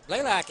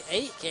 Blaylock,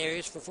 8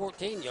 carries for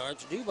 14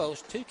 yards.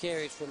 Dubose, 2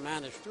 carries for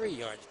 -3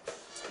 yards.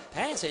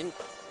 Passing,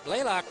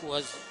 Blaylock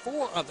was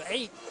 4 of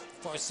 8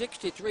 for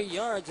 63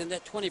 yards in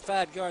that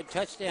 25-yard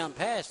touchdown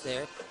pass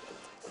there.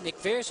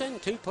 McPherson,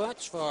 2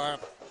 punts for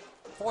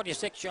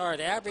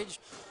 46-yard average.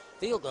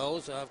 Field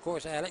goals, of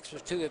course, Alex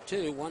was 2 of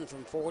 2, 1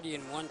 from 40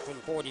 and 1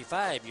 from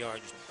 45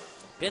 yards.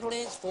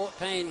 Penalties, Fort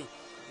Payne,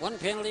 1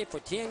 penalty for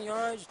 10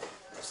 yards.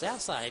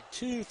 Southside,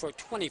 2 for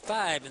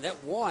 25, and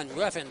that one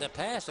roughing the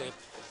passer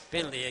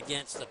penalty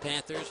against the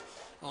Panthers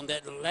on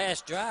that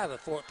last drive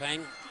of Fort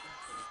Payne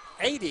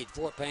aided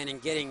Fort Payne in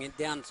getting it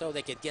down so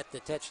they could get the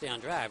touchdown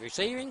drive.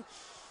 Receiving,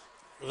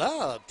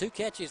 Love, 2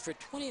 catches for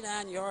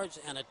 29 yards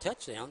and a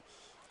touchdown.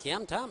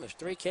 Cam Thomas,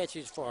 3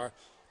 catches for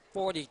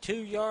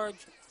 42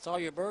 yards.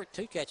 Sawyer Burt,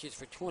 2 catches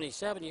for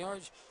 27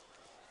 yards.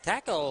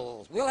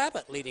 Tackles, Will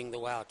Abbott leading the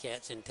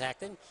Wildcats in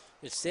tackling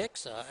with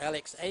 6.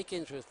 Alex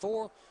Akins with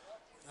 4.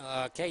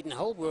 Caden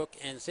Holbrook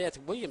and Seth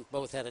Williams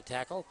both had a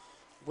tackle.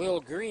 Will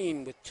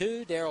Green with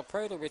 2. Darrell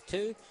Prater with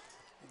 2.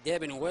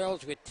 Devin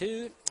Wells with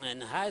 2.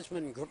 And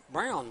Heisman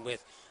Brown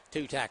with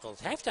 2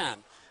 tackles.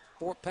 Halftime,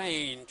 Fort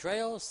Payne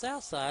trails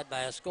Southside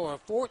by a score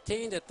of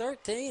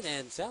 14-13,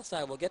 and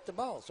Southside will get the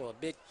ball. So a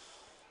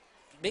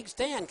big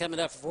stand coming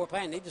up for Fort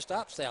Payne. Need to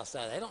stop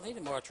Southside. They don't need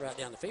to march right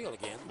down the field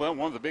again. Well,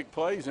 one of the big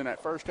plays in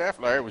that first half,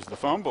 Larry, was the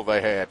fumble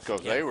they had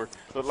because they looked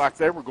like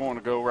they were going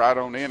to go right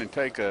on in and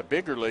take a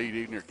bigger lead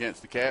even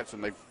against the Cats,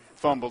 and they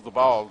fumbled the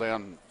ball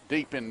down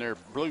deep in their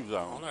blue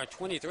zone. On our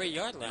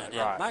 23-yard line.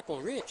 Right.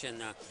 Michael Rich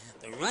and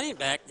the running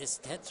back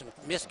just had some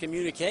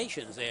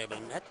miscommunications there, but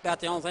that's about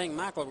the only thing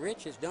Michael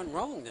Rich has done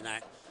wrong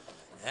tonight.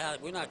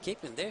 We're not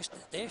keeping their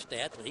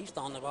stats, but he's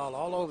throwing the ball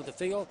all over the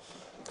field.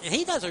 And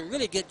he does a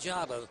really good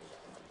job of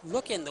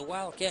looking the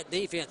Wildcat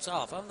defense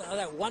off. On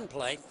that one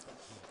play,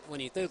 when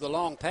he threw the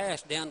long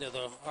pass down to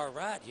our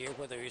right here,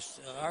 where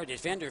our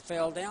defender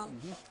fell down,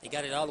 he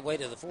got it all the way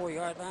to the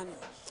 4-yard line.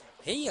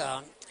 He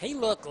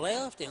looked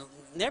left and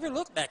never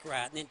looked back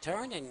right, and then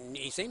turned, and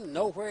he seemed to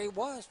know where he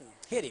was and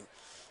hit him.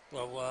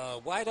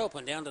 Well, wide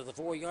open down to the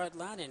 4-yard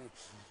line, and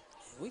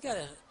we got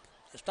to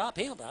stop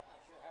him. I'm not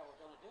sure how we're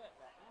going to do it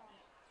right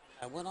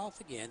now. I went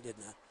off again,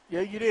 didn't I?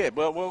 Yeah, you did.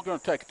 Well, we're going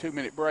to take a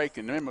 2-minute break,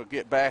 and then we'll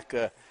get back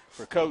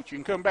for Coach. You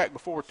can come back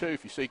before 2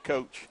 if you see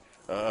Coach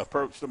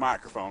approach the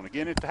microphone.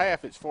 Again, at the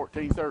half, it's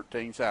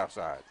 14-13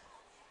 Southside.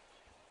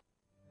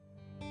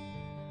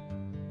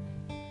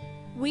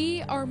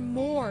 We are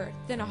more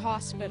than a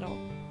hospital.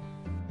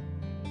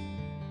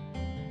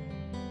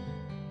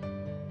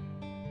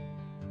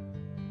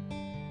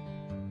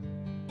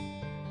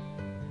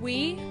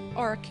 We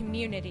are a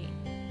community.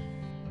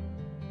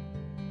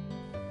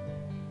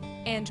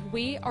 And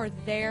we are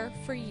there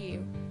for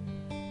you.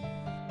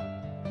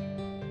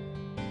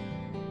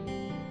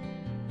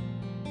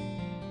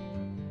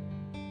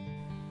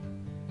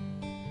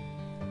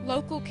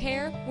 Local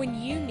care when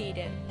you need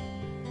it.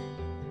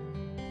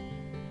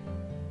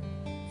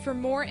 For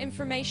more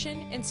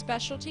information and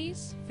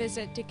specialties,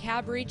 visit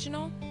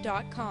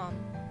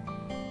DeKalbRegional.com.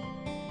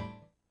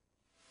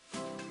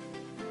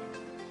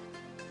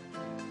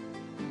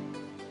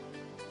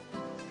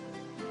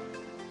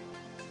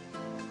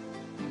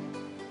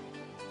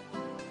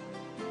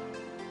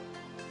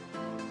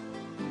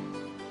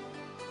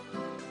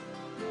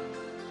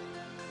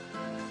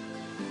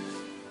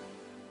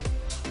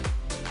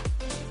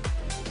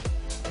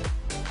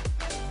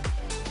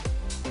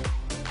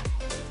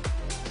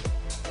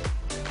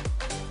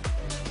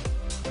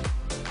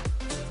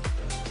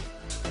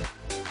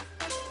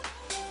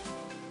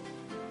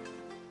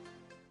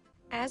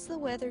 As the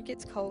weather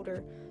gets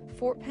colder,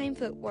 Fort Payne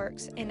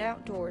Footworks and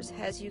Outdoors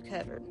has you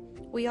covered.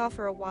 We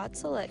offer a wide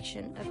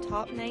selection of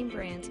top name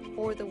brands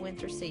for the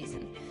winter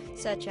season,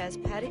 such as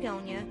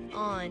Patagonia,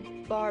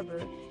 On,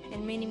 Barber,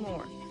 and many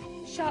more.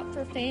 Shop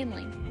for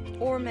family,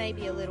 or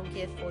maybe a little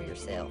gift for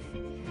yourself.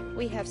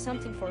 We have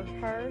something for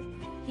her,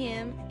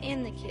 him,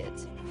 and the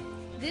kids.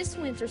 This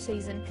winter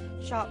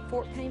season, shop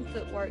Fort Payne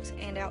Footworks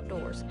and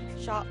Outdoors.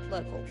 Shop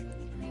local.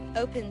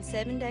 Open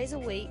 7 days a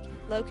week,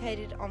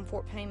 located on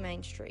Fort Payne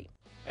Main Street.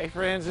 Hey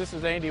friends, this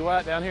is Andy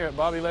White down here at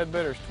Bobby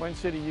Ledbetter's Twin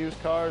City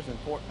Used Cars in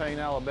Fort Payne,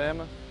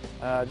 Alabama.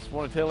 I just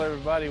want to tell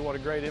everybody what a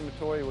great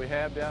inventory we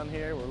have down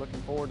here. We're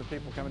looking forward to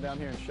people coming down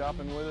here and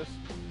shopping with us.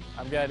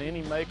 I've got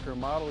any make or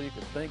model you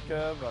could think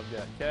of. I've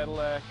got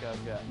Cadillac,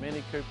 I've got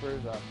Mini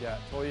Coopers, I've got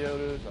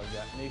Toyotas, I've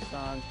got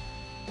Nissans.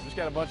 I've just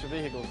got a bunch of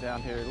vehicles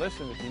down here.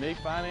 Listen, if you need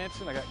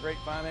financing, I got great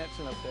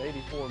financing up to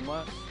 84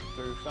 months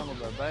through some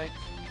of our banks.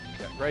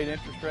 Got great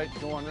interest rates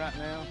going right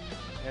now.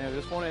 And I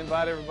just want to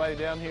invite everybody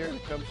down here to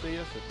come see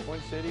us at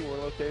Twin City. We're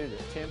located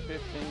at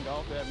 1015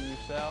 Gulf Avenue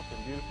South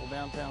in beautiful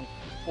downtown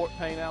Fort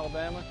Payne,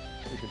 Alabama.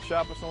 You can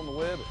shop us on the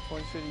web at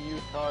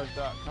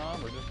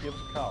twincityusedcars.com or just give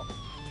us a call,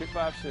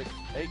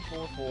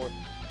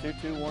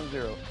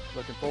 256-844-2210.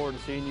 Looking forward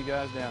to seeing you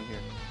guys down here.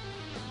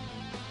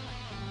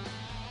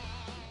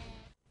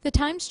 The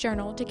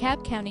Times-Journal,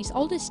 DeKalb County's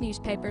oldest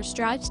newspaper,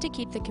 strives to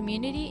keep the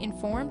community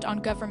informed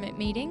on government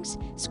meetings,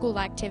 school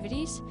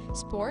activities,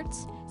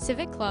 sports,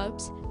 civic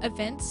clubs,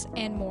 events,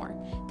 and more.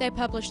 They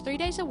publish 3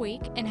 days a week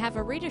and have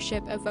a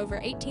readership of over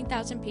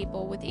 18,000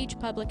 people with each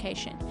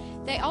publication.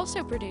 They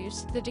also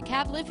produce the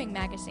DeKalb Living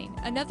magazine,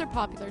 another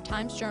popular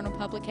Times-Journal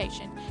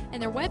publication,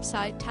 and their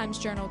website,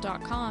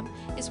 timesjournal.com,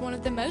 is one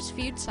of the most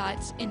viewed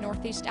sites in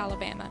Northeast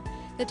Alabama.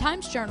 The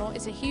Times-Journal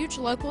is a huge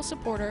local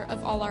supporter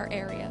of all our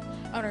area.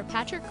 Owner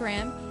Patrick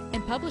Graham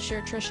and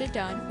publisher Tricia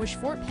Dunn wish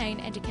Fort Payne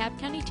and DeKalb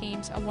County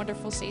teams a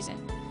wonderful season.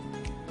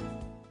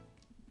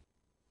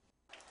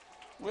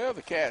 Well,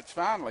 the Cats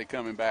finally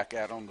coming back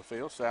out on the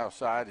field.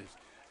 Southside has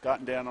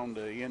gotten down on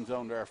the end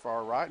zone there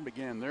far right and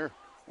began their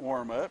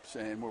warm-ups,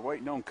 and we're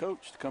waiting on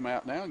Coach to come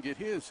out now and get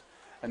his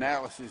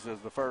analysis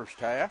of the first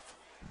half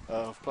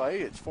of play.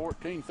 It's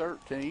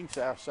 14-13.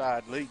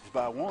 Southside leads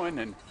by 1,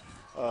 and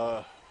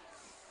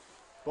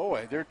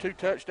boy, there are 2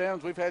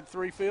 touchdowns. We've had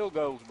 3 field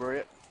goals,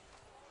 Brett.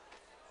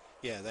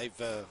 Yeah, they've.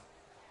 I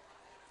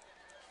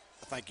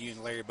think you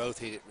and Larry both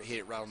hit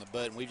it right on the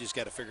button. We've just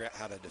got to figure out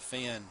how to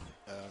defend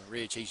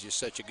Rich. He's just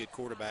such a good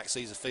quarterback,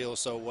 sees the field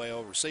so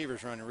well.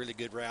 Receivers running really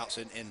good routes,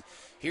 and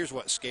here's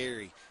what's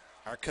scary.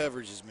 Our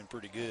coverage has been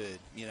pretty good.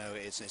 You know,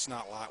 it's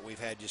not like we've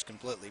had just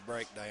completely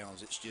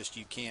breakdowns. It's just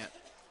you can't.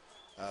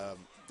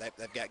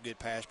 They've got good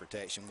pass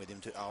protection with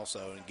him too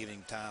also, and giving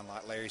him time.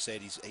 Like Larry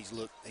said, he's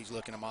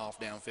looking them off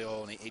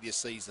downfield, and he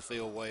just sees the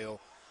field well.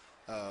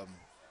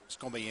 It's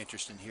going to be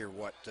interesting to hear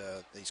what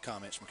these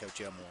comments from Coach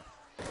Elmore.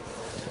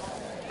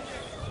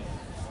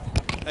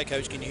 Hey,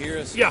 Coach, can you hear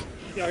us? Yeah.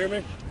 Y'all hear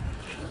me?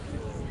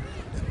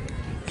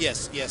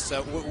 Yes.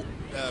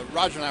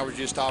 Roger and I were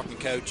just talking,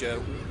 Coach.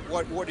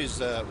 What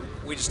is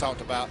we just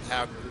talked about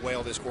how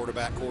well this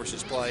quarterback course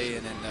is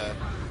playing, and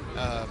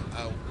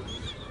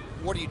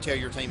what do you tell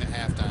your team at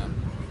halftime?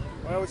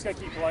 Well, we just got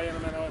to keep playing. I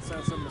mean, I know it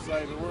sounds simple to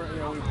say, but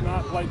we've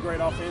not played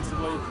great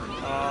offensively.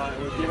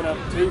 We've given up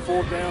 2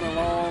 4th down and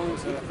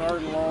longs and a 3rd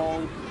and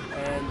long,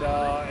 and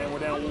we're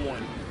down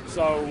 1.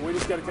 So we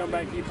just got to come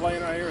back and keep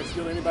playing right here. It's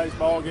still anybody's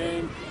ball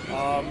game.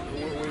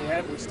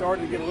 We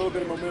started to get a little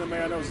bit of momentum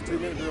there. I know it's a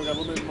 2-minute drill. Got a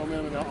little bit of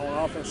momentum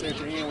on offense at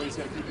the end. We just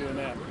got to keep doing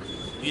that.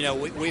 You know,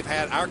 we've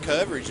had our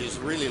coverage has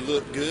really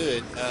looked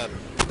good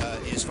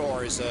as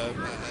far as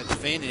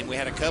defending. We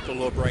had a couple of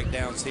little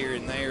breakdowns here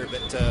and there,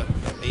 but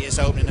it's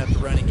opening up the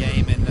running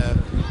game. And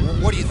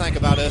what do you think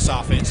about us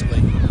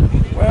offensively?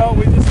 Well,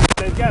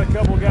 they've got a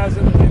couple of guys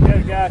in. They've got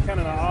a guy kind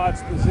of in an odd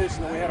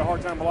position that we had a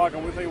hard time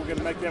blocking. We think we're going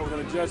to make that with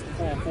an adjustment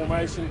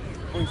formation.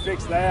 We can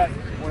fix that.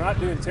 We're not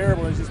doing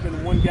terrible. There's just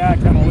been one guy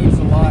kind of loose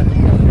a lot,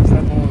 and we're going to fix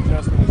that little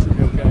adjustment. We should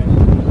be okay.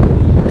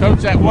 Coach,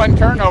 that one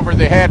turnover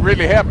they had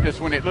really helped us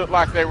when it looked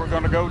like they were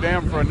going to go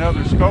down for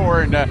another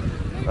score, and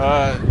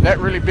that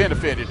really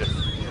benefited us.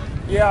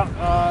 Yeah,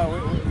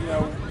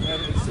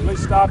 it's at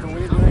least stopped, and we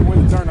didn't do anything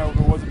with the turnover.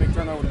 It was a big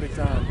turnover, big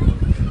time.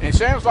 And it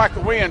sounds like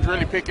the wind's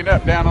really picking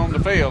up down on the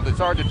field. It's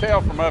hard to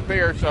tell from up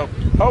here, so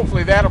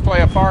hopefully that'll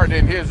play a part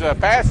in his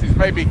passes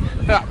maybe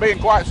not being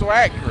quite so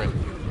accurate.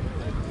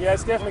 Yeah,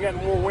 it's definitely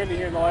gotten more windy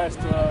here in the last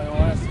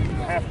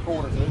half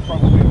quarter, so it's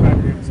probably back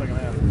here in the second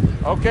half.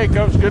 Okay,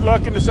 Coach, good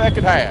luck in the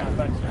second half.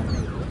 Thanks.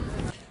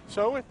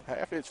 So at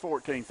half, it's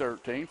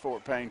 14-13.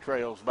 Fort Payne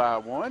trails by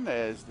 1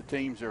 as the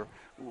teams are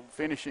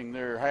finishing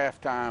their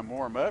halftime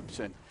warm-ups,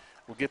 and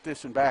we'll get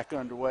this one back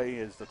underway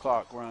as the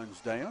clock runs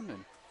down.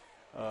 And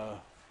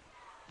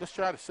let's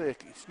try to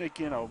sneak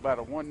in about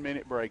a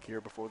 1-minute break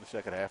here before the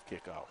second half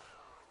kickoff.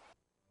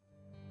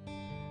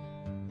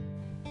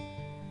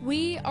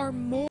 We are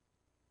more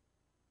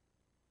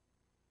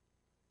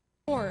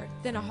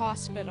than a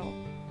hospital. .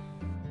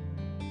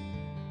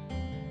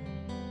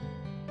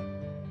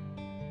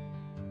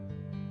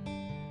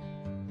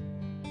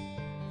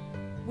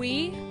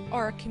 We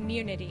are a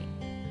community,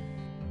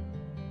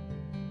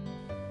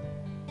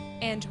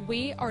 and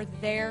we are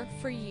there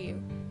for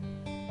you.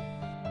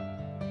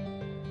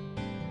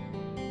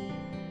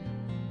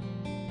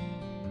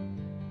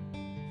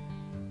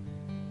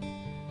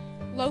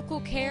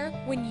 Local care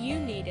when you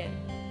need it.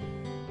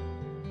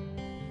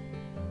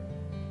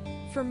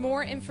 For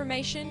more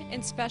information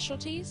and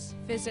specialties,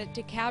 visit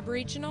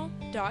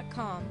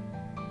DeKalbRegional.com.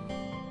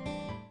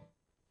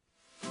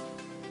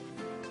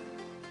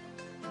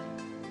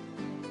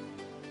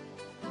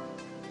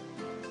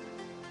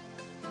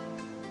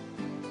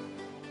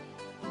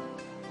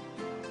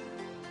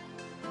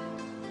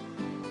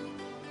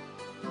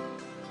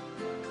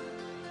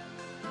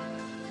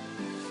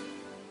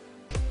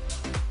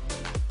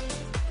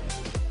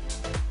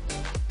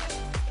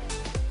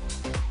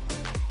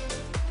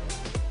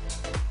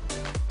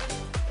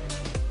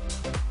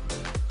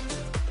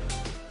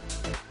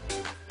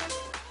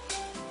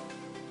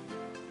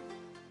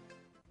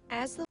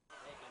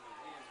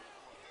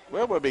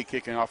 Well, we'll be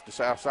kicking off the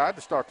south side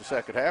to start the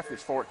second half.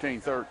 It's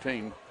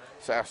 14-13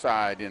 south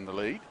side in the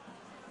lead.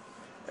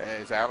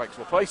 As Alex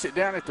will place it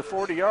down at the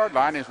 40-yard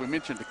line. As we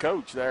mentioned to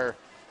Coach there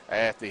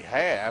at the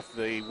half,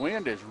 the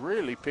wind has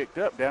really picked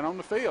up down on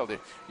the field.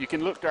 You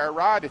can look to our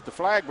right at the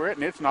flag, Brett,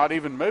 and it's not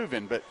even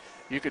moving, but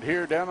you could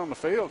hear down on the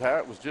field how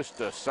it was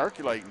just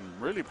circulating,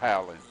 really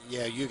howling.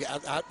 Yeah,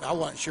 I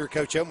wasn't sure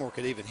Coach Elmore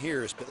could even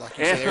hear us, but like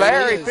you and said,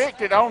 Larry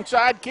picked it,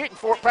 onside kick.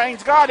 Fort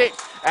Payne's got it.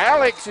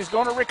 Alex is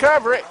going to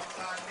recover it.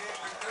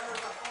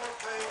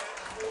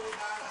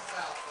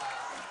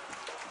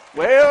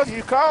 Well,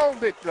 you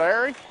called it,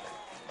 Larry.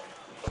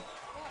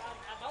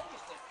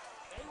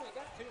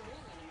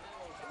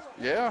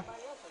 Yeah.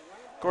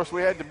 Of course,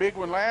 we had the big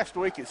one last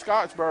week at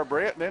Scottsboro,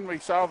 Brett, and then we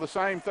saw the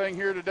same thing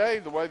here today,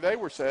 the way they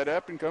were set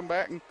up and come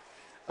back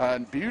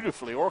and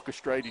beautifully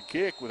orchestrated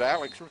kick with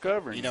Alex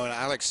recovering. You know, and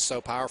Alex is so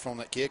powerful on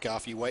that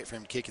kickoff, you wait for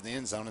him to kick in the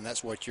end zone, and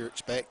that's what you're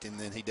expecting,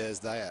 then he does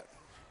that.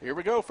 Here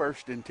we go,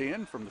 1st and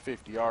 10 from the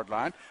 50-yard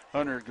line.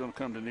 Hunter is going to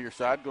come to the near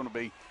side, going to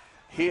be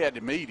hit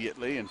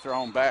immediately and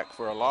thrown back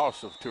for a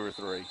loss of 2 or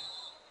 3.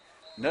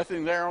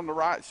 Nothing there on the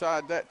right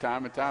side that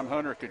time. And time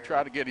Hunter could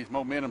try to get his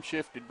momentum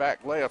shifted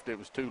back left, it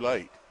was too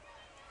late.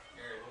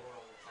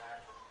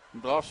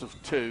 Loss of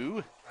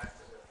 2.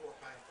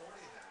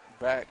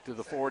 Back to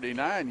the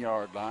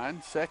 49-yard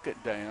line.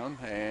 2nd down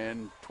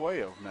and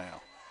 12 now.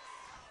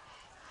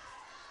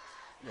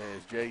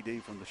 As J.D.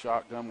 from the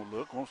shotgun will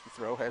look, wants to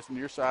throw, has the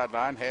near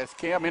sideline, has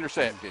Cam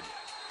intercepted.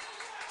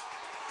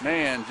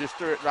 Man, just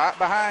threw it right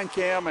behind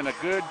Cam, and a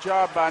good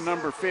job by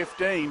number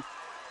 15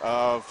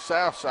 of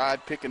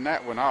Southside picking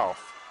that one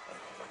off.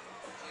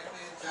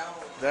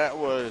 That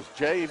was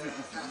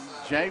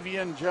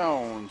Javian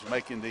Jones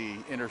making the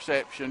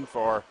interception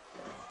for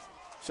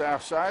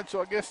Southside.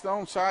 So I guess the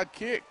onside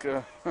kick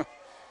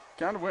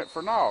kind of went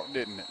for naught,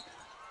 didn't it?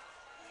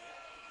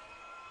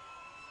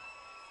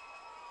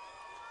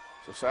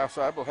 So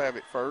Southside will have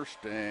it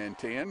 1st and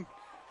 10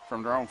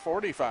 from their own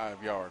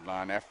 45-yard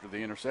line after the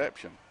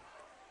interception.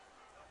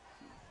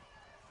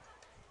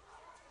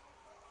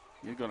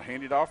 He's going to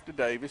hand it off to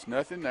Davis.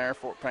 Nothing there.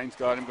 Fort Payne's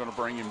got him, going to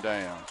bring him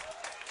down.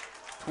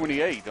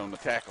 28 on the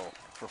tackle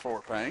for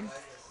Fort Payne.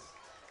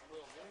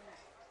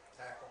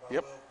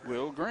 Yep,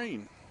 Will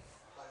Green.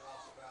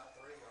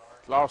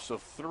 Loss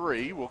of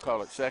 3. We'll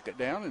call it 2nd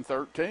down and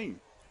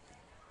 13.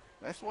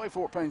 That's the way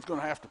Fort Payne's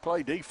going to have to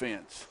play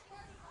defense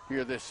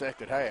here this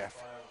second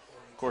half.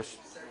 Of course,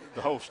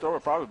 the whole story will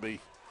probably be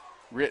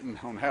written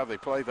on how they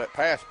play that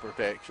pass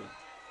protection.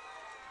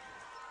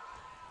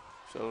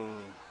 So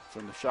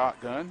from the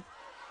shotgun,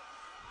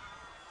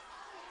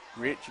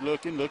 Rich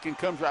looking,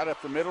 comes right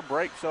up the middle,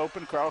 breaks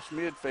open across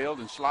midfield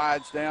and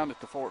slides down at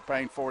the Fort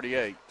Payne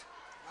 48.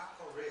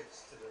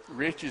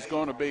 Rich is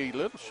going to be a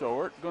little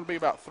short, going to be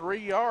about 3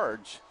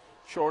 yards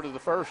short of the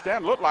 1st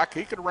down. Looked like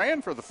he could have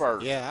ran for the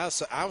 1st. Yeah,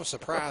 I was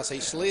surprised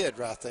he slid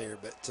right there,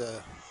 but.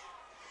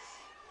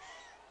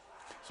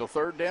 So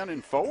 3rd down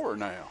and 4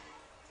 now.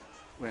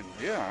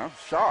 I'm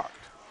shocked.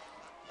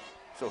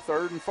 So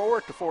 3rd and 4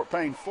 at the Fort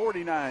Payne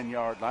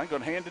 49-yard line.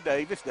 Going to hand to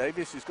Davis.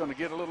 Davis is going to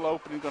get a little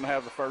open and going to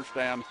have the 1st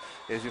down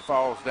as he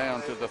falls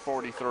down to the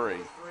 43.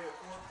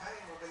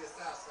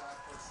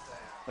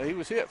 He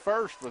was hit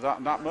first with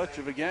not much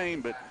of a gain,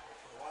 but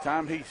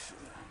time he's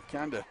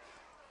kind of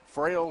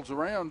frails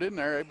around in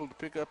there, able to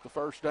pick up the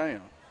 1st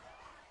down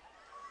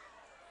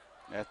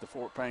at the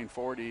Fort Payne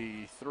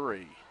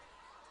 43.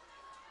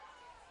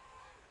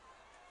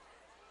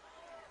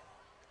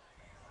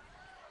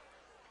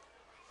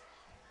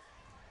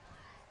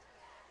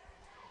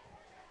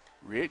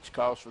 Rich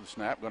calls for the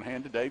snap, going to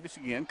hand to Davis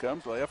again,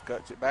 comes left,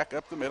 cuts it back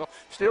up the middle,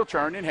 still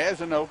churning, has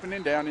an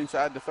opening down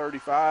inside the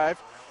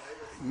 35,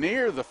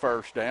 near the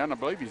 1st down. I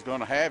believe he's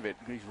going to have it.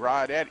 He's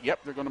right at it. Yep,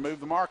 they're going to move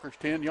the markers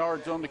 10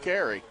 yards on the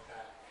carry,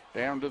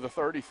 down to the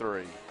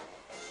 33.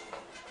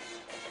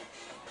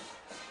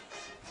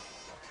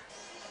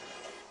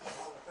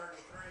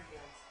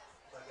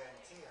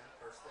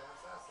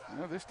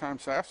 Well, this time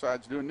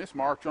Southside's doing this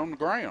march on the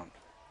ground.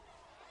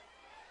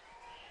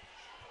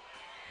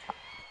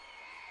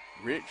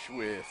 Rich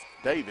with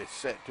Davis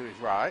set to his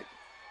right.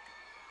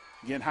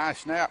 Again, high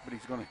snap, but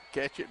he's going to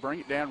catch it, bring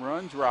it down,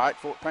 runs right.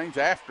 Fort Payne's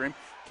after him.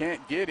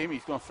 Can't get him.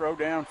 He's going to throw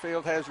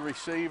downfield, has a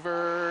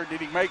receiver.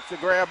 Did he make the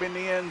grab in the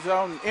end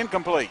zone?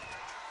 Incomplete.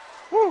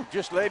 Woo,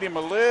 just let him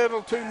a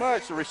little too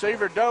much. The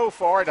receiver dove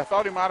for it. I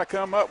thought he might have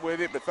come up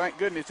with it, but thank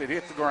goodness it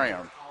hit the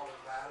ground.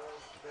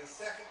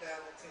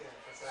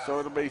 So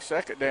it'll be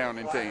second down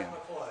and 10.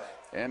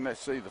 And let's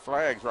see, the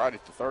flag's right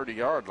at the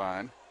 30-yard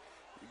line.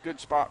 Good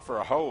spot for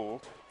a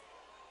hold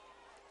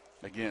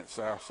against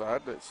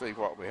Southside. Let's see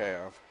what we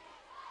have.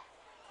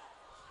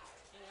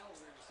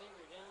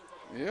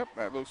 Yep,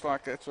 that looks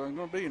like that's going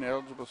to be an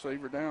eligible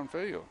receiver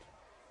downfield.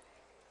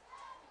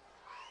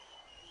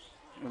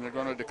 And they're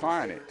going to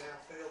decline it.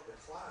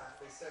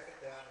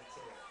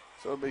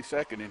 So it'll be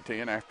second and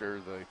 10 after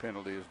the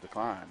penalty is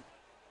declined.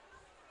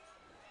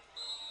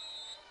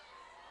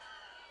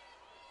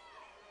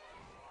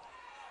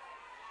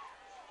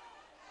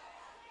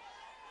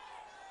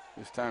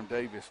 This time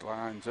Davis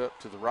lines up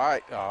to the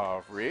right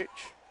of Rich.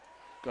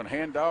 Going to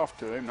hand off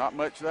to him. Not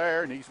much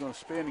there, and he's going to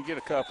spin and get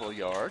a couple of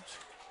yards.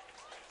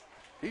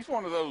 He's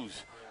one of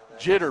those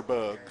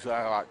jitterbugs,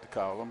 I like to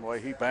call him, the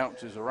way he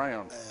bounces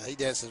around. He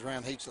dances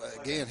around. He's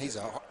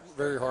a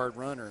very hard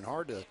runner and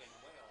hard to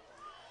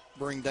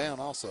bring down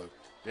also.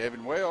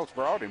 Devin Wells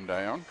brought him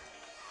down.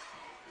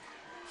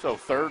 So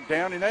third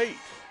down and 8.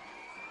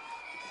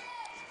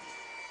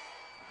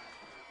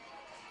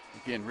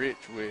 Again, Rich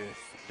with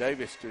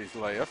Davis to his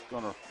left,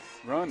 going to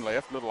run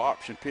left, little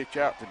option pitch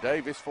out to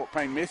Davis. Fort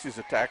Payne misses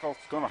a tackle.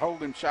 It's going to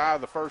hold him shy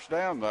of the first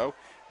down, though,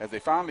 as they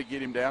finally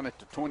get him down at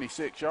the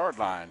 26-yard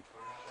line.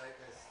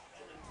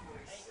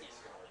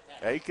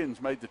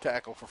 Akins made the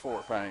tackle for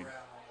Fort Payne.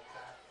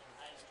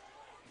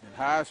 And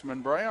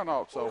Heisman Brown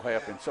also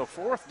happened. So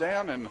fourth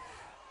down and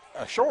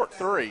a short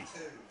 3.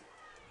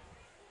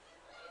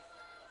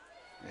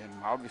 And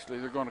obviously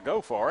they're going to go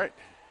for it.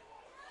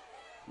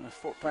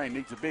 Fort Payne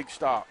needs a big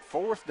stop.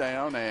 Fourth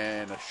down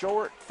and a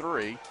short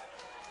 3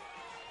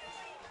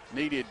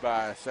 needed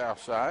by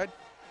Southside.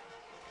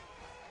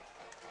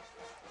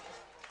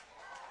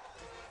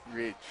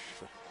 Rich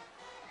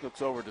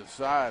looks over to the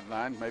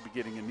sideline, maybe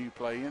getting a new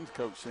play in. The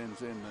coach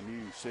sends in the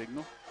new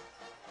signal.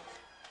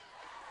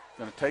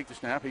 Going to take the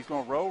snap. He's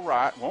going to roll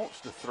right,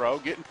 wants to throw,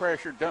 getting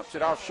pressure, dumps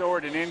it off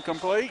short and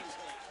incomplete.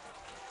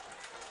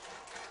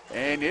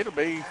 And it'll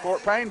be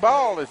Fort Payne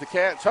ball as the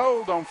Cats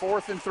hold on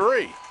 4th and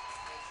 3.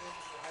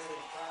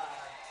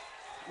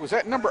 Was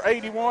that number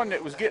 81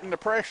 that was getting the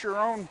pressure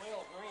on?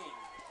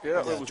 Yeah,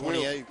 it was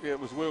 28. It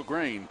was Will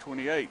Green,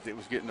 28, that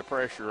was getting the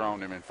pressure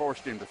on him and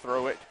forced him to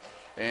throw it.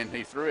 And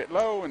he threw it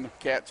low, and the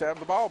Cats have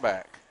the ball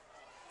back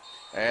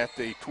at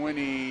the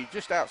 20,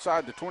 just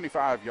outside the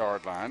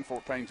 25-yard line,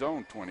 Fort Payne's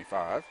own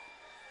 25.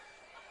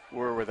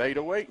 We're with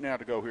 8:08 now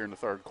to go here in the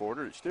third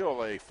quarter. It's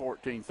still a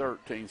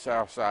 14-13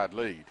 Southside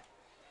lead.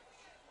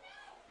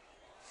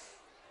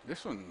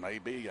 This one may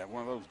be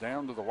one of those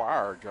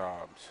down-to-the-wire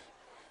jobs.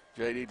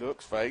 J.D.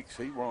 looks, fakes.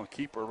 He wants to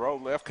keep her roll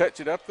left, cuts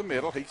it up the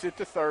middle. He's at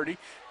the 30,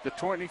 the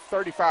 20,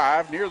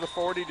 35, near the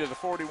 40 to the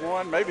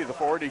 41, maybe the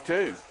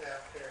 42.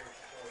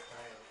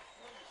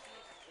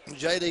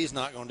 JD's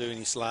not going to do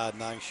any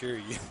sliding, I can assure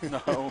you.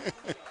 No.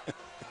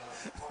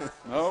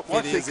 No.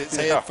 If it is, it's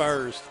head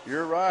first.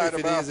 You're right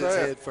about that. If it is, it's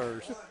head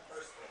first.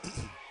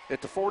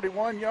 At the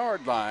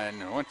 41-yard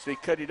line, once they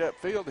cut it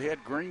upfield, he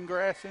had green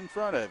grass in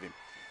front of him.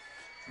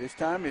 This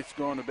time it's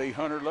going to be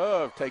Hunter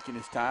Love taking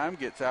his time,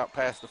 gets out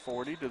past the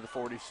 40 to the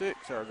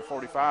 46, or the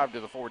 45 to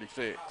the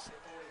 46.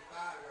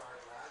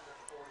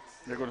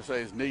 They're going to say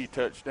his knee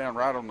touched down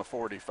right on the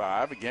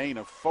 45, a gain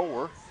of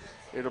 4.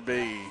 It'll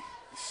be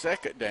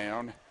second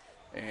down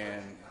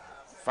and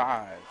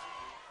 5.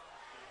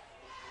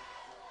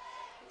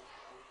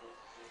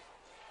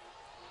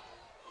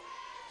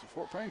 So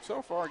Fort Payne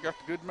so far got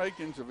the good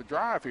makings of a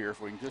drive here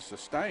if we can just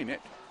sustain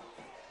it.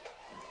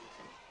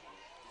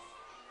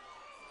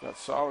 Got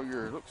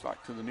Sawyer, looks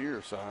like, to the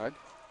near side.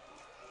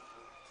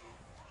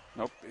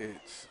 Nope,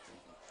 it's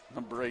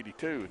number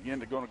 82. Again,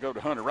 they're going to go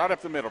to Hunter right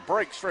up the middle,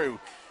 breaks through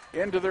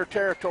into their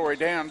territory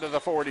down to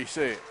the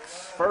 46.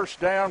 First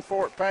down,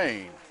 Fort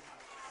Payne.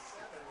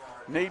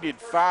 Needed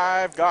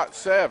 5, got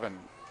 7.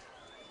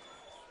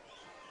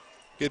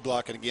 Good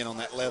blocking again on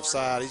that left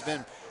side. He's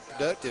been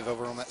productive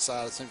over on that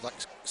side, it seems like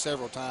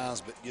several times,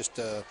 but just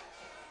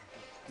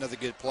another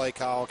good play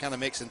call, kind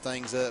of mixing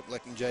things up,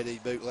 letting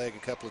JD bootleg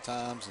a couple of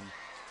times and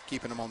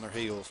keeping them on their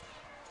heels.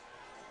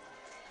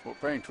 Fort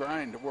Payne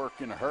trying to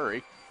work in a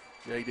hurry.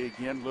 JD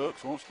again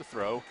looks, wants to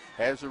throw,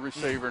 has a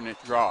receiver, and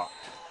it's dropped.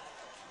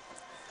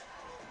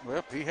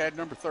 Well, he had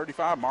number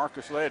 35,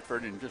 Marcus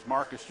Ledford, and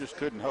Marcus just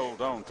couldn't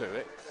hold on to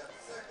it.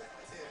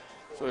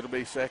 So it'll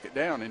be second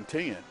down and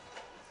 10.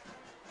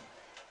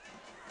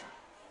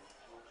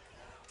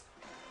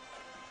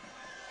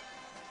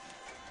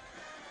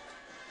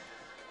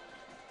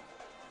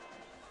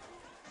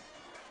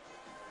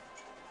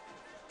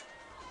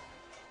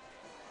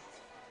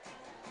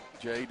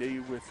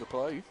 JD with the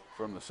play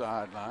from the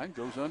sideline,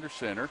 goes under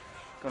center,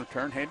 Going to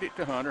turn, hand it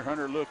to Hunter.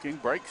 Hunter looking,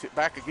 breaks it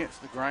back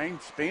against the grain,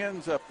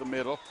 spins up the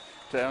middle,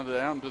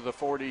 down to the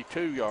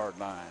 42-yard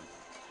line.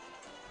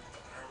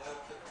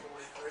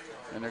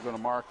 And they're going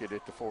to mark it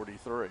at the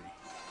 43.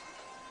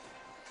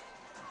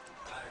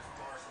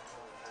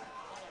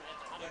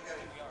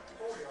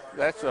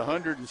 That's the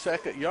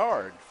 102nd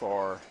yard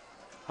for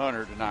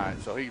Hunter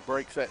tonight, so he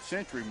breaks that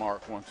century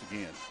mark once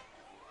again.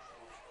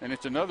 And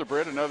it's another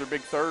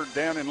big third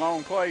down and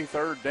long play,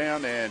 third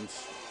down and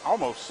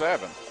almost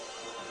 7.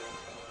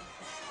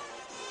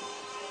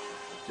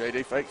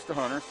 J.D. fakes to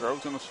Hunter,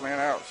 throws in the slant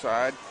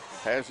outside,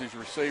 has his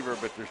receiver,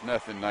 but there's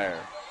nothing there.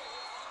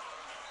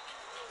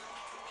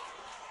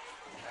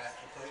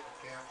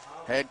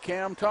 Had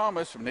Cam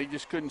Thomas, and he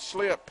just couldn't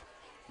slip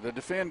the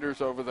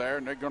defenders over there,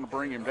 and they're going to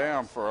bring him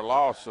down for a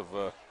loss of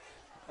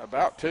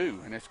about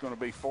 2, and it's going to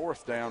be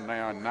 4th down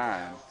now and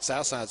 9.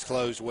 Southside's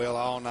closed well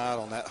all night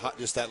on that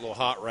just that little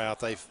hot route.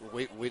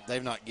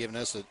 They've not given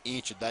us an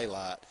inch of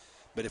daylight.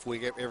 But if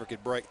we ever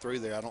could break through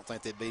there, I don't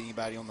think there'd be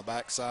anybody on the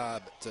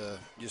backside, but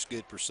just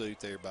good pursuit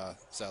there by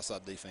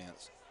Southside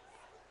defense.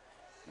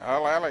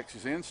 Well, Alex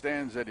is in,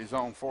 stands at his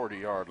own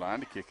 40-yard line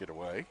to kick it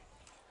away.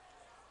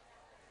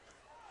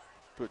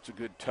 Puts a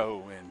good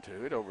toe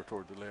into it over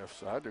toward the left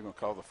side. They're going to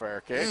call the fair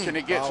catch, and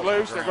it gets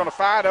loose. They're going to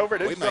fight over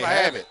it. Who's going to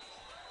have it?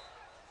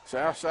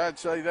 Southside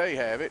say they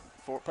have it.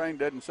 Fort Payne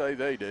doesn't say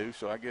they do,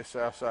 so I guess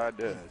Southside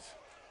does.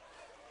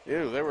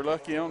 Ew, they were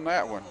lucky on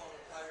that one.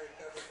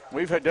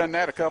 We've had done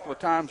that a couple of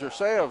times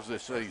ourselves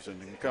this season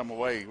and come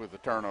away with a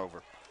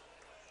turnover.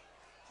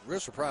 Real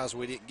surprised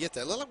we didn't get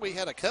that. Looked like we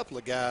had a couple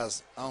of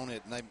guys on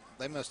it, and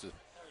they must have.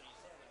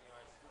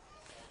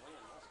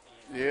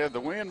 Yeah, the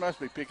wind must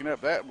be picking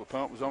up. That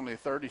punt was only a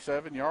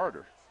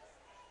 37-yarder.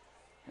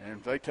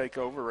 And they take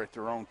over at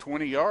their own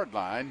 20-yard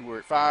line. We're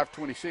at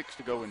 5:26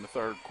 to go in the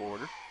third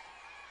quarter.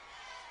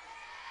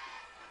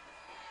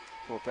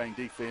 Fort Payne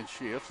defense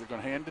shifts. They're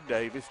going to hand to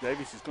Davis.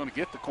 Davis is going to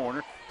get the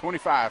corner.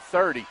 25,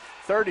 30,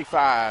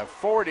 35,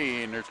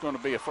 40, and there's going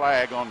to be a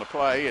flag on the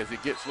play as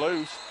it gets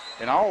loose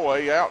and all the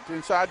way out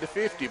inside the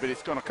 50, but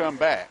it's going to come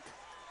back.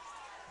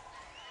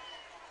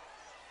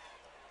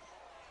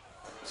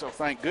 So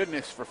thank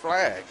goodness for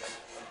flags.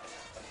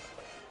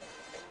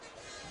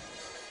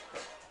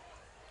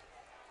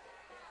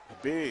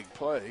 A big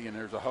play, and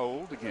there's a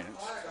hold against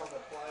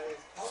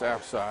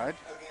Southside.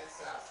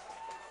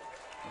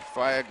 The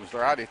flag was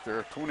right at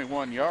their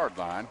 21-yard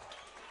line.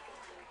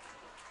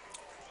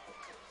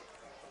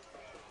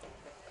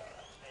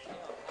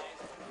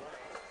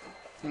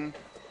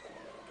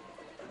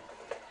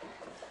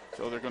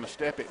 So they're going to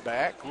step it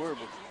back. Where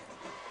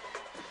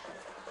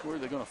are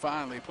they going to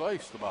finally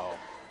place the ball?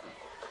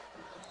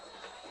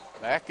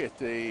 Back at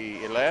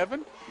the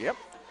 11. Yep.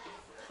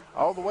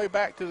 All the way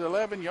back to the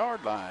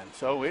 11-yard line.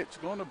 So it's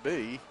going to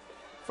be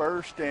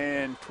 1st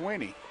and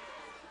 20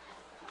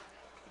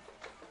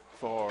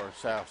 for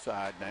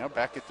Southside now,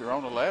 back at their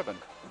own 11.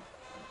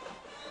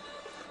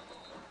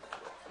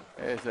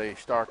 As they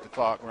start the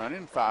clock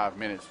running, 5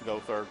 minutes to go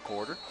third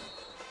quarter.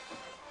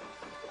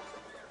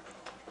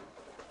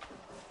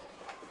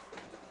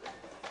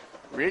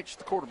 Rich,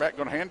 the quarterback,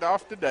 going to hand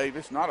off to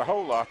Davis. Not a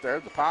whole lot there.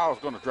 The pile's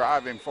going to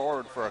drive him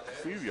forward for a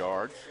few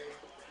yards.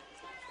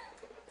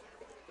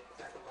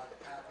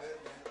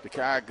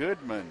 Dekai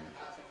Goodman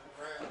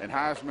and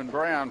Heisman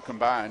Brown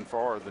combined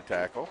for the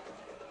tackle.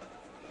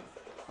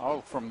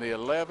 All from the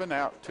 11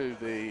 out to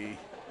the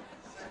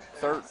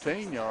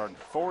 13-yard,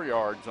 4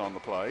 yards on the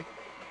play.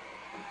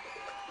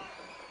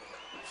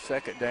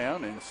 2nd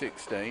down and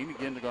 16.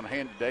 Again, they're going to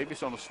hand to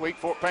Davis on the sweep.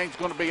 Fort Payne's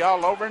going to be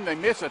all over him. They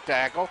miss a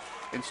tackle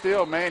and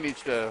still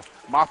manage to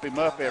mop him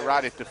up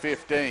right at the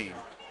 15.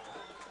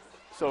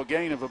 So a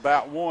gain of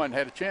about 1,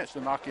 had a chance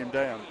to knock him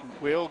down.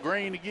 Will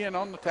Green again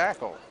on the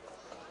tackle.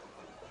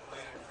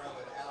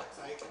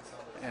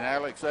 And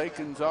Alex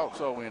Aikens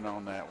also in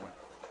on that one.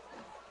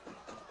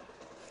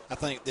 I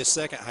think this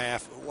second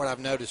half, what I've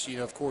noticed,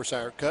 of course,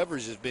 our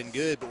coverage has been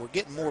good, but we're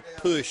getting more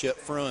push up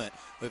front.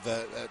 With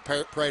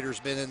Prater's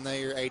been in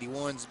there,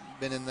 81's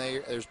been in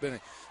there. There's been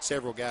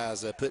several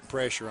guys putting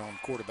pressure on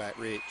quarterback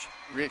Rich.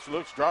 Rich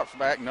looks, drops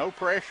back, no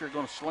pressure,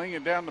 going to sling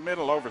it down the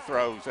middle,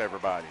 overthrows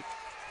everybody.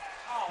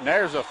 And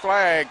there's a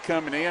flag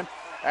coming in.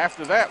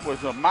 After that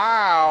was a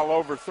mile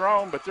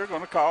overthrown, but they're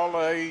going to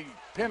call a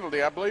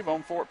penalty, I believe,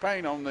 on Fort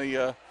Payne on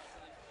the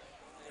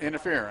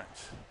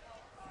interference.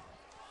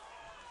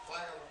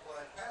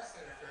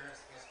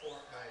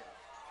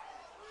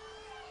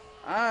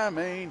 I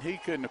mean, he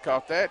couldn't have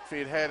caught that if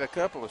he'd had a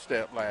couple of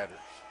step ladders.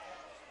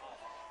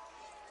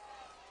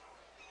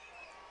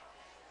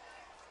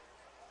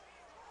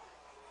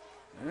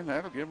 And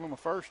that'll give him a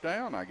 1st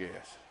down, I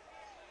guess.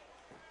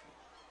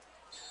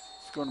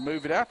 It's going to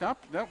move it out.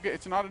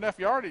 It's not enough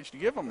yardage to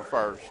give him a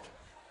 1st.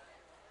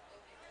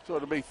 So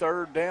it'll be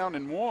 3rd down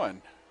and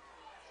 1.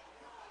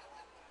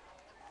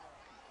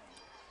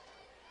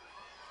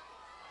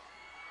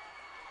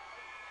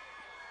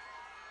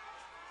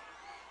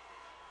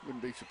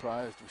 Wouldn't be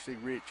surprised to see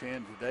Rich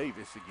hand to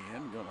Davis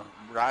again. Going to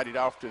ride it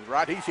off to the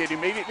right. He's hit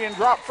immediately and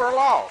dropped for a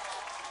loss.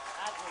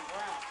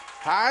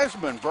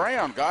 Heisman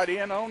Brown got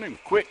in on him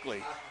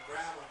quickly.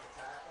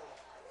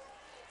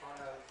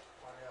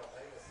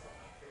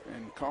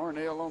 And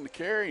Carnell on the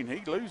carry, and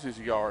he loses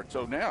a yard.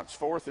 So now it's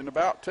 4th and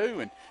about 2,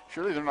 and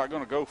surely they're not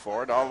going to go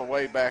for it all the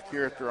way back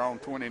here at their own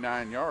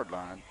 29-yard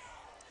line.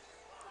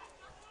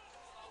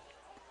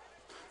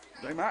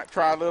 They might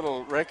try a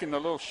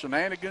little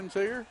shenanigans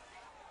here.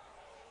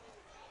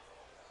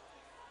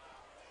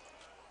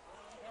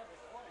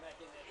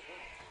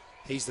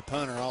 He's the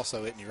punter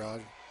also, isn't he,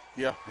 Roger?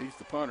 Yeah, he's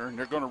the punter, and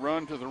they're going to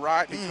run to the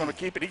right. He's going to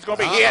keep it. He's going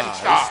to be hit and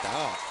stop.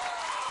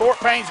 Fort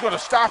Payne's going to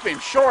stop him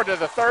short of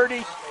the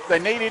 30. They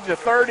needed the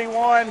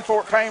 31.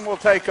 Fort Payne will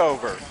take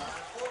over.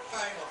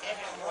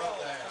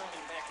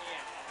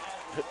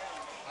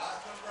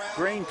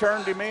 Green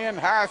turned him in.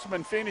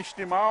 Heisman finished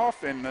him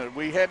off, and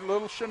we had a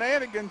little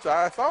shenanigans.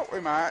 I thought we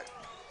might.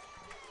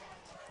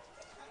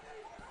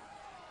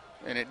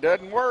 And it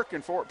doesn't work,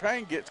 and Fort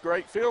Payne gets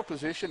great field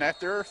position at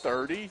their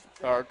 30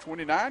 or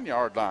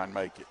 29-yard line,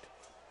 make it.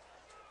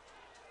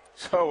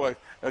 So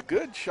a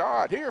good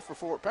shot here for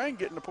Fort Payne,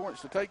 getting the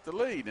points to take the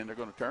lead, and they're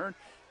going to turn,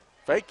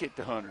 fake it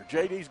to Hunter.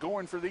 JD's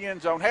going for the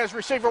end zone, has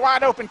receiver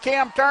wide open.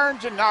 Cam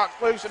turns and knocks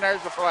loose, and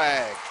there's the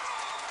flag.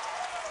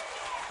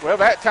 Well,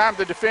 that time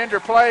the defender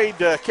played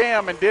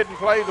Cam and didn't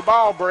play the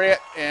ball,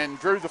 Brett, and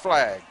drew the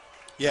flag.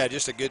 Yeah,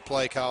 just a good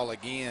play call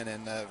again,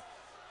 and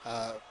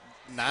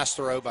nice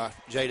throw by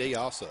JD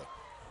also.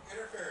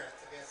 Interference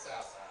against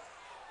Southside.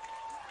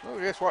 Well,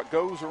 guess what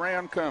goes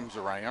around comes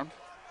around.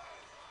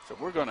 So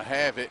we're going to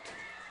have it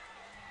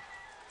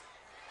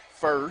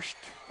 1st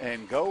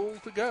and goal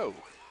to go.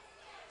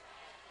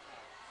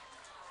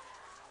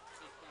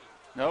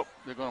 Nope,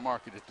 they're going to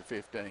mark it at the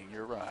 15.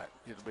 You're right.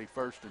 It'll be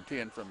 1st and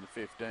 10 from the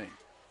 15.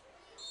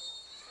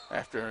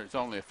 After it's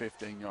only a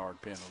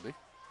 15-yard penalty.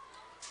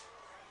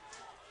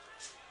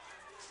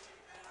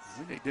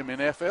 We need them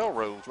NFL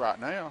rules right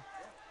now.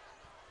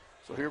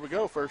 So here we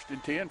go, 1st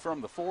and 10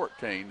 from the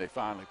 14. They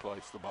finally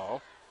place the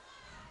ball.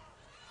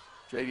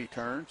 JD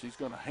turns. He's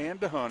going to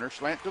hand to Hunter.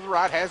 Slant to the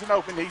right. Has an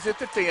open. He's at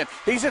the 10.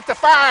 He's at the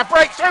 5.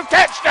 Breaks through.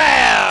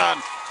 Touchdown!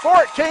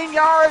 14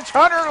 yards.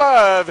 Hunter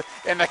Love.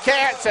 And the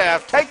Cats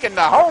have taken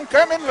the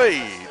homecoming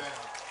lead.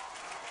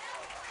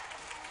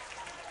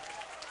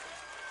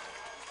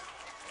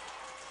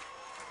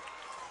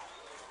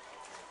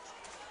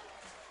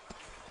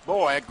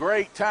 Boy, a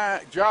great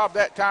job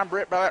that time,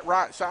 Brett, by that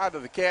right side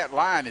of the Cat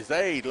line as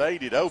they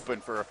laid it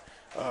open for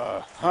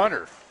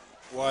Hunter.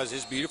 Was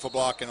his beautiful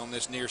blocking on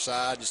this near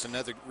side. Just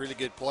another really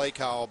good play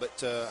call,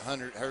 but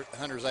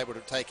Hunter's able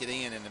to take it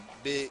in a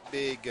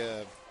big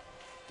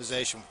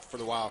possession for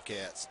the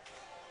Wildcats.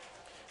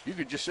 You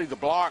could just see the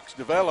blocks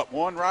develop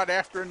one right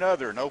after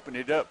another and open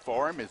it up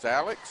for him as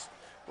Alex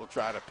will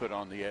try to put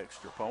on the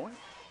extra point.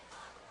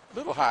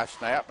 Little high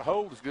snap. The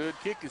hold is good.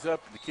 Kick is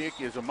up. The kick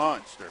is a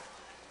monster.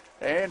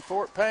 And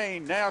Fort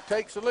Payne now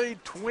takes the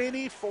lead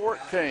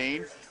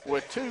 20-14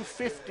 with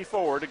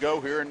 2:54 to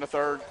go here in the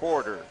 3rd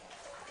quarter.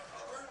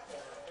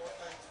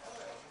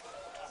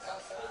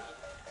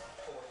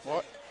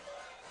 What?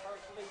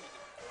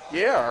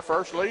 Yeah, our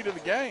first lead of the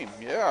game,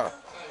 yeah.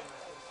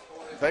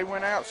 They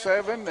went out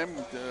 7, then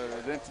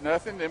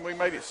nothing. Then we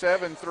made it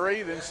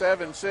 7-3, then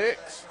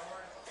 7-6,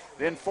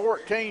 then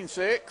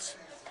 14-6,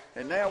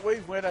 and now we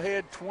went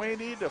ahead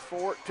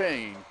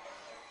 20-14.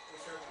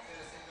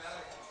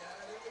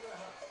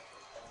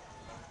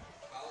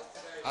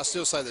 I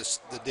still say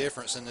the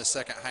difference in the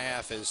second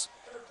half is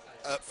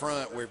up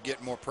front we're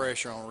getting more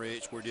pressure on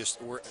Rich.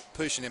 We're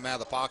pushing him out of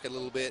the pocket a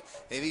little bit,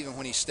 and even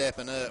when he's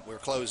stepping up, we're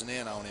closing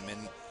in on him.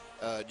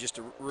 And just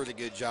a really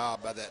good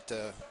job by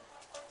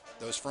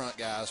those front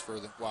guys for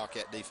the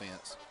Wildcat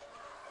defense.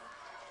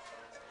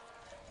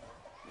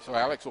 So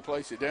Alex will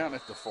place it down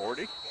at the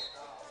 40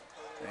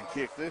 and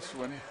kick this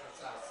one.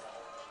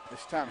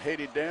 This time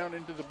headed down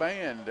into the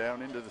band,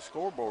 down into the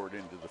scoreboard,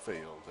 into the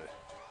field.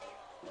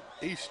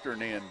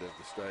 Eastern end of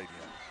the stadium.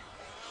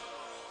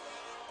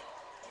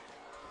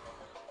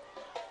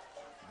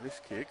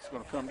 This kick's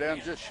going to come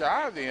down just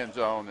shy of the end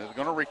zone. Is it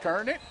going to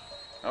return it?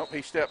 Nope,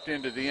 he stepped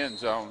into the end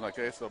zone. I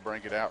guess they'll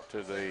bring it out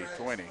to the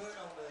 20.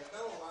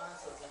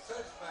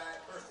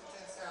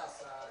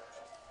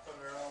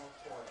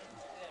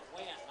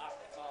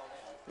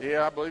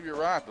 Yeah, I believe you're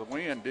right. The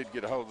wind did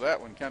get a hold of that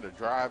one, kind of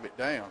drive it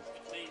down.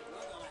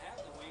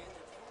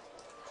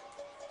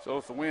 So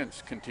if the wind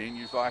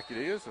continues like it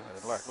is,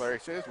 like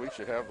Larry says, we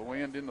should have the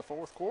wind in the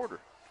 4th quarter.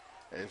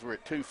 As we're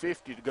at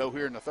 2:50 to go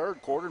here in the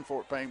 3rd quarter, and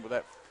Fort Payne with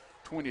that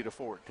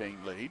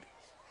 20-14 lead.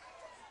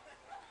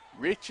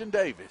 Rich and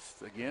Davis,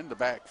 again, the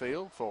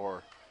backfield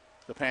for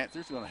the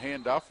Panthers. Going to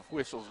hand off. The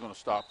whistle's going to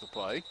stop the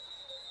play.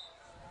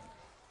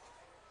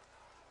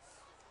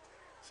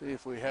 See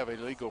if we have a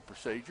legal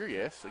procedure.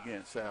 Yes,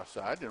 against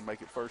Southside. It'll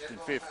make it 1st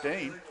and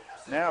 15.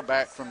 Now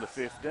back from the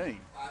 15.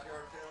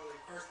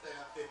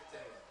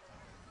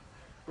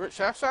 Rich,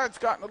 Southside's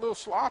gotten a little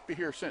sloppy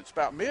here since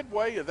about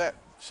midway of that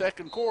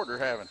 2nd quarter,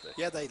 haven't they?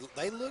 Yeah, they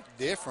look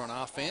different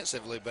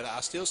offensively, but I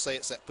still say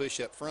it's that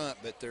push up front,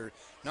 but they're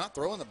not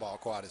throwing the ball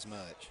quite as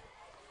much.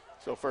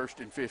 So 1st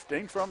and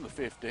 15 from the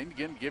 15.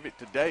 Again, give it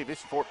to Davis.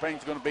 Fort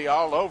Payne's going to be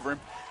all over him,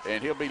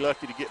 and he'll be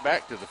lucky to get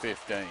back to the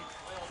 15.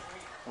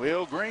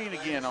 Will Green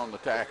again on the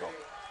tackle.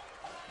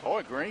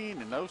 Boy,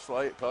 Green and those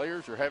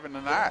players are having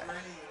a night.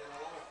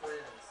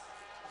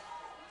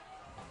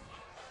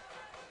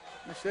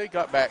 Let's see,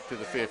 got back to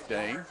the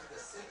 15.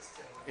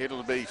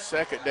 It'll be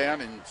 2nd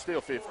down and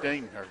still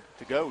 15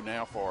 to go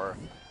now for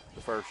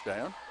the 1st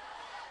down.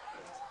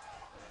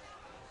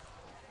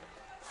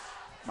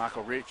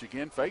 Michael Rich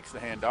again fakes the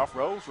handoff,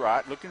 rolls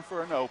right, looking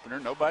for an opener.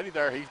 Nobody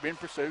there. He's been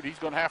pursued. He's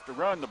going to have to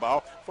run the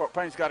ball. Fort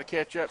Payne's got to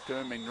catch up to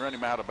him and run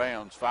him out of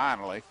bounds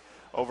finally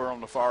over on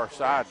the far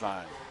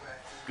sideline.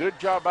 Good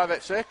job by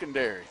that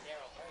secondary.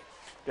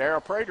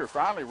 Darrell Prater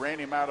finally ran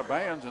him out of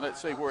bounds, and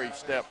let's see where he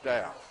stepped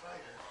out.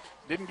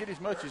 Didn't get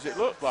as much as it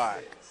looked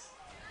like.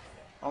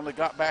 Only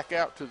got back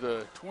out to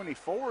the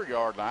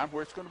 24-yard line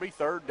where it's going to be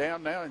 3rd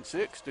down now and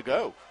 6 to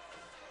go.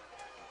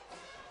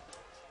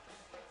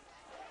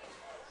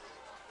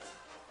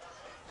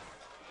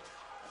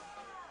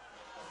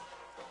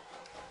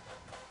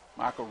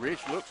 Michael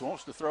Rich looks,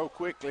 wants to throw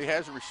quickly,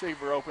 has a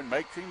receiver open,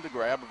 makes him the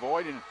grab,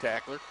 avoiding a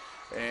tackler,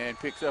 and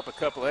picks up a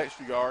couple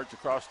extra yards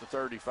across the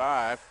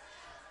 35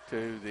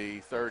 to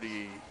the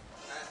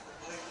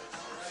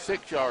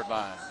 36-yard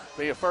line.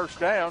 Be a 1st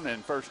down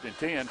and 1st and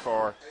 10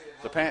 for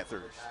the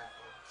Panthers.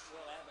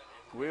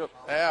 Will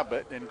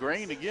Abbott and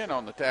Green again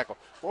on the tackle.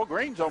 Well,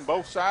 Green's on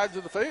both sides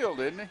of the field,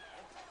 isn't he?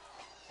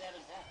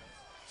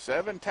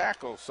 7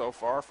 tackles so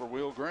far for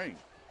Will Green.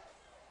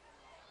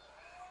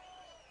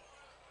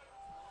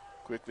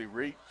 Quickly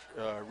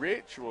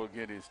Rich will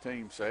get his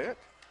team set.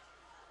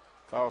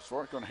 Calls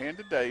for it, going to hand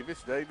to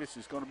Davis. Davis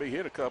is going to be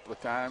hit a couple of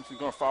times. He's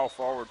going to fall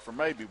forward for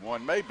maybe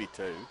 1, maybe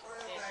 2.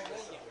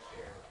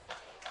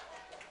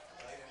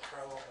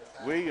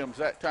 Williams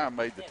that time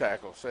made the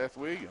tackle, Seth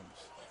Williams.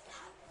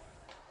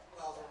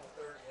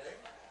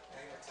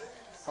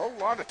 Whole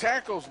lot of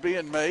tackles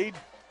being made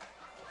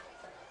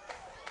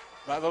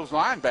by those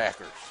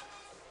linebackers.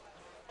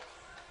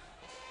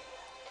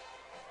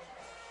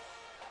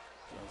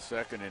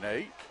 2nd and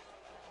 8.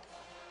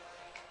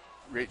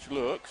 Rich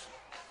looks,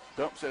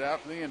 dumps it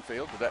out to the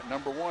infield to that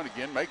number 1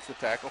 again, makes the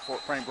tackle.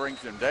 Fort Payne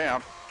brings him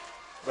down,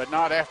 but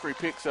not after he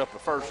picks up a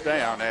 1st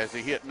down as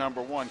he hit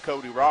number 1,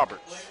 Cody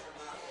Roberts.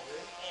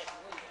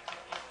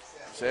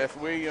 Seth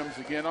Williams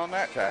again on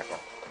that tackle.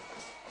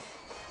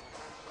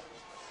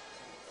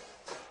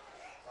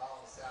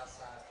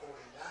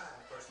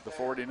 The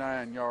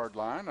 49-yard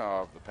line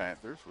of the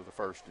Panthers with a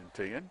 1st and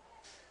 10.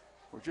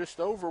 We're just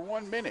over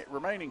 1 minute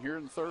remaining here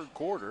in the 3rd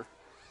quarter.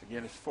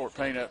 Again, it's Fort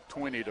Payne up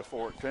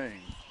 20-14.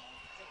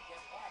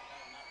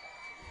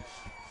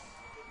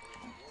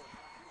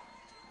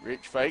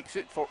 Rich fakes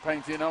it. Fort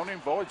Payne's in on him,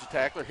 avoids the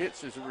tackler, hits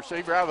his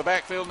receiver out of the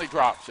backfield, and he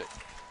drops it.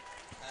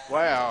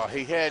 Wow,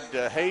 he had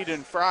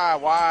Hayden Fry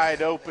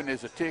wide open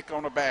as a tick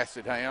on a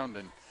basset hound,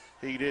 and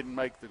he didn't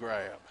make the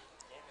grab.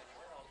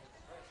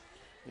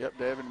 Yep,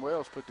 Devin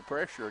Wells put the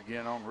pressure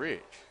again on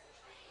Rich.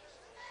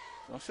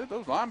 So I said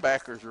those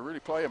linebackers are really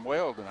playing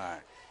well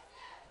tonight.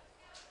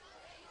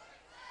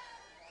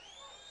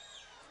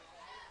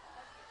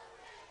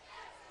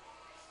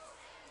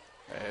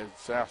 As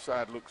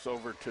Southside looks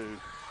over to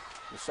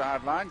the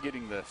sideline,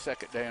 getting the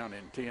 2nd down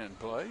and 10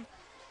 play.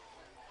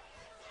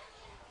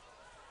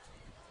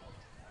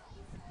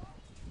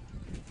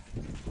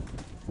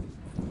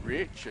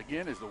 Rich,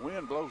 again, as the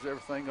wind blows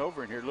everything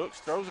over in here, looks,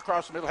 throws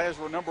across the middle, has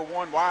number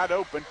 1 wide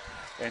open,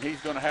 and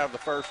he's going to have the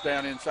 1st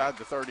down inside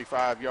the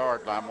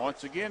 35-yard line.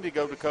 Once again, he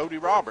goes to Cody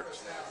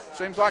Roberts.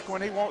 Seems like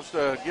when he wants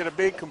to get a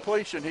big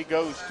completion, he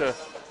goes to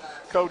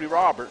Cody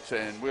Roberts,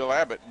 and Will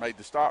Abbott made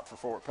the stop for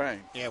Fort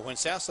Payne. Yeah, when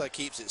Southside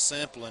keeps it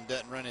simple and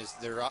doesn't run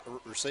their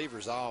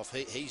receivers off,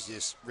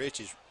 Rich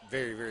is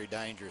very, very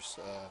dangerous.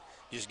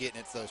 Just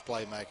getting it to those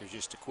playmakers,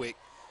 just a quick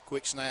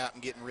snap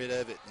and getting rid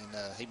of it, and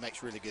he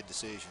makes really good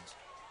decisions.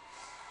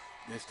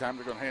 This time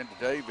they're going to hand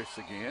to Davis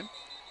again.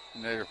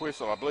 And their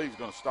whistle, I believe, is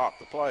going to stop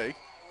the play.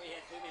 We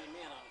had too many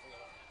men on the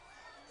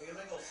field.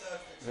 Illegal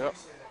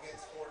substitution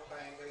against Fort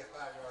Payne, be a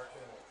 5-yard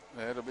penalty.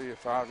 That'll be a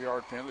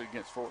 5-yard penalty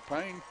against Fort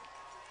Payne,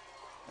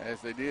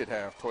 as they did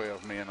have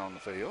 12 men on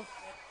the field.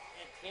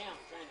 Cam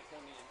trying to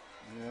come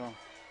in. Yeah.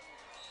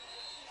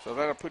 So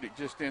that'll put it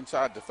just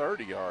inside the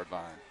 30-yard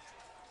line.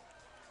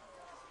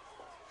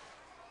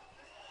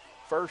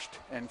 1st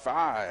and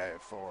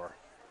 5 for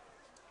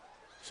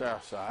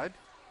Southside.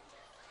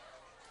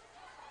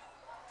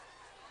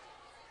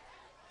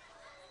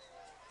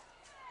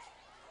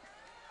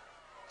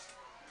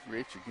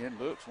 Rich again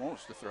looks,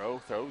 wants to throw,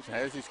 throws,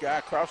 has his guy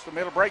across the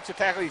middle, breaks the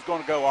tackle, he's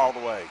going to go all the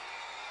way.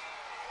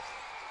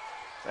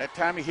 That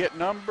time he hit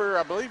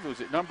number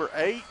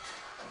 8,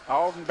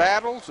 Alden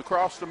Battles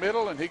across the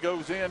middle, and he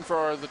goes in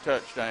for the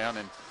touchdown.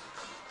 And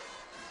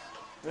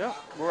well,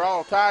 we're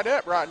all tied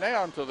up right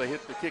now until they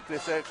hit to kick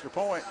this extra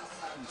point,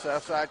 and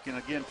Southside can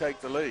again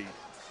take the lead.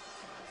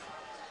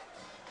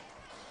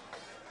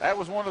 That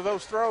was one of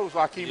those throws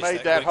like he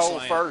made that whole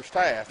slant. first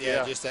half.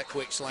 Yeah, just that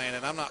quick slant,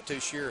 and I'm not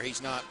too sure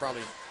he's not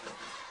probably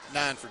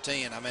 9 for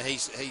 10. I mean,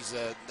 he's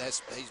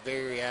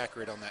very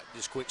accurate on that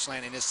just quick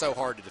slant, and it's so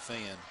hard to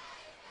defend.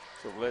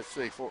 So let's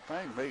see. Fort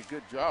Payne made a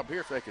good job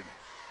here if they could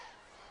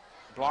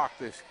block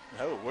this.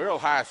 Oh, real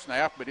high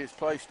snap, but it's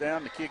placed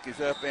down. The kick is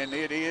up, and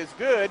it is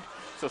good.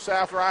 So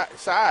South right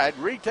side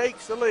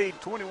retakes the lead,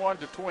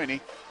 21-20.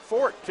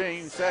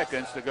 14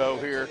 seconds to go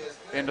here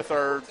in the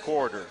third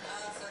quarter.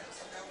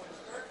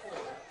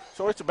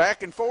 So it's a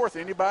back and forth,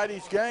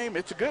 anybody's game.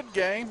 It's a good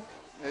game.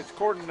 It's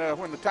according to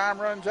when the time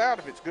runs out,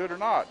 if it's good or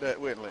not,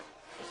 that Whitley.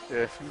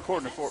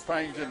 According to Fort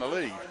Payne's in the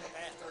lead.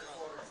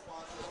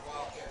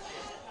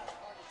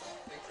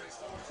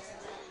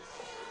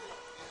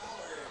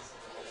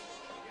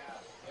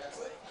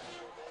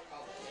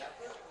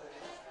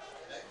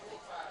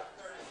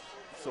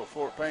 So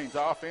Fort Payne's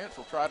offense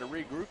will try to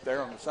regroup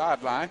there on the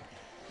sideline.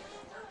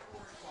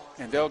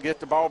 And they'll get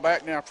the ball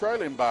back now,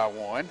 trailing by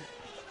 1.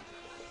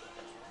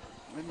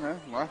 And,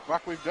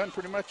 like we've done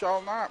pretty much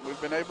all night, we've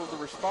been able to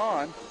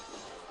respond.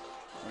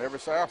 Whenever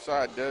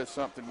Southside does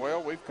something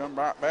well, we've come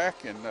right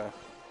back and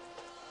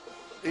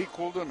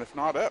equaled them, if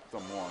not up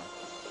them one.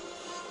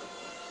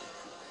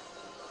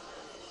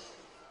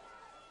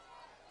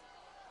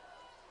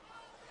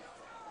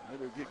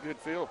 They'll get good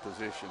field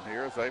position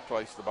here as they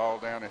place the ball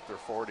down at their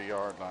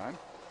 40-yard line.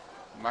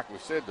 And like we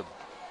said, the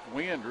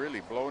wind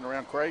really blowing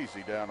around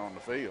crazy down on the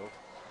field.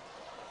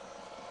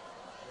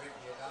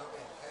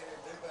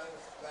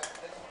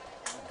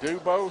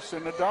 Dubose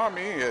and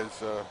Adami is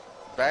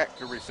back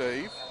to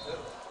receive.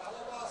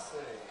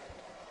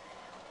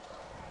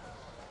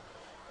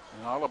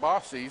 And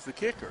Alabasi's the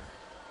kicker.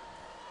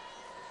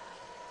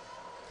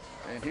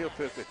 And he'll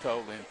put the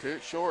toe into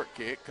it. Short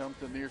kick comes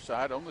to the near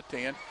side on the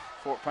 10.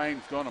 Fort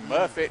Payne's going to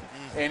muff it,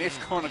 and it's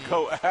going to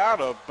go out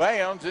of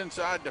bounds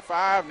inside the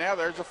 5. Now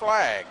there's a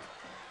flag.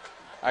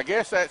 I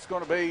guess that's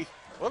going to be,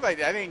 well, they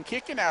didn't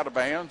kicking out of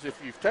bounds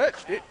if you've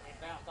touched it.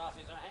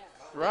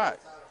 Right.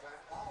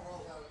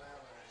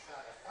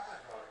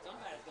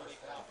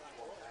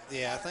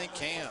 Yeah, I think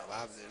Camp,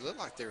 it looked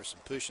like there was some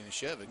pushing and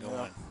shoving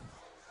going.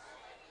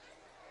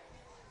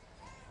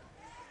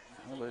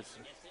 Yeah.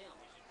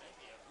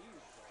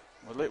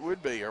 Well, it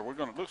would be, or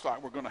looks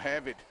like we're going to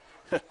have it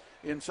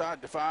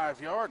inside the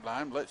 5-yard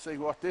line. Let's see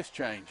what this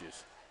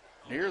changes.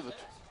 Near the.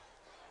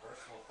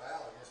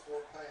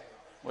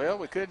 Well,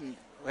 we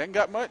hadn't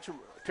got much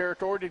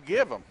territory to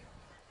give them.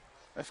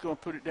 That's going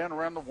to put it down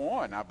around the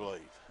 1, I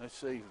believe. Let's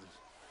see.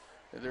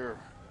 They're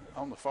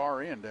on the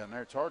far end down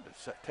there. It's hard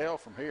to tell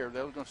from here.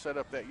 They're going to set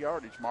up that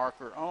yardage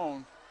marker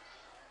on,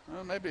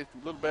 well, maybe it's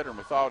a little better than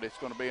we thought. It's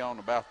going to be on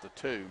about the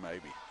 2,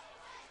 maybe.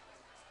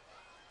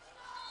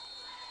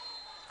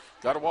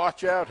 Got to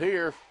watch out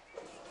here,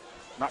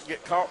 not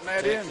get caught in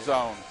that end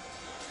zone.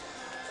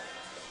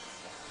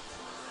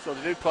 So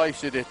they do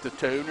place it at the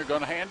 2, and they're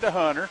going to hand to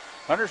Hunter.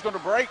 Hunter's going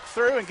to break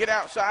through and get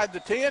outside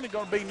the 10. They're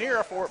going to be near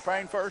a Fort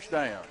Payne first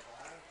down.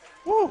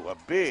 Woo, a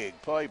big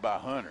play by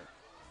Hunter.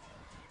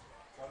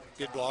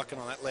 Good blocking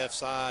on that left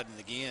side, and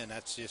again,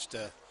 that's just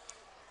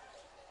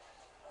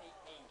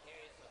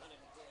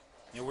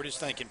we're just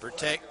thinking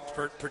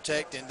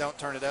protect and don't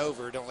turn it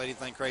over. Don't let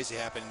anything crazy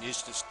happen.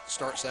 Just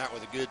starts out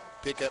with a good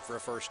pickup for a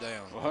first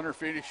down. Well, Hunter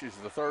finishes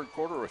the third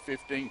quarter with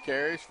 15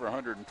 carries for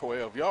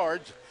 112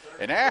 yards.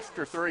 And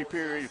after 3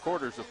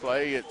 quarters of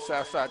play, it's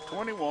Southside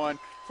 21,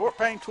 Fort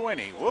Payne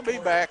 20. We'll be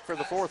back for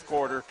the fourth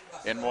quarter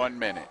in 1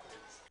 minute.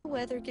 The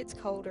weather gets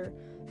colder,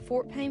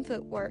 Fort Payne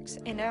Footworks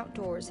and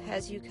Outdoors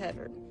has you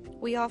covered.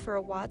 We offer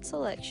a wide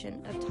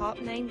selection of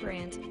top name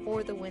brands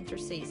for the winter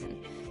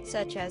season,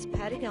 such as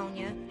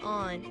Patagonia,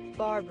 On,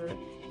 Barber,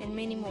 and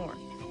many more.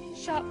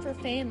 Shop for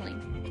family,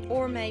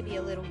 or maybe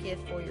a little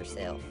gift for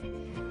yourself.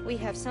 We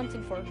have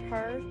something for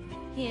her,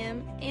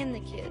 him, and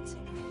the kids.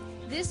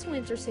 This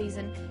winter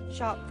season,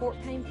 shop Fort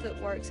Payne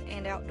Footworks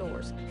and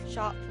Outdoors.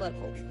 Shop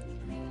local.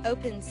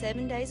 Open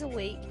 7 days a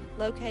week,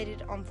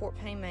 located on Fort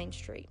Payne Main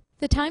Street.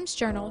 The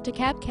Times-Journal,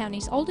 DeKalb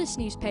County's oldest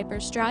newspaper,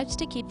 strives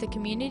to keep the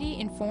community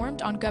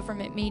informed on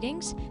government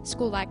meetings,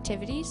 school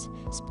activities,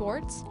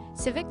 sports,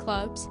 civic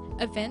clubs,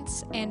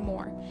 events, and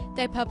more.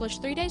 They publish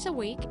 3 days a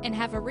week and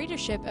have a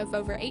readership of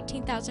over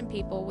 18,000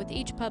 people with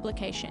each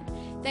publication.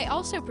 They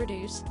also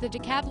produce the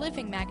DeKalb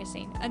Living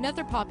magazine,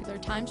 another popular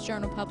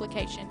Times-Journal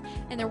publication,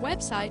 and their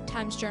website,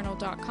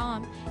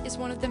 timesjournal.com, is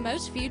one of the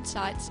most viewed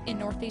sites in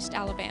Northeast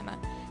Alabama.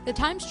 The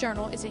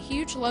Times-Journal is a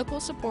huge local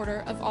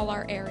supporter of all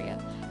our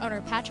area. Owner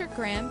Patrick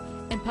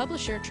Graham and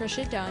publisher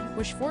Tricia Dunn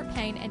wish Fort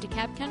Payne and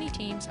DeKalb County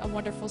teams a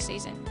wonderful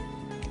season.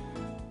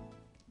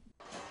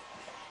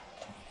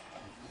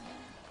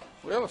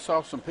 Well, I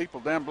saw some people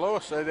down below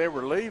us say they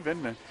were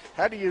leaving. And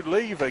how do you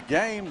leave a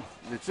game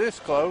that's this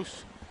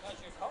close?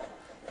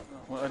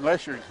 Well,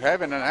 unless you're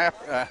having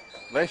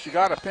unless you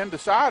got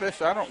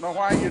appendicitis, I don't know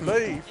why you'd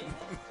leave.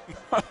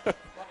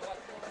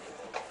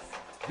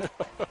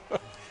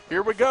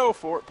 Here we go,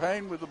 Fort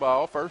Payne with the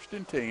ball, 1st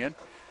and 10.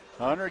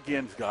 Hunter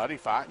again's got him,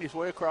 fighting his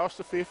way across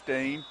the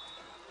 15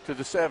 to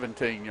the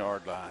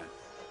 17-yard line.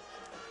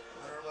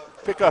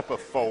 Pick up a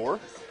 4.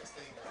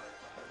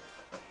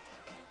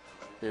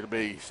 It'll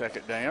be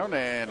 2nd down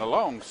and a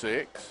long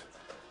 6.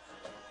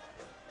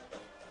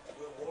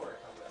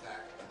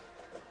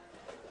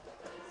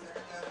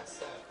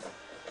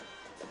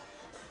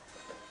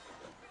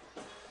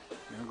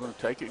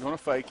 Fake it, going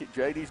to fake it.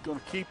 JD's going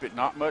to keep it.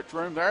 Not much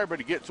room there, but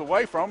he gets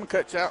away from him,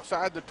 cuts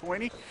outside the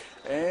 20,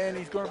 and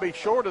he's going to be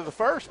short of the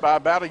first by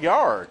about a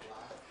yard.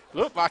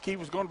 Looked like he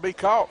was going to be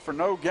caught for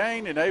no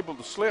gain and able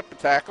to slip a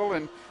tackle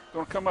and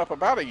going to come up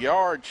about a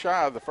yard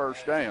shy of the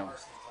first down.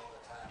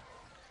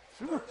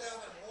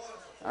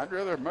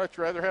 I'd much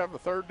rather have the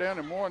 3rd down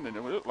and 1 than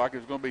it looked like it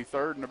was going to be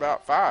 3rd and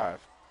about 5.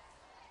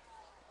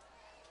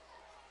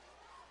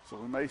 So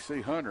we may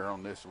see Hunter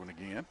on this one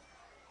again.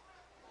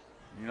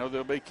 You know,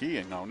 they'll be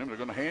keying on him. They're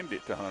going to hand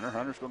it to Hunter.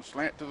 Hunter's going to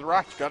slant to the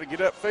right. He's got to get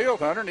upfield,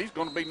 Hunter, and he's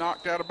going to be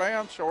knocked out of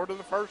bounds short of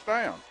the first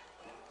down.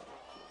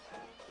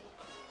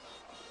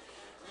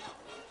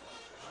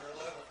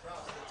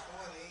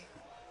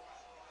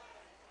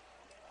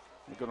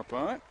 We're going to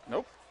punt?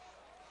 Nope.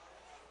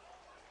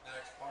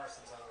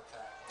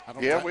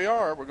 Yeah, we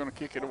are. We're going to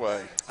kick it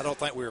away. I don't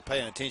think we were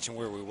paying attention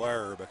where we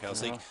were because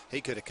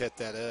he could have cut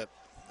that up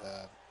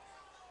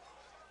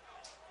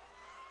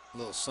a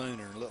little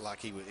sooner and looked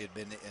like it'd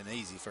been an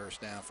easy first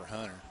down for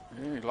Hunter.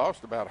 Yeah, he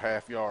lost about a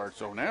half yard,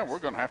 so now we're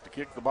going to have to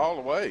kick the ball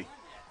away.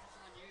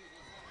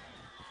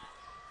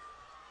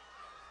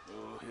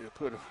 He'll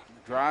put a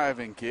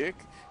driving kick.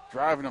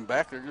 Driving them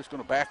back, they're just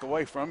going to back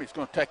away from it. It's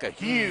going to take a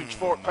huge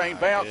Fort Payne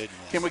bounce.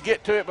 Goodness. Can we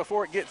get to it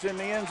before it gets in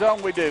the end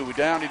zone? We do. We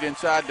downed it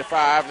inside the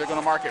 5. They're going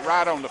to mark it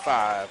right on the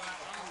 5.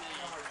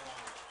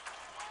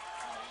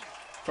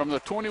 From the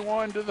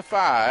 21 to the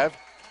 5,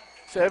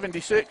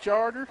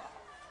 76-yarder.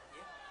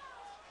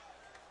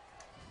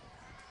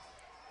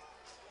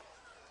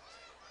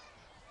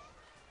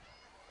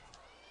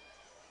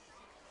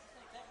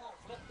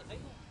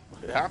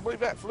 I believe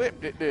that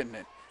flipped it, didn't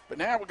it? But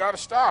now we got to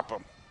stop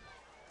them.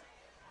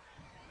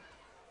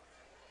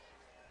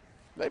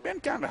 They've been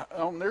kind of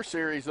on their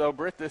series, though,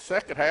 Britt, this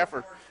second half.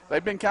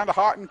 They've been kind of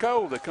hot and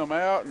cold. They come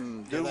out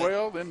and do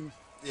well. Then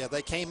yeah,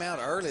 they came out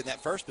early in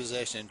that first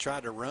possession and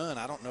tried to run.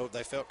 I don't know if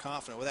they felt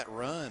confident with that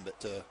run,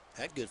 but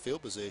had good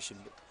field position.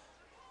 But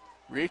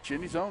Rich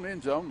in his own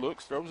end zone,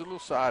 looks, throws a little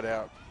side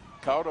out.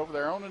 Caught over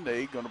there on the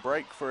knee, going to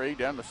break free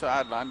down the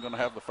sideline, going to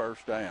have the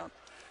first down.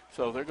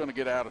 So they're going to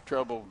get out of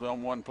trouble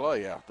on one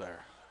play out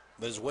there.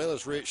 But as well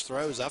as Rich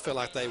throws, I feel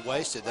like they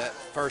wasted that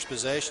first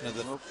possession of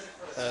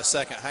the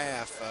second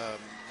half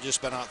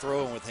just by not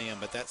throwing with him.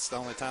 But that's the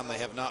only time they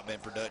have not been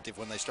productive,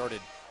 when they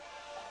started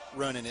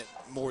running it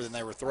more than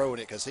they were throwing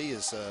it, because he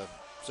is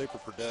super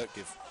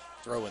productive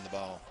throwing the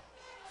ball.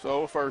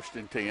 So 1st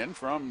and 10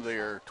 from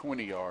their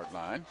 20-yard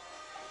line.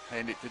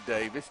 Hand it to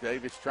Davis.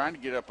 Davis trying to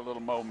get up a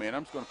little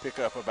momentum. He's going to pick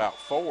up about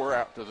 4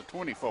 out to the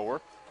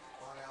 24.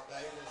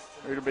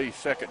 It'll be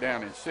 2nd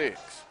down and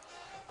 6.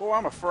 Boy,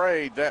 I'm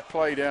afraid that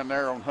play down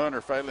there on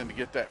Hunter failing to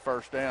get that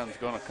first down is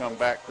going to come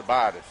back to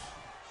bite us.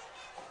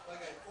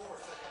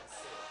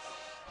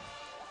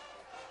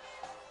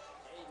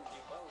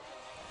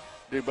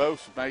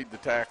 Dubose made the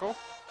tackle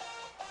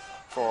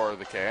for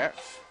the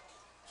Cats.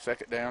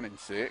 2nd down and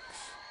 6.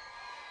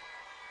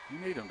 You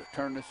need them to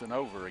turn this one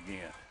over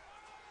again.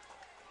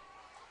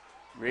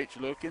 Rich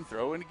looking,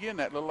 throwing again.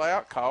 That little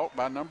out caught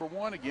by number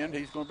 1 again.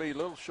 He's going to be a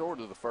little short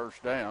of the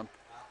first down.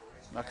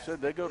 Like I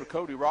said, they go to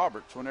Cody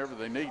Roberts whenever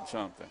they need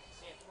something.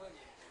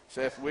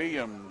 Seth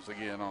Williams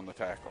again on the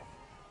tackle.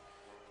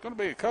 It's going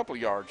to be a couple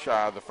yards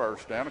shy of the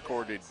first down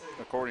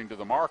according to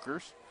the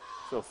markers.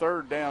 So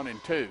 3rd down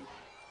and 2.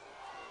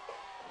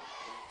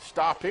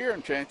 Stop here,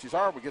 and chances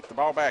are we get the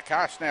ball back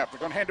high snap. They're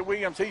going to hand to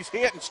Williams. He's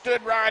hit and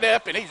stood right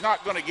up, and he's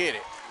not going to get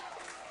it.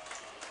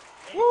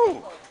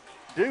 Woo!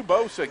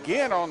 Dubose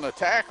again on the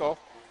tackle,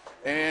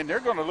 and they're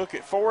going to look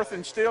at 4th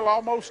and still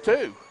almost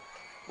 2.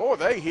 Boy,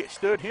 they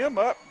stood him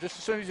up just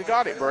as soon as he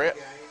got it, Brett.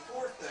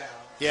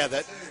 Yeah,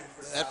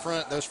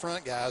 those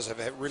front guys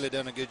have really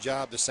done a good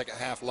job this second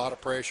half. A lot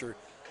of pressure,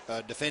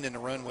 defending the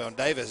run well. And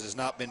Davis has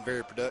not been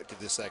very productive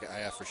this second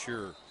half for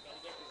sure.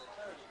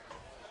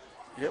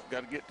 Yep,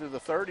 got to get to the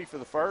 30 for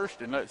the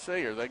first. And let's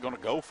see, are they going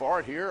to go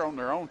for it here on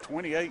their own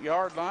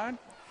 28-yard line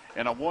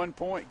in a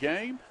 1-point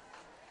game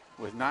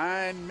with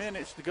 9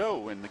 minutes to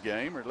go in the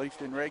game, or at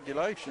least in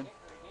regulation?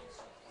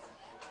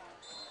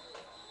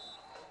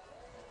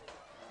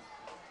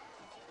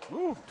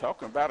 Ooh,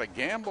 talking about a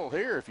gamble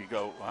here if you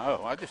go,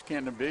 oh, I just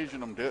can't envision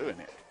them doing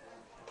it.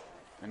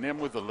 And then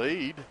with the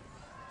lead,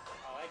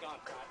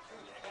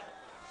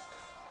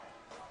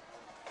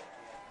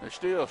 they're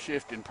still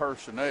shifting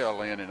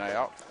personnel in and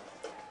out.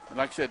 And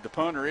like I said, the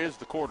punter is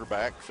the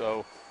quarterback,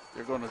 so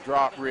they're going to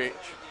drop Rich.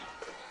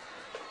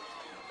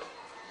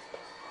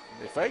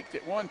 They faked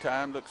it one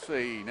time. Let's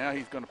see. Now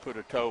he's going to put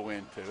a toe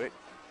into it.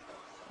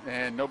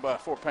 And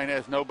Fort Payne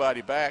has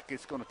nobody back.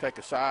 It's going to take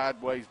a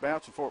sideways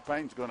bounce, and Fort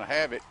Payne's going to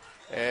have it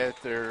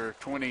at their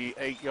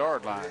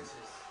 28-yard line.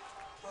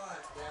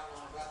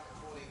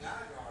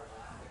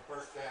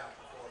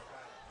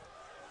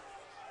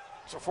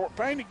 So Fort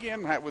Payne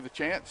again with a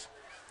chance.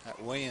 That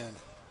win.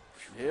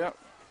 Yep.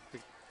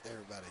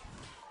 Everybody.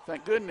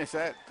 Thank goodness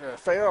that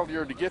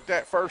failure to get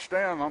that first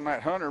down on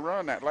that Hunter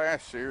run that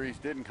last series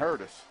didn't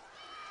hurt us,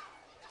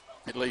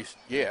 at least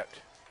yet.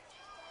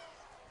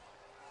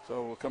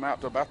 So we'll come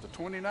out to about the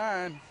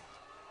 29.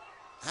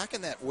 how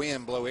can that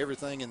wind blow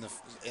everything and the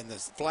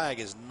flag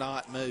is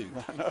not moved?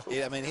 I know.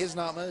 I mean, it's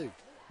not moved.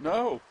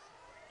 No.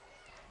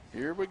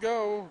 Here we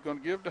go. Going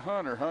to give to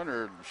Hunter.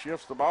 Hunter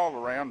shifts the ball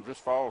around,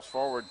 just falls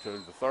forward to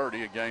the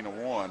 30, a gain of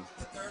 1. 30, gain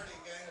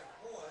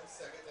of 1,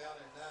 second down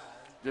and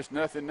 9. Just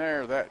nothing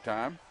there that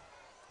time.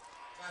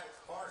 Titus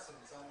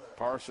Parsons on the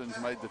Parsons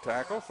made the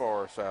tackle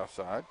for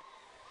Southside.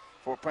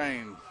 Fort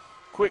Payne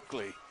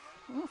quickly.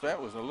 I don't know if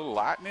that was a little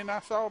lightning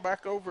I saw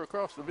back over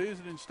across the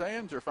visiting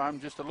stands or if I'm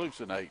just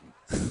hallucinating.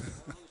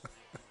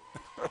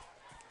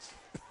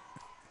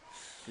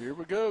 Here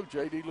we go.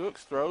 J.D.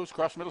 looks, throws,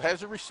 cross middle,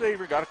 has a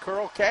receiver, got a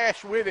curl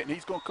cash with it, and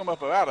he's going to come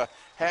up about a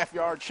half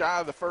yard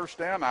shy of the first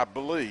down, I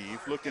believe,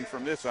 looking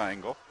from this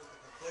angle.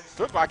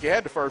 Looked like he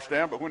had the first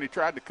down, but when he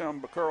tried to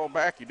come curl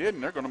back, he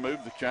didn't. They're going to move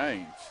the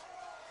chains.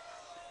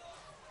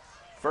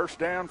 First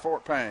down,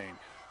 Fort Payne.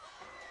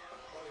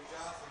 Cody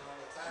Johnson on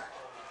the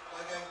tackle.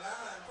 Play game 9,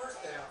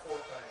 first down,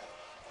 Fort Payne.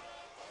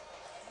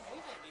 We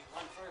may be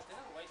one first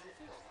down away from the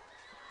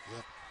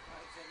field.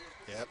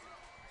 Yep.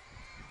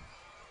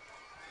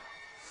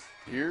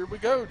 Here we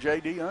go,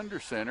 J.D. under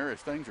center as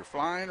things are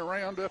flying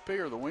around up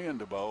here. The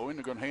wind blowing.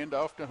 They're going to hand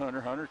off to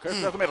Hunter. Hunter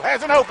cuts up the middle.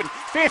 Has an open.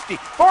 50,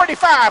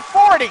 45,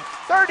 40,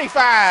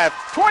 35,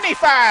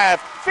 25,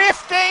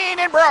 15,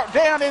 and brought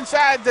down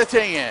inside the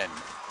 10.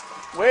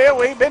 Well,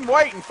 we've been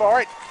waiting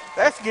for it.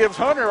 That gives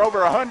Hunter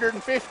over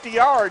 150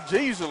 yards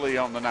easily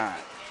on the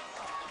night.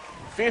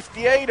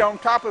 58 on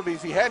top of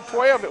his. He had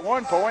 12 at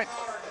one point.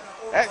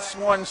 That's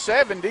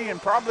 170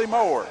 and probably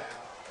more.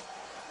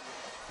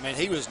 I mean,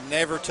 he was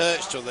never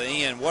touched till the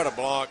end. What a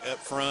block up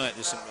front.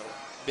 Just a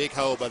big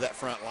hole by that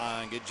front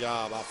line. Good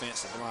job,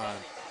 offensive line.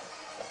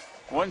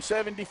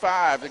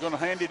 175. They're going to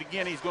hand it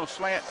again. He's going to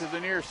slant to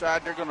the near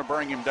side. They're going to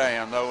bring him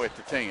down, though, at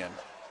the 10.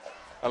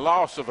 A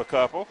loss of a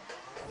couple.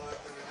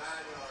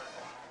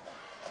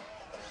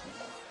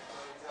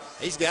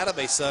 He's got to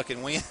be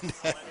sucking wind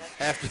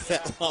after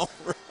that long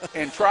run.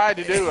 And tried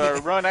to do a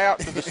run out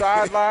to the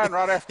sideline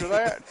right after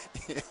that.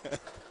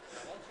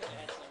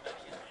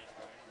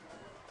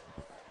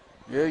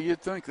 Yeah,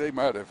 you'd think they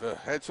might have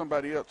had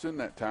somebody else in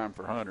that time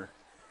for Hunter.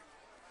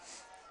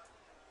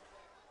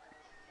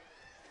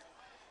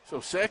 So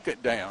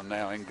second down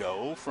now in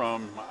goal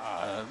from,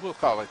 we'll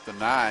call it the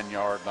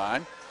 9-yard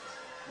line.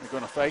 They're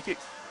going to fake it.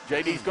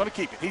 JD's going to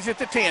keep it. He's at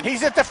the 10.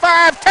 He's at the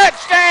 5.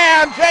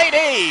 Touchdown,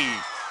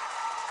 JD!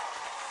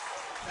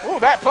 Oh,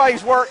 that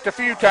play's worked a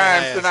few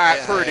times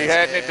tonight pretty,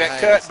 hadn't it? That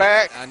cut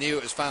back. I knew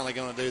it was finally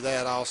going to do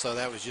that also.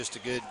 That was just a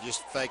good,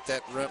 just fake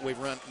that run. We've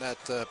run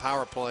that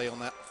power play on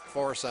that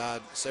far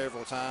side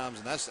several times,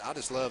 and I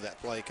just love that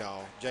play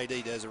call.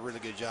 JD does a really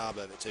good job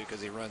of it, too,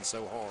 because he runs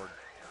so hard.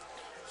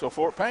 So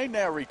Fort Payne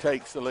now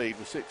retakes the lead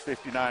with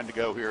 6:59 to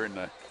go here in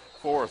the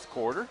fourth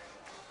quarter.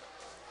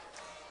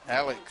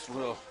 Alex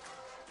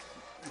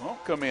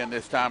won't come in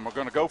this time. We're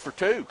going to go for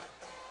 2.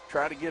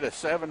 Try to get a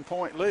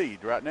 7-point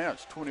lead. Right now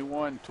it's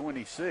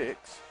 21-26.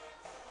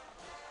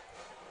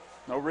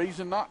 No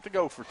reason not to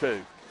go for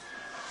 2.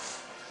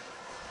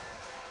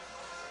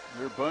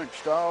 They're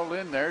bunched all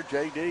in there.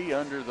 JD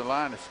under the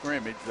line of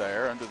scrimmage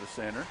there, under the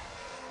center.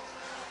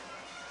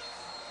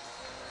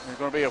 There's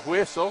going to be a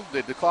whistle.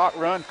 Did the clock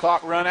run?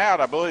 Clock run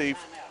out, I believe.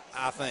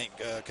 I think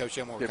Coach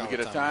Elmore Did we called get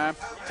a time?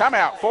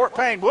 Timeout. Fort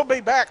Payne. We'll be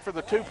back for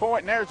the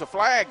 2-point, and there's a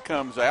flag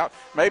comes out.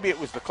 Maybe it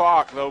was the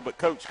clock, though, but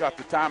Coach got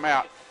the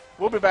timeout.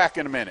 We'll be back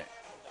in a minute.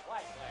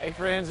 Hey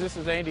friends, this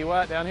is Andy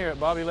White down here at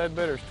Bobby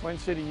Ledbetter's Twin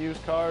City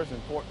Used Cars in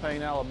Fort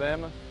Payne,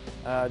 Alabama.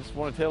 Just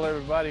want to tell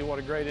everybody what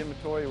a great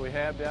inventory we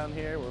have down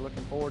here. We're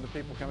looking forward to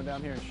people coming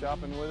down here and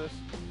shopping with us.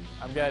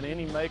 I've got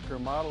any make or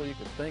model you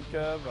could think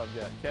of. I've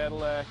got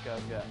Cadillac,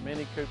 I've got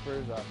Mini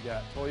Coopers, I've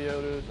got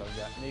Toyotas, I've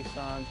got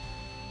Nissans.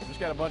 I've just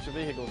got a bunch of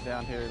vehicles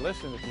down here.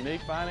 Listen, if you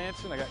need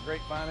financing, I got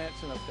great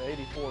financing up to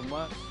 84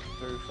 months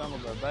through some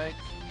of our banks.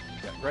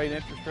 Got great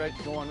interest rates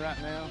going right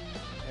now.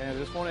 And I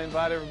just want to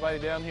invite everybody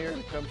down here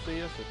to come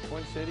see us at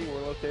Twin City.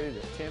 We're located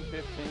at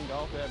 1015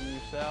 Gulf Avenue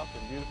South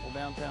in beautiful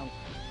downtown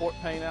Fort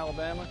Payne,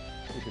 Alabama.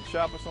 You can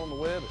shop us on the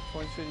web at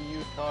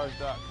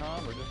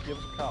twincityusedcars.com or just give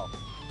us a call,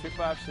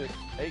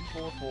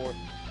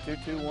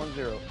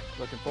 256-844-2210.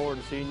 Looking forward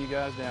to seeing you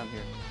guys down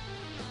here.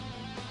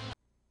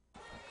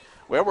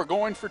 Well, we're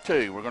going for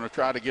 2. We're going to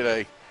try to get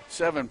a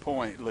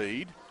 7-point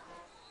lead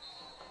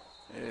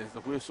as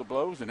the whistle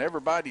blows, and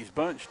everybody's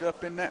bunched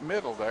up in that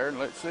middle there, and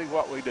let's see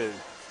what we do.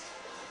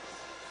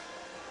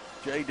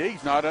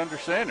 JD's not under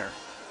center.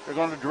 They're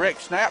going to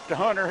direct snap to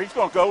Hunter. He's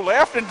going to go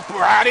left and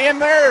right in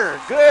there.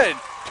 Good.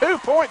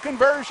 2-point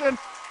conversion,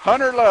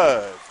 Hunter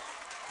Love.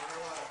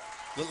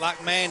 Look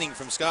like Manning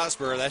from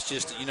Scottsboro. That's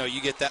just,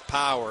 you get that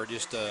power.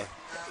 Just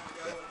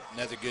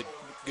another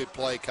good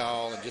play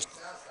call, and just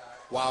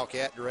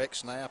wildcat direct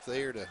snap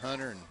there to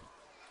Hunter, and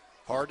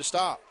hard to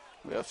stop.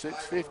 Well,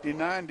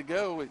 6:59 to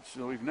go.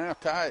 We've now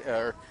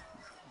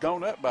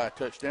gone up by a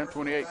touchdown,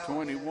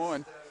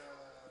 28-21.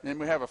 Then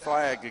we have a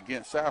flag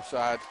against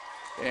Southside,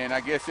 and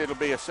I guess it'll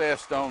be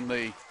assessed on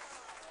the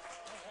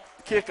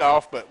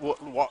kickoff, but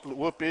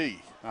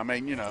whoopee. I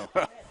mean,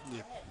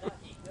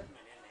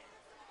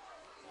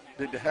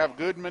 Did they have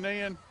Goodman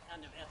in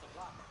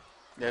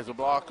as a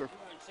blocker?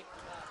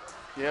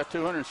 Yeah,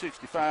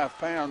 265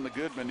 pound, the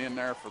Goodman in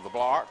there for the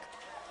block.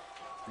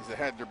 They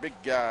had their big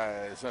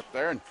guys up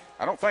there, and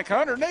I don't think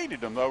Hunter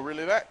needed them, though,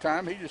 really, that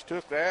time. He just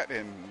took that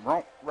and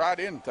romped right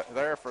in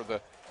there for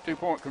the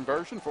 2-point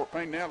conversion. Fort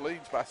Payne now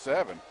leads by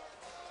 7.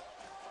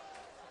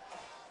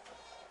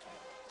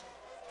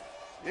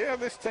 Yeah,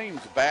 this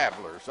team's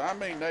battlers. I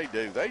mean, they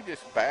do. They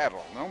just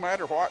battle. No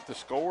matter what the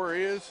score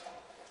is,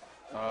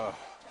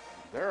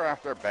 they're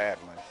out there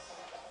battling.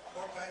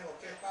 Fort Payne will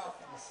kick off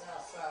from the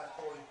south side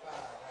 45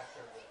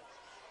 after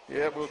the.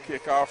 Yeah, we'll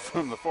kick off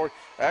from the 40.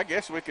 I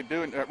guess we could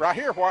do it right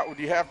here. What would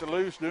you have to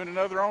lose doing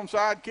another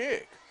onside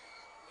kick?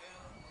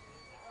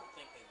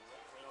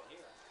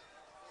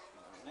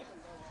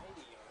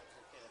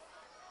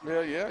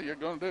 Well, yeah, you're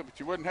going to do it, but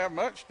you wouldn't have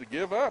much to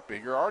give up.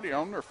 You're already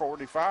on their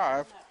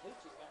 45.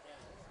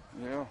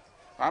 Yeah,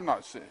 I'm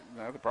not saying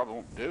they probably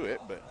won't do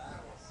it, but,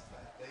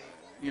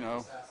 you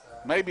know,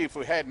 maybe if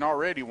we hadn't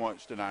already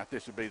once tonight,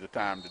 this would be the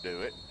time to do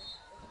it.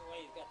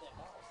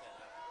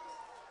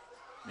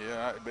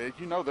 Yeah, but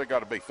you know they got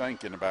to be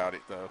thinking about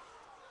it, though.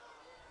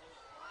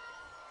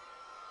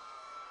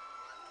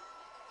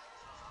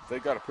 They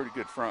got a pretty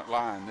good front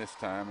line this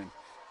time, and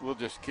we'll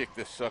just kick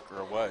this sucker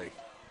away.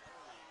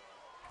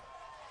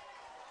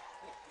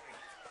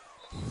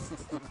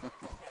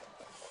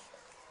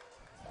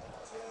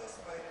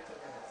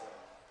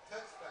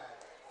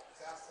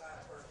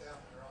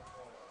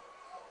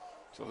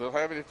 So they'll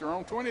have it at their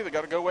own 20. They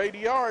got to go 80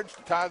 yards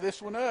to tie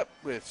this one up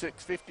with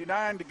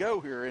 6:59 to go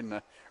here in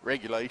the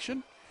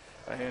regulation.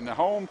 And the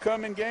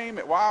homecoming game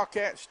at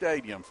Wildcat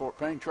Stadium. Fort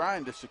Payne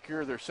trying to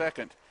secure their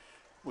second,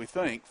 we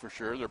think for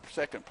sure, their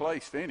second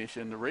place finish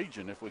in the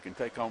region if we can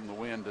take home the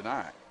win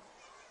tonight.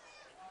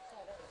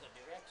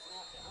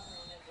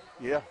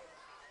 Yeah.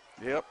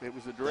 Yep, it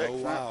was a direct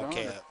snap to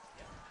Wildcat.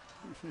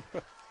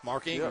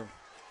 Mark Ingram.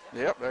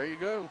 Yep, there you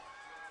go.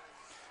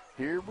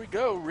 Here we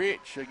go.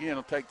 Rich again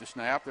will take the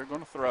snap. They're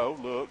going to throw.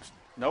 Looks.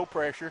 No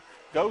pressure.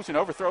 Goes and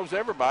overthrows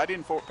everybody,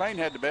 and Fort Payne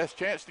had the best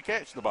chance to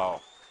catch the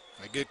ball.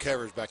 A good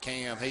coverage by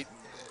Cam. He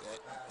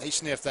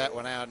sniffed that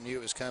one out and knew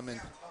it was coming.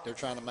 They're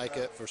trying to make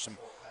up for some.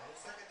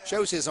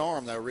 Shows his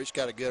arm, though. Rich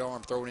got a good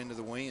arm throwing into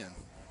the wind.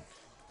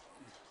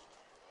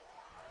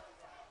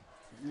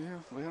 Yeah,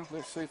 well,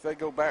 let's see if they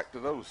go back to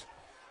those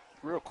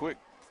real quick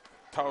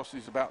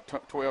tosses about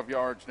 12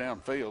 yards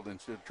downfield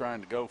instead of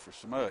trying to go for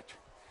so much.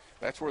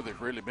 That's where they've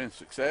really been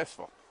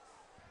successful.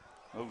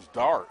 Those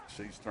darts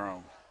he's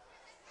thrown.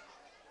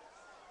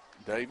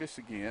 Davis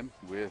again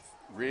with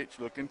Rich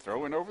looking,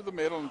 throwing over the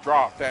middle and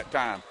dropped that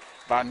time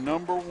by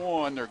number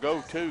 1, their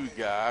go-to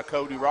guy,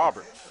 Cody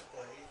Roberts.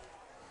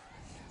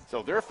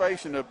 So they're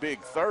facing a big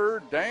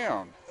third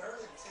down.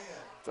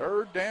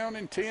 Third down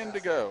and 10 to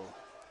go.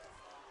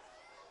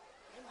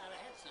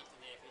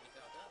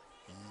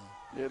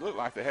 Yeah, it looked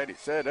like they had it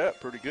set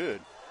up pretty good.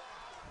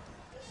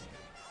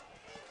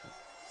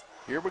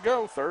 Here we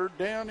go, third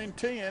down and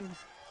 10.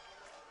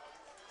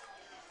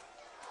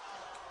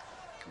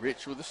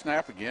 Rich with the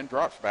snap again,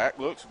 drops back,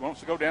 looks,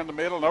 wants to go down the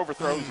middle and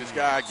overthrows this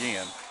guy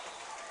again.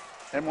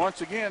 And once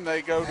again,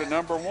 they go to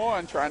number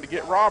 1, trying to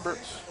get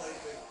Roberts,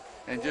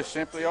 and just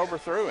simply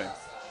overthrew him.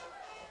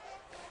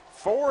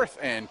 4th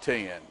and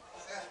 10.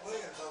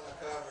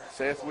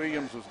 Seth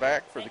Williams was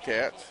back for the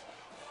Cats.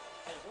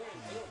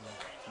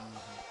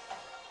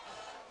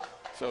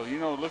 So, you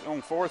know, look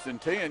on 4th and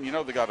 10, you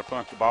know they got to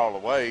punt the ball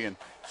away, and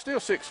still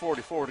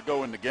 6:44 to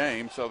go in the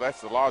game, so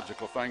that's the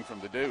logical thing for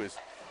them to do is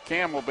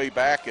Cam will be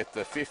back at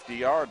the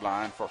 50-yard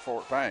line for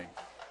Fort Payne.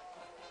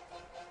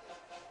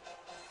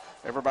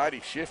 Everybody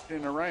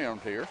shifting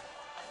around here.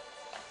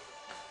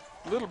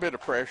 A little bit of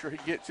pressure. He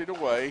gets it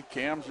away.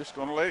 Cam's just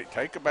going to let it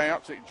take a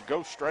bounce. It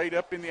goes straight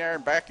up in the air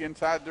and back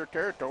inside their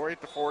territory at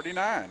the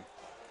 49.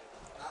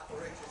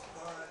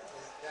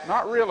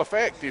 Not real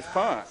effective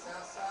punt.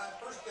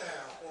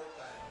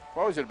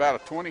 What was it,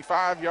 about a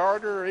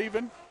 25-yarder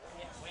even?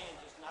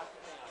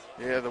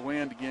 Yeah, the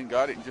wind again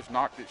got it and just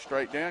knocked it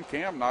straight down.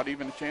 Cam, not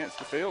even a chance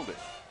to field it.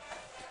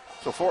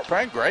 So Fort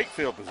Payne, great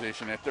field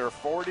position at their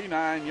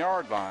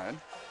 49-yard line.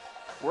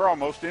 We're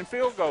almost in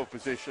field goal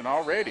position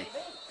already.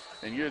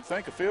 And you'd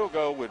think a field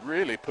goal would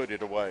really put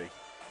it away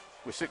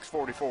with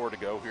 6:44 to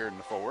go here in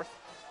the 4th.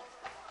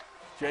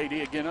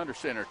 JD again under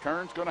center.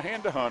 Turns, going to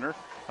hand to Hunter.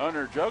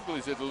 Hunter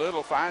juggles it a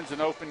little, finds an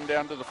opening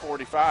down to the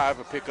 45,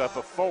 a pickup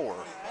of 4.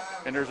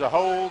 And there's a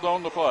hold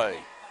on the play.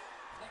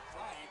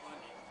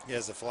 He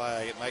has a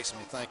flag. It makes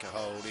me think a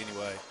hold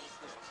anyway.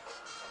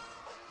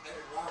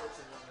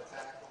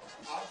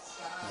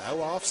 No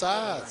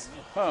offsides.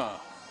 Huh.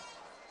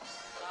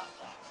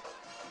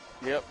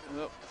 Yep,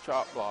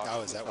 chop block.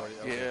 Oh, is that what it is?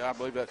 Okay. Yeah, I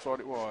believe that's what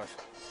it was.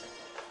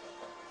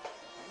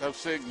 Those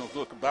signals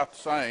look about the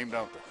same,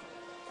 don't they?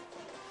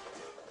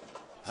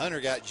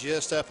 Hunter got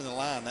just up in the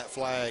line. That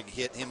flag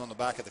hit him on the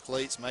back of the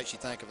cleats. Makes you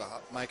think of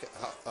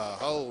a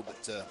hold,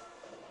 but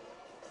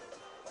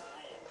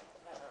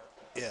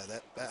yeah,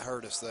 that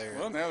hurt us there.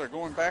 Well, now they're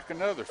going back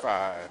another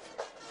 5.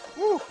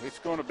 Woo, it's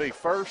going to be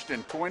 1st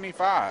and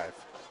 25.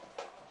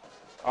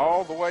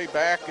 all the way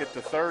back at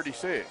the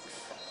 36.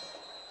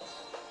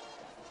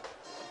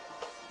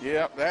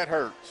 Yep, that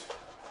hurts.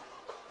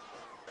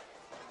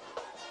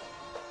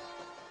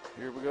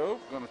 Here we go.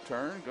 Going to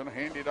turn. Going to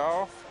hand it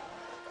off.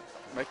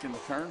 Making the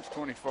turns,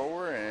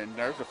 24, and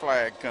there's a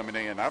flag coming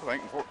in. I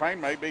think Fort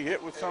Payne may be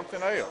hit with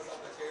something else.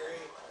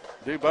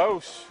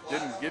 Dubose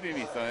didn't get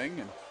anything,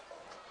 and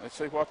let's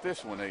see what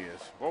this one is.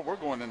 Well, we're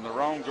going in the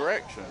wrong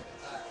direction.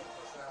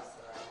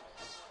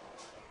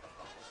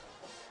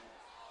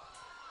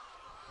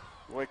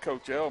 The way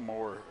Coach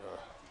Elmore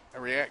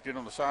reacted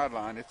on the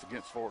sideline, it's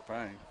against Fort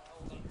Payne.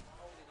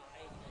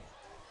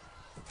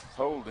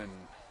 Holding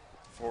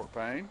Fort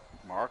Payne.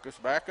 Marcus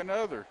back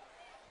another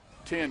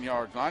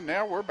 10-yard line.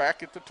 Now we're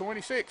back at the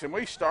 26, and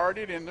we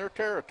started in their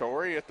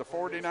territory at the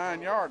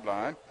 49-yard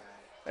line,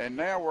 and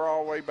now we're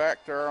all the way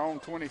back to our own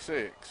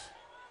 26.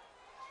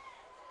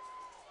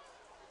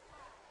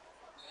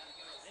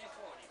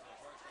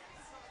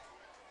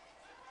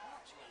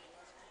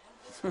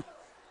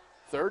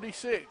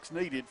 36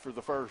 needed for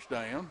the first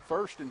down.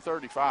 First and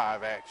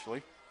 35,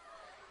 actually.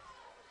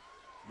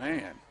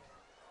 Man.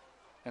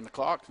 And the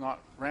clock's not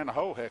ran a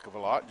whole heck of a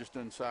lot, just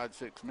inside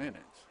 6 minutes.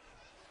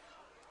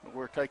 But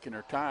we're taking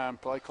our time.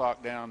 Play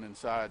clock down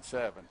inside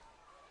 7.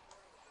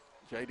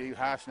 J.D.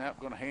 high snap,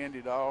 going to hand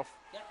it off.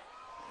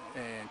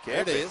 And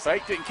kept it.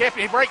 Faked it and kept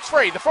it. He breaks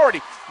free. The 40.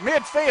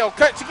 Midfield.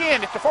 Cuts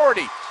again at the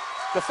 40.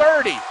 The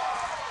 30.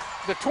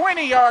 The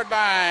 20-yard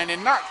line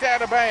and knocked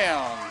out of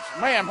bounds.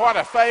 Man, what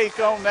a fake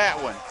on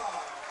that one.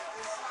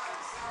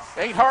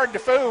 Ain't hard to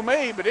fool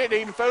me, but it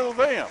even fooled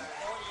them.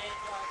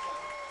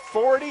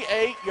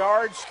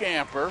 48-yard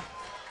scamper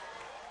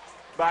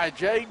by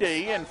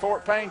J.D. and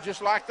Fort Payne,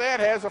 just like that,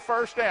 has a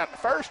first down.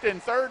 First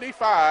and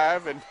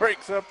 35 and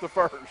breaks up the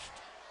first.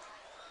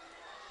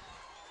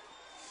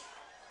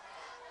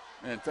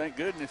 And thank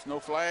goodness no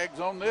flags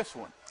on this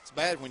one. It's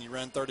bad when you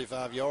run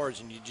 35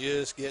 yards and you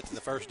just get to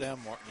the first down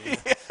mark.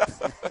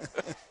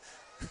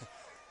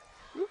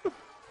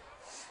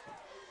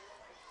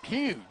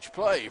 Huge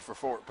play for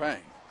Fort Payne.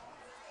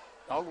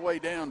 All the way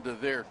down to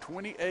their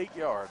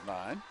 28-yard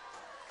line.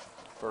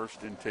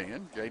 First and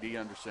 10. J.D.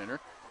 under center.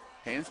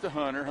 Hands to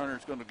Hunter.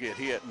 Hunter's going to get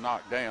hit and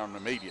knocked down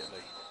immediately.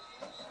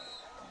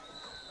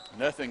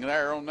 Nothing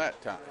there on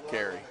that time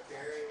carry.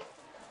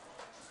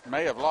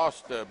 May have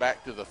lost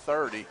back to the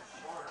 30.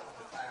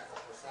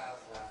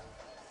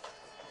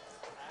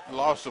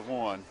 Loss of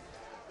 1.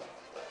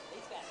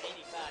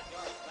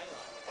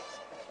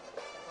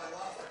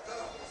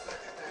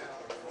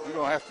 You're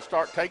going to have to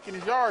start taking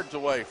his yards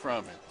away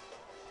from him.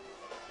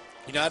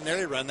 You know, I'd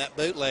nearly run that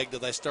bootleg till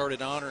they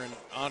started honoring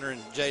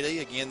J.D.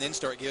 again, then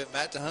start giving it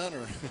back to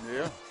Hunter.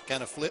 Yeah.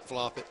 Kind of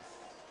flip-flop it.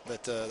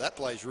 But that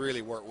play's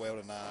really worked well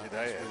tonight. It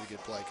has. It's really good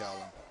play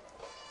calling.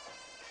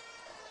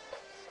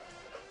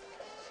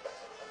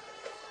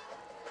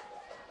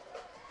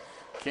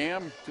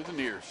 Cam to the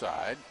near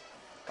side.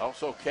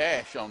 Also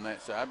Cash on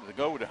that side, but they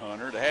go to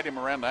Hunter. They had him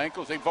around the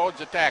ankles. He avoids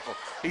the tackle.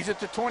 He's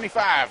at the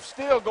 25,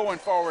 still going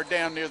forward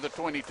down near the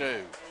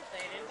 22.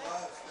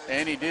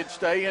 And he did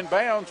stay in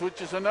bounds,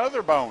 which is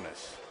another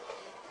bonus.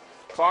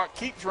 Clock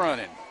keeps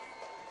running.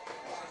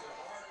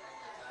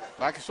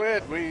 Like I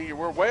said,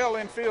 we're well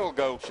in field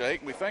goal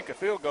shape. We think a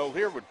field goal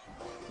here would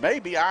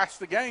maybe ice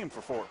the game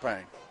for Fort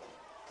Payne.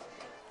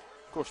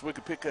 Of course, we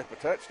could pick up a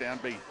touchdown,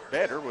 be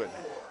better, wouldn't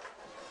it?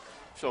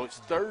 So it's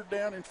 3rd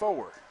down and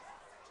 4.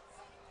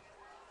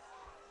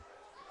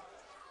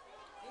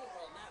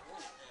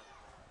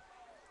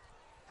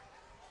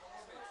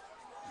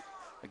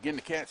 Again,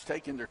 the Cats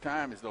taking their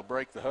time as they'll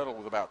break the huddle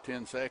with about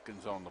 10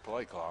 seconds on the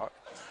play clock.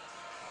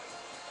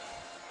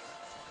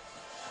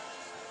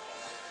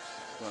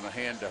 Going to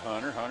hand to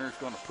Hunter. Hunter's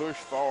going to push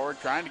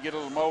forward, trying to get a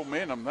little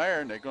momentum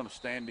there, and they're going to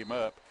stand him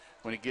up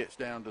when he gets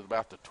down to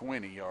about the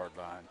 20-yard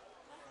line.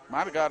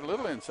 Might have got a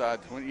little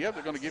inside the 20. Yeah,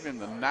 they're going to give him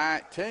the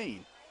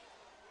 19.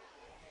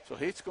 So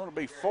it's going to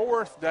be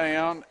 4th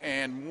down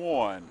and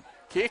 1.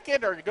 Kick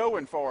it or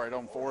going for it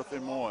on 4th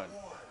and 1? I'd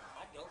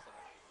go for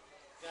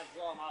it. Got to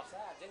draw him off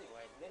sides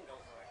anyway, then go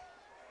for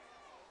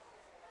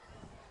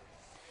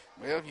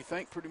it. Well, you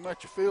think pretty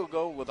much a field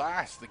goal would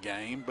ice the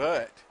game,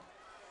 but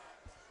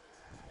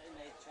They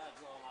may try to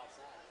draw him off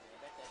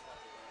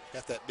sides.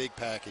 Got that big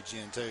package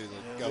in, too.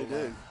 yeah, they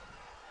do.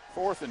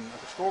 4th and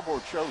the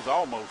scoreboard shows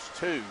almost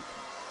 2.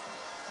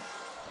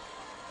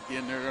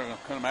 Again, they're going to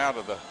come out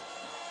of the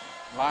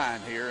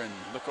line here and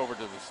look over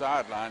to the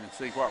sideline and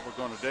see what we're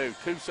going to do.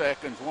 2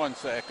 seconds, 1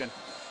 second,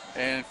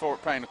 and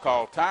Fort Payne will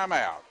call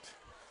timeout.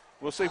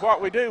 We'll see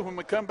what we do when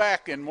we come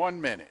back in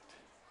 1 minute.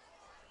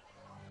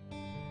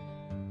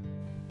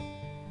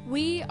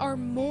 We are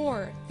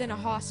more than a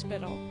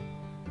hospital.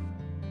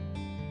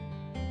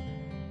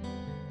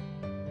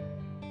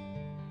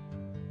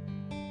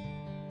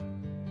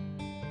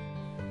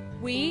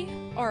 We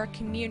are a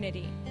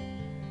community.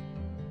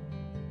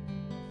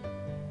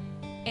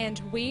 And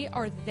we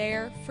are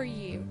there for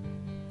you.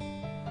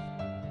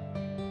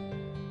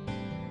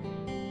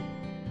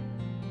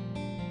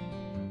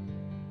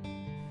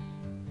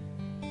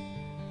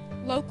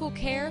 Local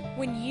care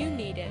when you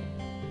need it.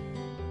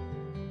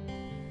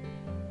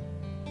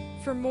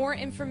 For more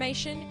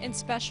information and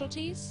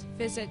specialties,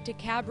 visit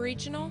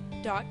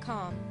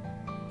DeKalbRegional.com.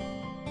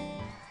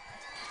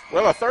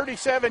 Well, a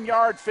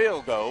 37-yard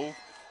field goal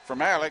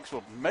from Alex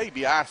will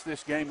maybe ice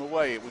this game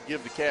away. It would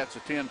give the Cats a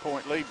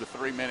 10-point lead with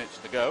 3 minutes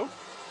to go.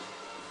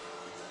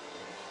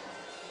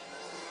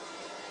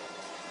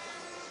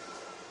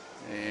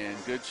 And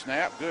good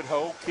snap, good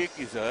hold, kick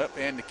is up,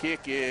 and the kick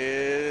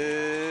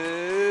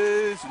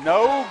is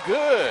no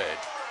good.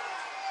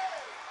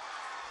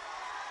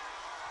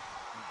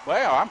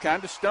 Wow, I'm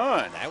kind of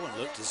stunned. That one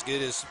looked as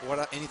good as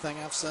anything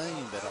I've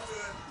seen. But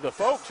the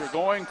folks are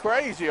going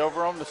crazy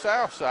over on the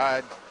south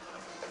side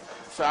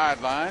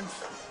sidelines.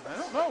 I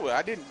don't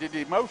know. Did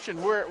the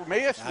motion where it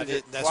missed? I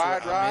did. That's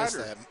wide where I right? missed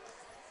that.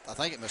 I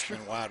think it must have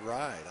been wide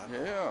right.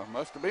 Yeah,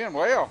 must have been.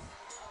 Well,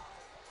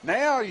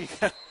 now I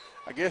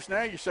guess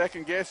now you're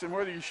second guessing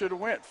whether you should have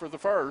went for the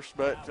first,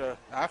 but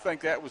I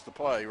think that was the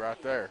play right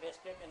there.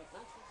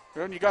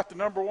 When you got the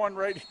number 1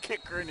 rated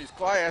kicker in his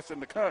class in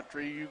the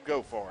country, you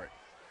go for it.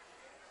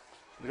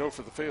 They go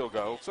for the field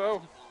goal.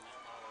 So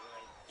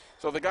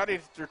they got it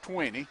at their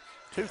 20,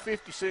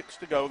 2:56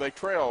 to go. They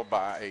trail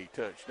by a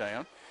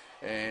touchdown.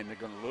 And they're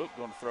going to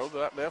throw to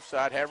that left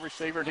side, have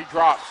receiver, and he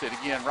drops it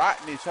again right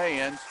in his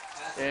hands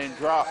and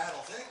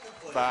dropped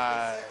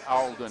by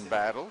Alden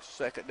Battles.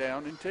 Second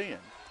down and 10. I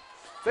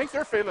think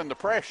they're feeling the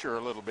pressure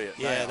a little bit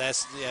Yeah, now.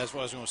 that's what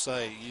I was going to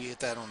say. You hit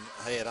that on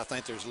the head. I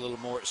think there's a little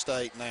more at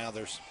stake now.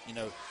 There's,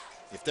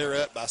 if they're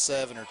up by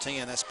 7 or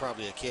 10, that's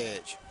probably a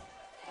catch.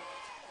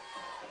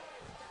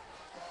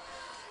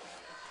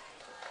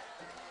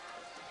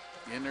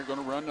 And they're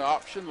going to run the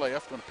option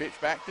left, going to pitch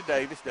back to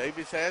Davis.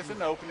 Davis has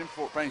an opening.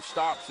 Fort Payne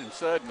stops him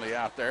suddenly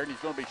out there, and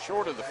he's going to be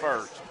short of the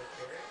first.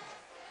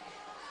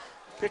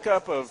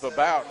 Pickup of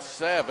about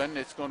 7.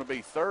 It's going to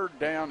be 3rd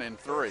down and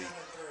 3.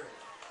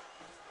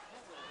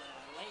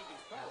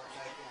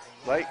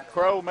 Leighton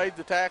Crow made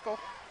the tackle.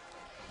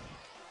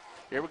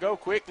 Here we go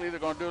quickly. They're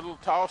going to do a little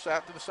toss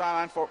out to the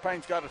sideline. Fort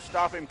Payne's got to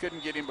stop him.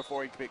 Couldn't get him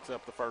before he picks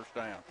up the first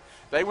down.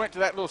 They went to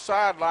that little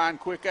sideline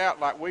quick out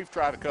like we've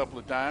tried a couple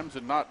of times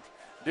and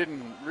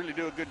didn't really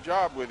do a good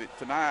job with it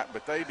tonight,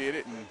 but they did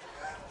it. And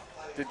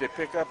did they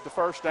pick up the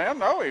first down?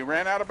 No, he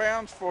ran out of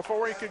bounds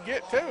before he could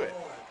get to it.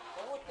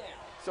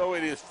 So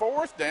it is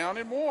 4th down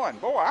and 1.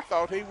 Boy, I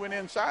thought he went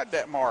inside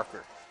that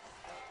marker.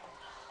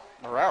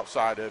 Or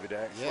outside of it,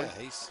 actually. Yeah,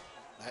 he's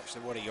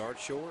actually, a yard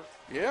short?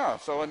 Yeah,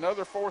 so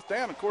another 4th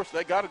down. Of course,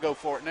 they got to go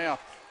for it now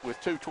with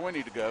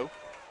 2:20 to go.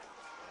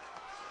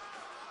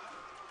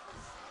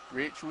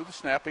 Rich with the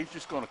snap. He's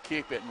just going to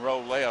keep it and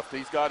roll left.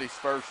 He's got his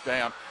first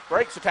down.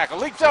 Breaks the tackle.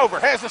 Leaps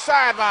over. Has the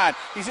sideline.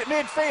 He's at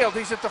midfield.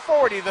 He's at the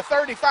 40, the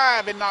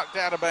 35, and knocked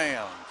out of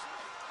bounds.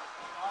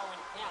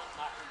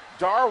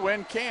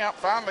 Darwin Camp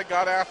finally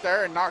got out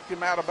there and knocked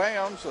him out of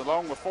bounds,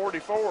 along with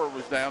 44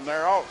 was down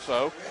there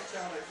also.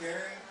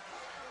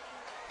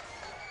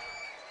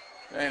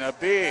 And a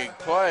big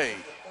play.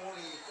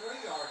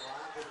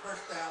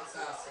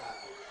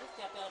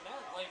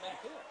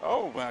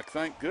 Oh, my,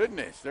 thank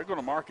goodness. They're going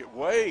to mark it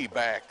way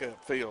back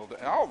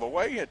upfield, all the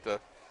way at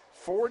the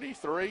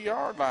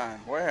 43-yard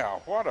line.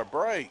 Wow, what a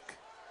break.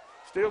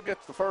 Still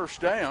gets the first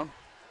down,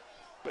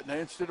 but now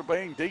instead of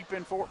being deep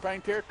in Fort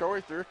Payne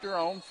territory, they're at their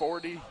own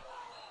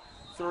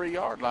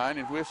 43-yard line,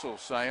 and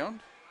whistles sound.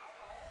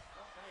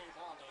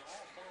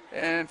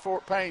 And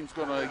Fort Payne's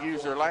going to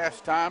use their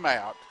last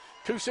timeout.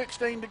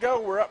 2:16 to go.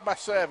 We're up by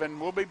 7.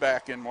 We'll be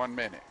back in 1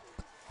 minute.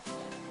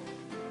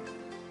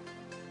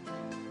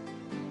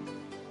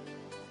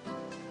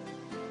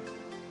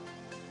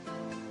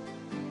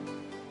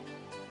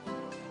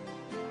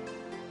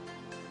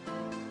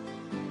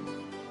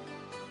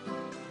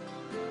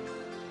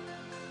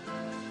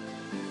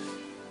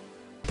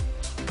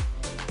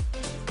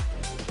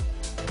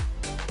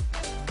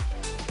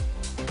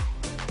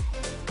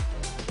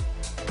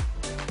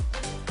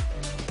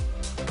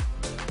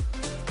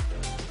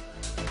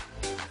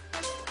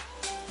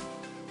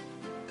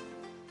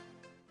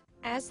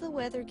 As the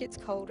weather gets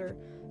colder,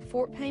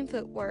 Fort Payne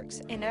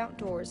Footworks and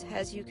Outdoors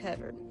has you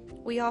covered.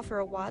 We offer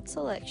a wide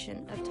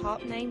selection of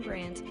top name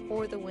brands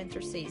for the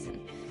winter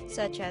season,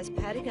 such as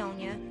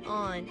Patagonia,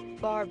 On,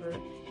 Barber,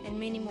 and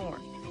many more.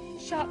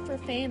 Shop for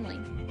family,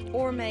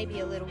 or maybe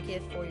a little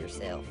gift for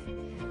yourself.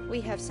 We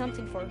have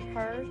something for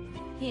her,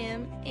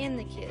 him, and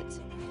the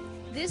kids.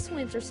 This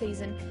winter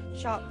season,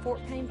 shop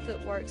Fort Payne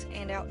Footworks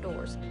and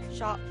Outdoors.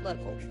 Shop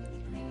local.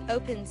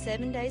 Open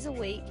 7 days a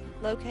week,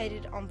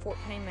 located on Fort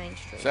Payne Main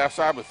Street.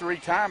 Southside with 3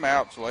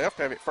 timeouts left,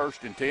 have it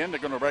 1st and 10. They're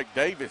going to break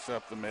Davis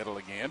up the middle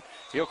again.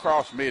 He'll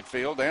cross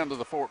midfield down to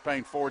the Fort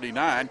Payne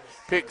 49,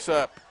 picks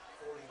up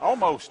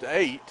almost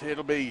 8.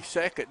 It'll be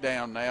 2nd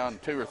down now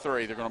and 2 or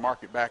 3. They're going to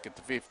mark it back at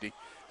the 50,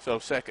 so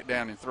 2nd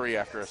down and 3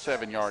 after a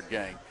 7-yard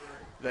gain.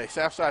 The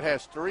Southside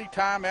has 3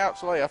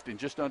 timeouts left and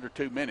just under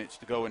 2 minutes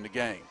to go in the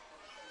game.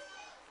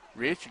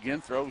 Rich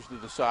again throws to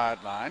the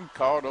sideline,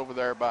 caught over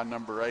there by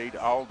number 8,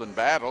 Alden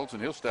Battles, and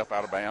he'll step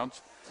out of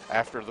bounds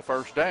after the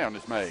first down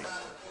is made.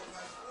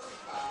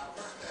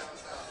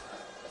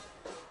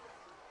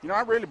 You know,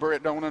 I really,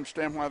 Brett, don't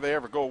understand why they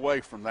ever go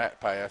away from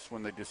that pass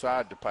when they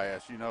decide to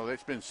pass. You know,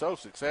 it's been so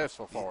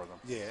successful for them.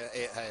 Yeah,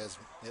 it has.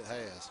 It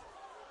has.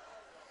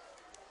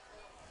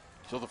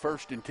 So the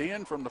 1st and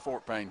 10 from the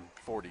Fort Payne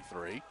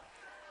 43.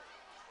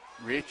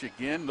 Rich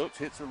again looks,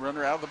 hits the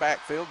runner out of the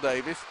backfield.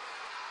 Davis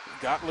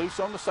got loose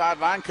on the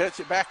sideline, cuts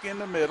it back in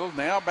the middle.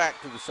 Now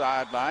back to the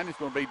sideline. It's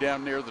going to be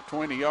down near the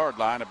 20-yard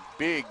line, a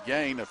big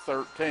gain of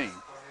 13.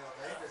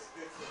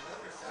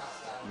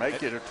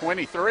 Make it a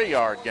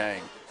 23-yard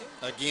gain.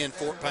 Again,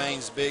 Fort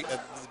Payne's the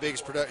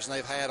biggest production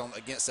they've had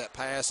against that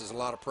pass is a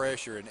lot of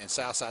pressure, and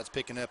Southside's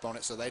picking up on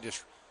it, so they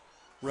just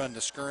run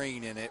the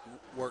screen, and it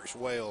works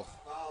well.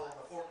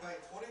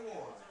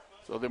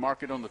 So they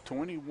mark it on the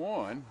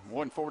 21,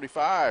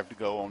 1:45 to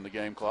go on the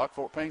game clock.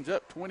 Fort Payne's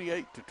up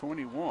 28-21.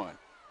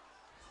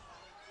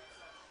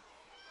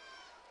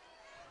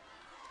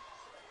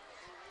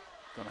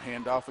 Going to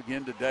hand off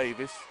again to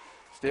Davis.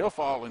 Still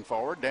falling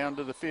forward down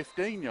to the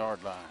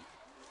 15-yard line.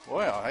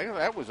 Well, hey,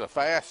 that was a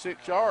fast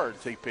 6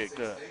 yards he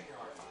picked up.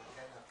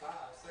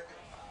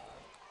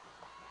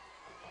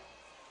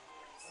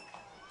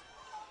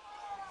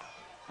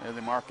 And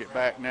they mark it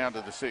back now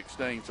to the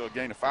 16, so a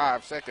gain of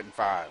 5, 2nd and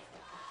 5.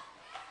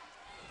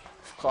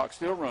 Clock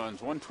still runs,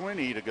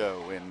 1:20 to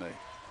go in the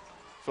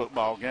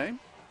football game.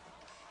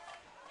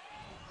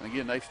 And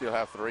again, they still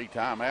have 3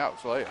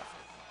 timeouts left.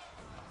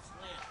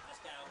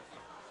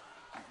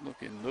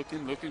 Looking.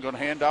 Going to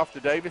hand off to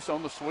Davis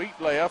on the sweep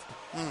left.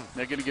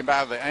 They're going to get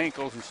by the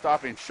ankles and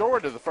stop him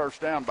short of the first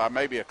down by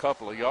maybe a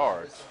couple of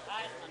yards.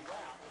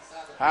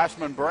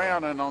 Heisman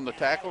Brown and on the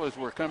tackle as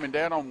we're coming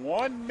down on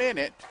 1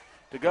 minute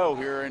to go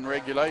here in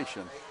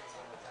regulation.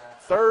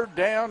 3rd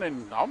down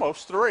and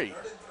almost 3.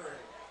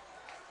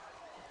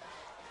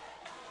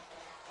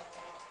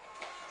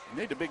 You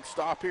need a big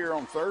stop here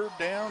on 3rd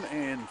down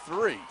and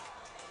 3.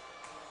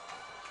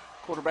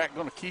 Quarterback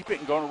going to keep it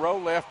and going to roll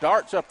left.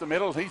 Darts up the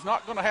middle. He's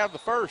not going to have the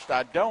first,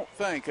 I don't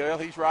think. Well,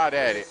 he's right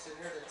at it.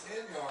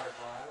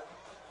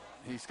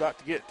 He's got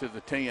to get to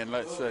the 10.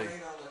 Let's see.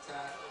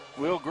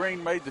 Will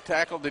Green made the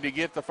tackle. Did he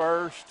get the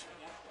first?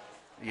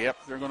 Yep,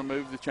 they're going to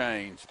move the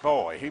chains.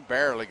 Boy, he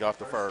barely got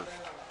the first.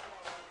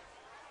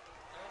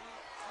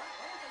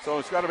 So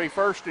it's got to be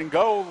 1st and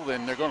goal,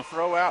 and they're going to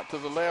throw out to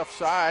the left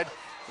side.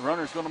 The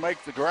runner's going to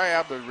make the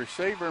grab. The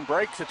receiver and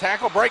breaks a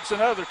tackle, breaks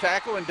another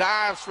tackle, and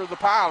dives for the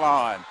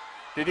pylon.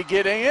 Did he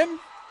get in?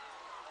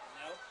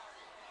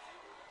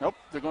 Nope.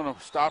 They're going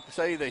to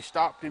say they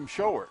stopped him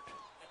short.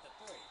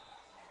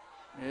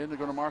 And they're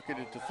going to mark it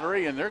at the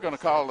 3, and they're going to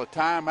call a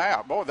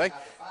timeout. Boy,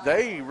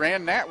 they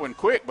ran that one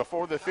quick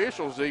before the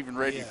officials even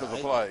ready for the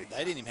play. They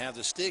didn't even have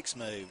the sticks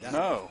moved.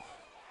 No.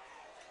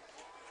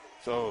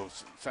 So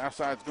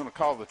Southside's going to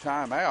call the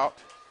timeout,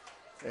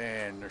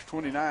 and there's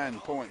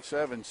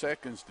 29.7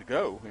 seconds to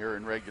go here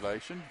in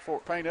regulation.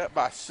 Fort Payne up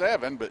by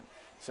 7, but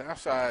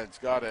Southside's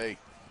got a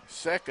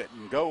 2nd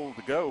and goal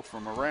to go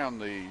from around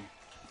the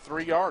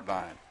 3-yard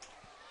line.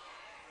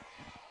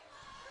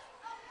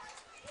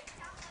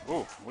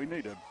 Oh, we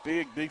need a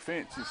big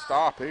defensive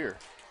stop here.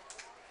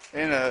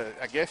 And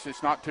I guess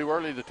it's not too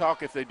early to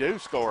talk if they do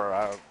score.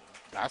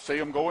 I see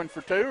them going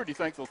for 2, or do you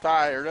think they'll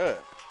tie it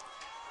up?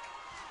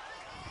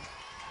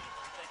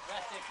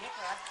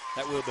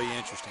 That will be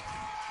interesting.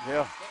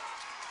 Yeah.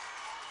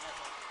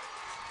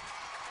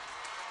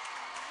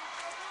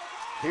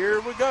 Here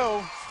we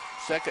go.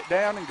 2nd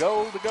down and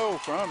goal to go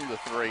from the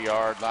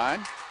 3-yard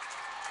line.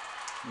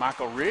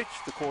 Michael Rich,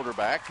 the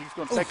quarterback, he's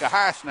going to take a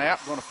high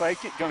snap, going to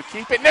fake it, going to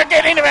keep it, and they're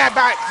getting into that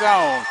back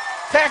zone.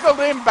 Tackled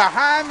him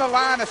behind the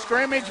line of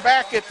scrimmage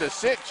back at the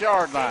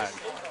 6-yard line.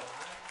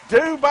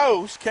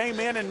 Dubose came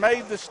in and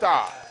made the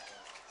stop.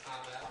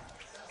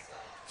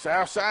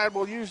 Southside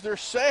will use their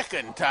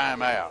 2nd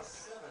timeout.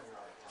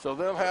 So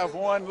they'll have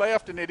 1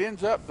 left, and it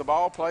ends up the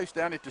ball placed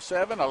down at the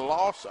 7, a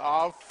loss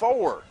of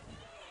 4.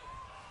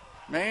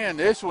 Man,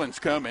 this one's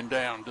coming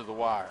down to the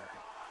wire.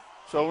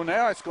 So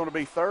now it's going to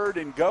be 3rd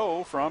and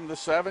goal from the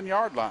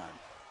 7-yard line.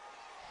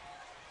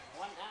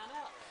 1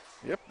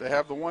 timeout. Yep, they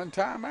have the 1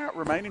 timeout,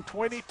 remaining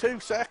 22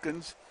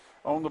 seconds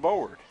on the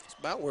board. It's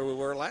about where we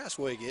were last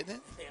week, isn't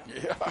it?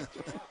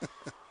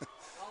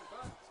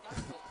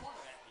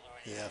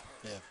 Yeah.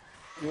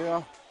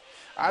 Yeah.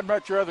 I'd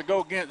much rather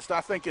go against,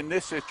 I think in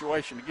this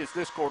situation, against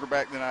this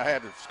quarterback than I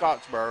had at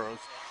Scottsboro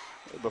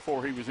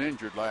before he was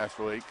injured last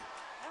week.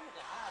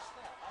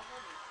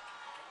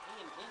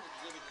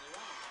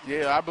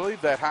 Yeah, I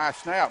believe that high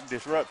snap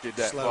disrupted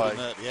that Slowed play.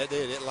 him up. Yeah, it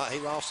did. He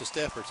lost a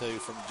step or 2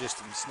 from just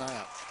the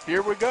snap.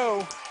 Here we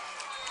go.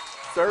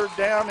 3rd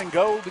down and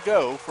goal to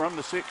go from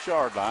the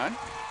 6-yard line.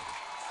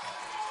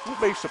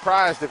 Wouldn't be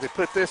surprised if he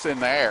put this in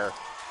the air.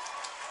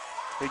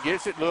 He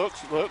gets it,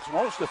 looks,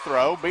 wants to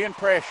throw, being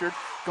pressured.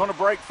 Going to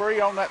break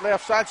free on that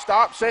left side.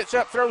 Stop, sets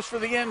up, throws for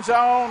the end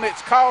zone.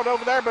 It's called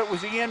over there, but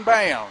was he in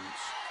bounds?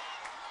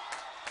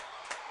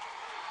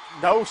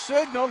 No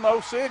signal.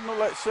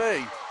 Let's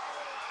see.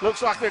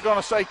 Looks like they're going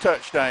to say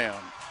touchdown.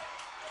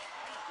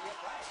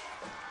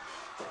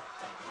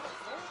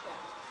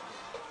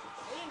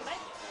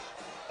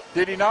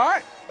 Did he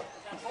not?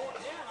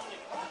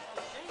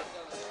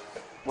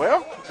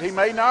 Well, he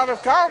may not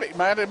have caught it.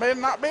 Might have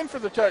not been for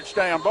the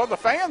touchdown. But the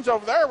fans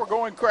over there were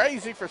going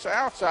crazy for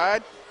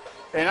Southside.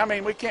 And, I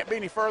mean, we can't be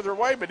any further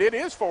away, but it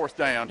is 4th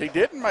down. He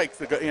didn't make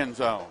the end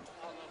zone.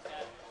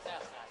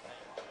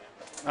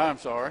 I'm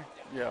sorry.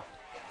 Yeah.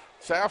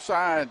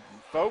 Southside,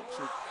 folks,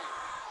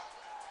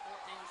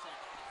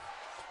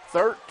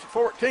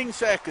 14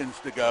 seconds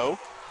to go.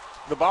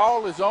 The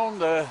ball is on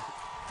the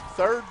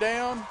 3rd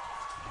down,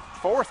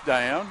 4th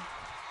down.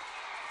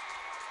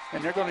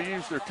 And they're going to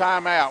use their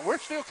timeout. We're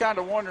still kind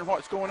of wondering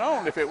what's going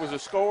on, if it was a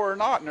score or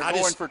not, and they're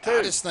going for 2.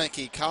 I just think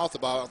he caught the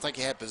ball. I don't think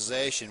he had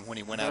possession when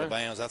he went out of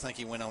bounds. I think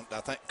he went on.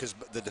 I think because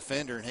the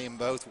defender and him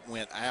both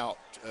went out.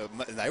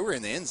 They were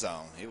in the end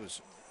zone. It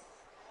was,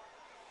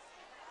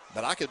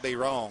 but I could be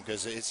wrong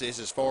because it's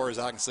as far as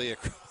I can see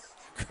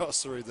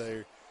across through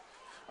there.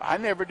 I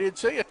never did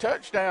see a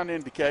touchdown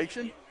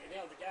indication.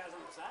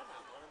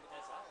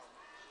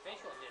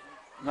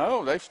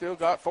 No, they still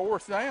got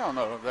 4th down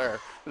over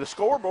there. The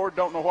scoreboard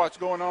don't know what's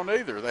going on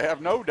either. They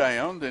have no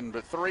down,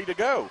 but 3 to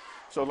go.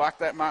 So like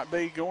that might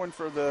be going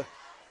for the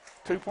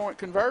 2-point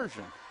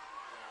conversion.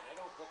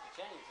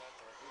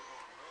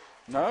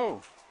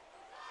 No.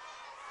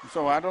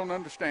 So I don't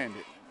understand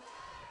it.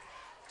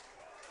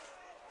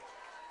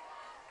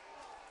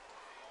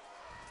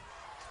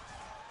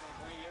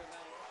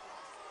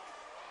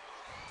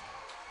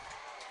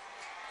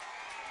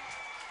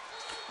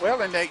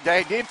 Well, and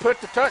they did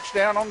put the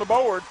touchdown on the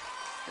board.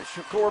 The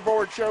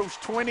scoreboard shows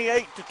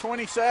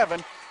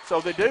 28-27, so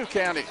they do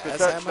count it to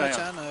touchdown. That's how much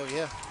I know,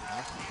 yeah.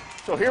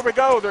 So here we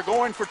go. They're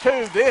going for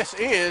 2. This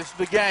is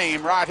the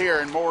game right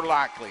here, and more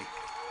likely.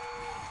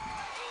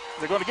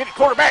 They're going to get it.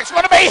 Quarterback's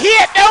going to be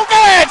hit. No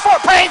good.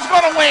 Fort Payne's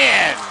going to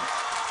win.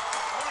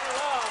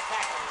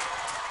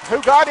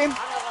 Who got him?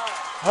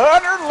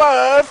 Hunter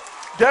Love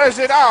does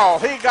it all.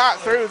 He got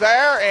through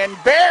there and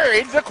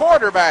buried the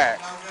quarterback.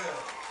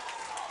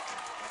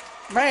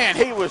 Man,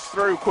 he was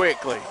through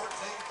quickly.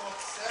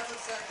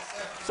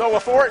 So a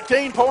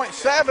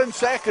 14.7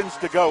 seconds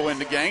to go in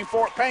the game.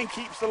 Fort Payne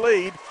keeps the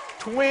lead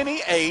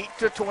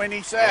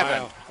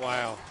 28-27.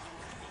 Wow.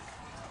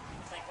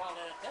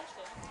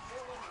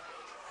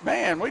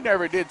 Man, we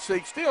never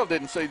still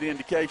didn't see the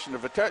indication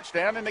of a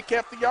touchdown, and they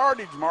kept the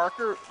yardage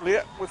marker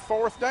lit with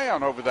 4th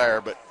down over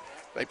there. But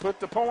they put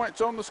the points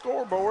on the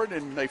scoreboard,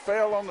 and they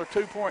fell on their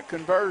 2-point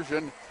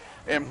conversion.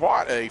 And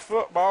what a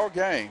football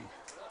game.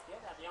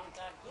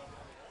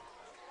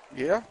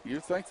 Yeah, you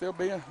think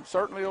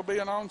certainly there'll be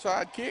an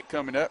onside kick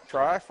coming up.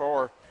 Try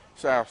for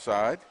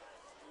Southside.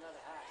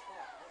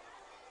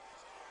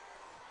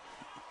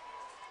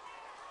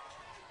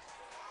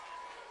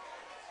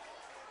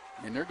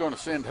 And they're going to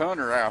send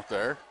Hunter out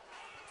there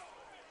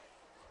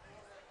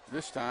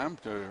this time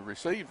to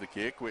receive the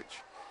kick, which,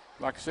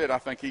 like I said, I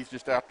think he's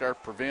just out there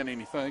preventing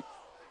anything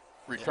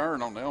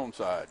return on the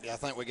onside. Yeah, I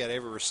think we got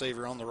every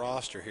receiver on the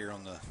roster here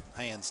on the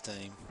hands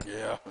team.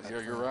 Yeah,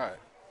 you're right.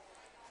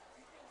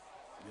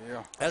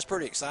 Yeah. That's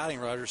pretty exciting,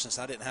 Roger, since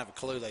I didn't have a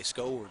clue they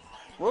scored.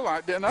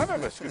 Well, none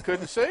of us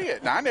couldn't see it,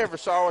 and I never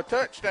saw a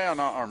touchdown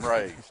arm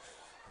raised.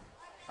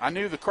 I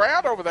knew the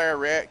crowd over there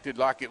reacted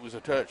like it was a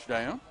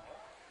touchdown,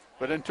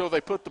 but until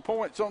they put the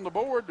points on the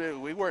board,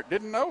 we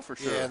didn't know for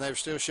sure. Yeah, and they were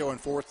still showing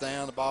 4th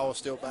down. The ball was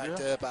still backed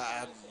up.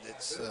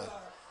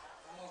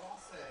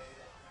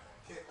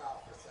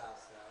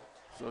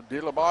 So De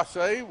La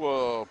Basse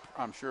will,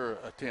 I'm sure,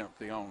 attempt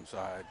the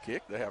onside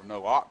kick. They have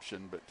no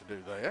option but to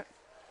do that.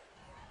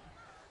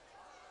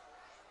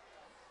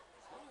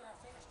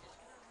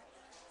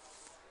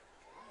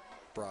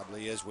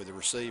 Probably is with the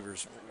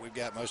receivers. We've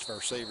got most of our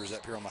receivers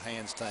up here on the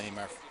hands team.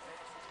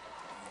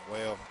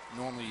 Well,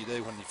 normally you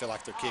do when you feel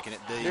like they're kicking it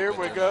deep. Here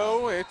we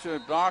go. It's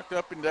blocked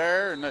up in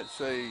there, and let's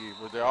see,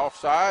 with the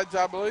offsides,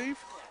 I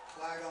believe.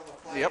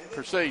 Yep,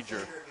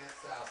 procedure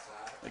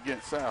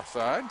against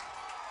Southside.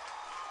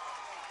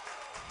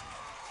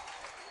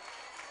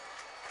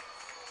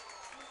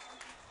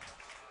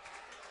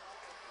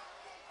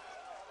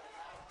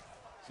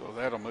 So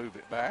that'll move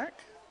it back.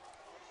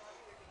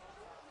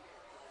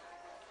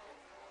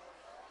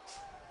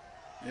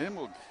 And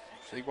we'll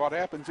see what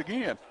happens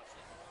again.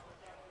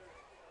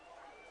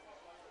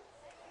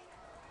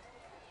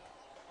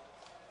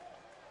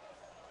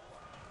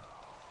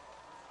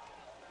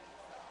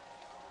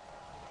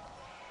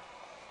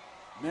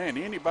 Man,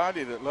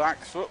 anybody that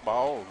likes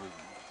football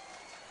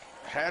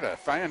had a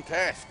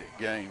fantastic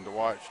game to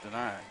watch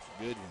tonight.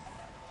 Good one.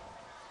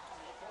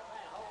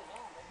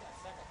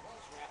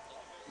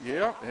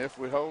 Yeah, if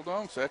we hold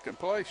on, second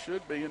place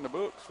should be in the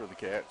books for the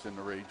Cats in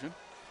the region,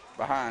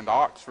 behind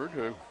Oxford,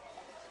 who,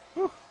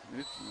 at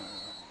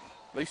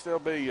least they'll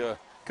be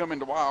coming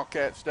to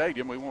Wildcat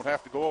Stadium. We won't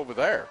have to go over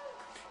there.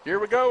 Here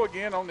we go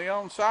again on the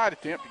onside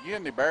attempt.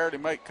 Again, they barely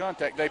make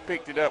contact. They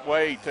picked it up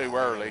way too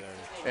early,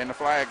 and the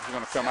flag's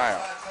going to come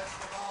out.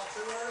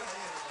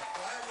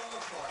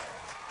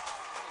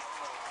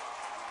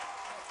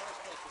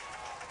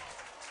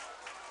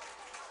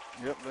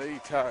 Yep, they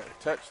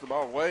touched the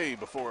ball way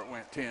before it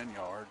went 10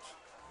 yards.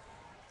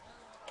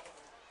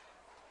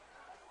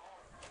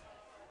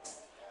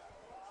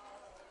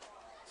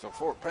 So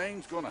Fort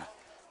Payne's going to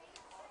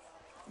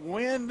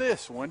win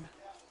this one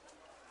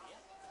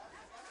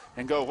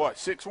and go, what,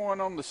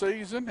 6-1 on the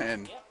season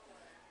and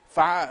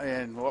five,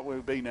 and what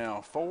would be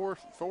now,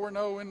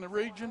 4-0 in the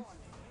region?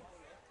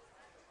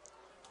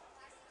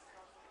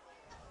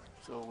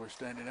 So we're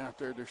standing out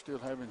there. They're still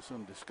having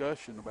some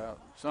discussion about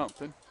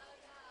something.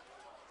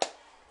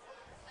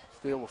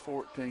 Still with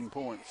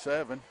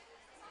 14.7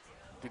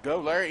 to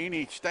go. Larry,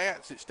 any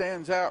stats that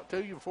stands out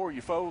to you before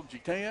you fold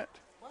your tent?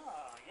 Well,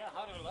 yeah,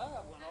 Hunter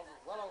Love went over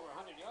well over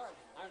 100 yards,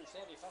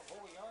 174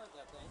 yards,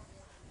 I think.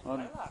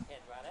 And Blaylock had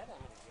right at 100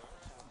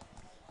 yards.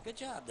 So good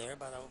job there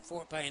by the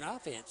Fort Payne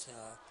offense.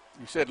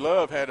 You said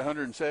Love had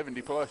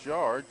 170-plus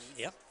yards.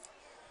 Yep.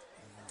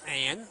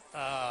 And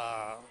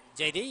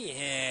JD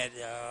had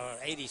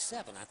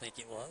 87, I think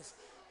it was.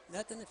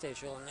 Nothing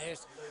official, and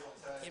there's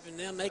giving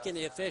them making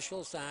the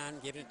official sign,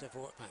 giving it to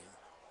Fort Payne.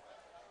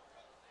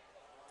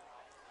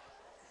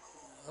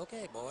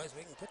 Okay, boys,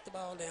 we can put the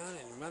ball down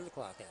and run the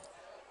clock out.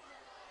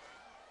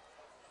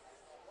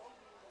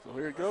 So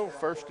here you go,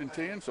 1st and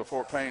 10. So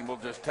Fort Payne will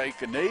just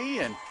take a knee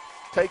and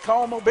take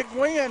home a big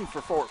win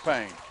for Fort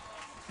Payne.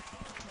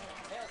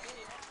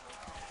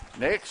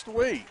 Next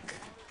week,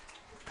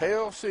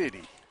 Pell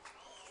City.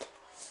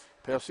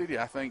 Pell City,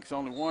 I think, has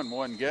only won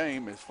one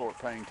game as Fort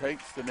Payne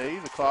takes the knee.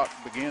 The clock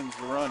begins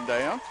to run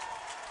down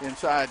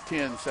inside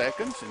 10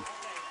 seconds. And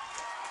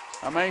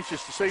I'm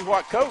anxious to see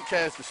what Coach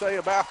has to say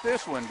about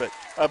this one. But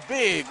a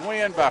big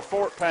win by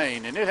Fort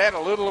Payne, and it had a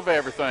little of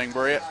everything,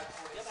 Brett.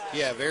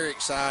 Yeah, very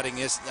exciting.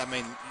 You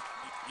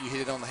hit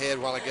it on the head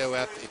a while ago.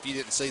 If you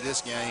didn't see this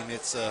game,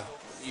 it's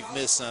you've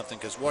missed something,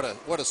 because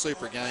what a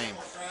super game.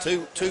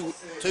 Two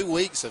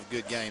weeks of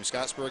good games.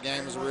 Scottsboro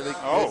game was a really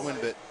good one,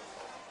 but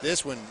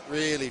this one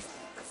really,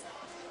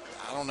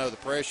 I don't know, the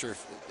pressure.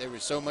 There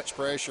was so much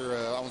pressure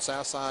on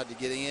Southside to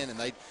get in, and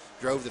they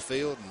drove the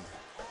field and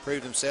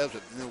proved themselves.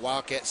 But the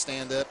Wildcats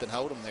stand up and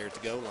hold them there at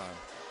the goal line.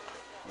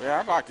 Yeah,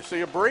 I'd like to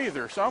see a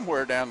breather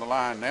somewhere down the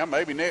line now,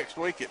 maybe next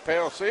week at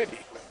Pell City.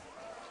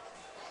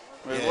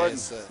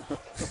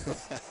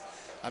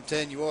 I'm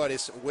telling you what,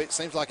 it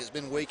seems like it's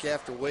been week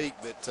after week,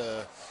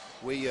 but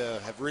we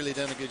have really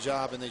done a good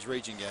job in these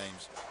region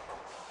games.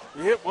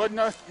 It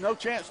wasn't no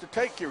chance to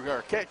take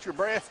or catch your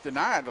breath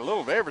tonight. A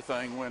little of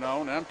everything went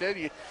on. And I'm telling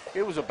you,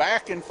 it was a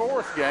back and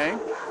forth game.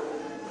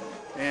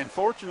 And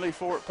fortunately,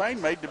 Fort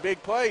Payne made the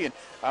big play. And,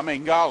 I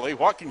mean, golly,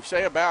 what can you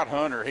say about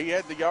Hunter? He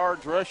had the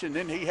yards rushing,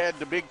 then he had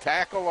the big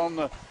tackle on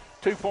the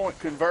 2-point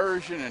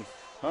conversion. And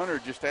Hunter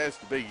just has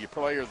to be your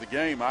player of the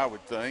game, I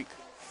would think.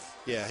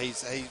 Yeah, he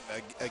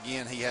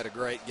had a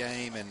great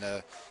game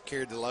and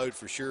carried the load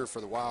for sure for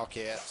the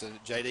Wildcats.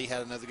 And JD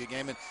had another good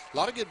game, and a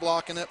lot of good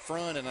blocking up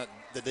front. And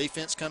the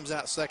defense comes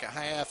out second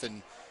half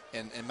and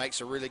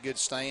makes a really good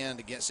stand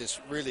against this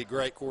really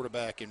great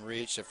quarterback in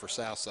Rich for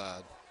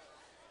Southside.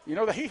 You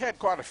know, he had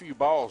quite a few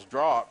balls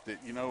dropped that,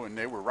 and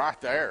they were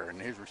right there,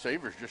 and his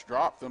receivers just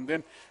dropped them.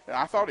 Then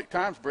I thought at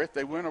times, Brett,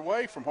 they went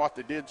away from what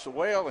they did so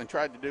well and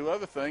tried to do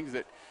other things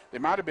that they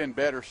might have been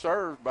better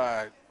served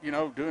by,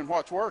 doing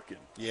what's working.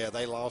 Yeah,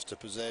 they lost a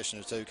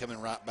possession or two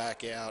coming right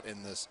back out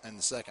in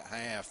the second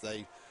half.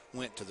 They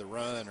went to the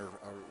run or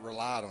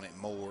relied on it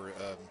more.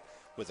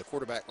 With a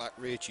quarterback like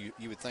Rich,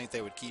 you would think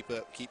they would keep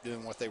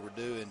doing what they were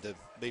doing to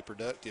be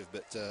productive,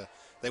 but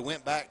they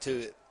went back to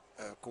it,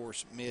 of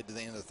course, mid to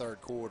the end of the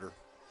third quarter.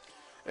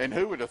 And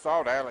who would have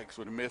thought Alex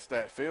would have missed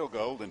that field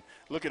goal? And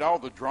look at all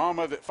the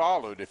drama that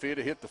followed. If he'd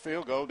have hit the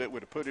field goal, that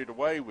would have put it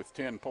away with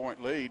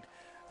 10-point lead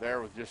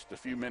there with just a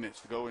few minutes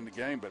to go in the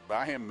game. But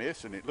by him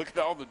missing it, look at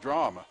all the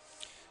drama.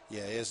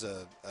 Yeah, it's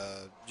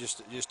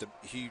just a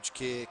huge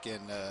kick,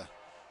 and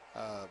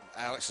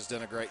Alex has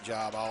done a great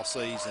job all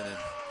season. And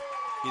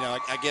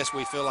I guess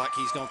we feel like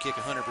he's going to kick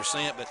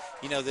 100%, but,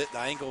 the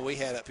angle we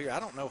had up here,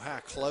 I don't know how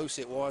close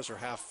it was or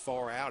how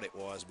far out it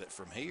was, but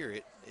from here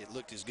it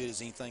looked as good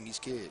as anything he's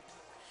kicked.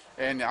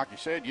 And like you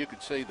said, you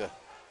could see the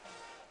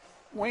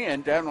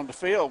wind down on the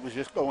field was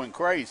just going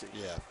crazy.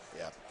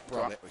 Yeah,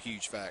 probably a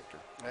huge factor.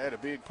 Had a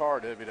big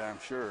part of it, I'm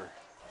sure.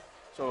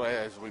 So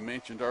as we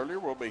mentioned earlier,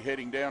 we'll be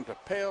heading down to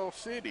Pell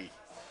City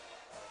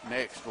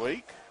next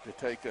week to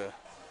take a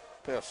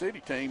Pell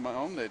City team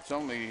on that's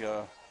only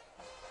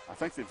I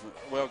think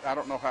I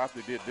don't know how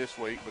they did this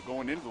week, but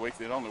going into the week,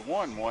 they'd only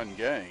won one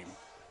game.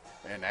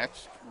 And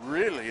that's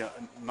really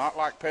not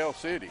like Pell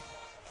City.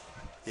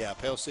 Yeah,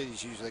 Pell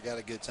City's usually got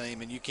a good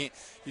team, and you can't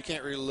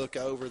really look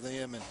over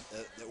them. And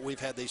we've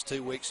had these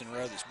 2 weeks in a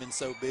row that's been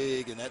so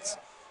big, and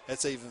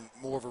that's even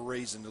more of a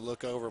reason to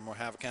look over them or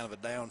have kind of a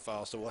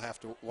downfall. So we'll have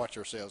to watch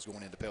ourselves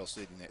going into Pell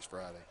City next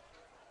Friday.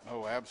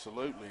 Oh,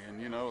 absolutely.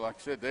 And, like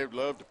I said, they'd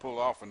love to pull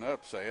off an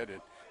upset.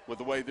 With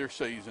the way their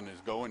season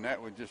is going,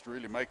 that would just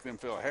really make them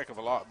feel a heck of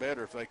a lot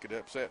better if they could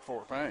upset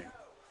Fort Payne.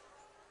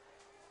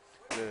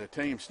 The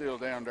team's still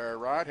down there,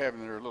 right,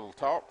 having their little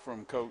talk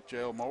from Coach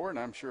Elmore, and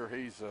I'm sure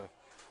he's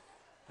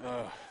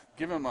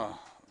giving them a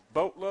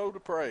boatload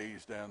of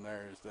praise down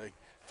there as they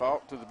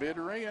fought to the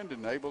bitter end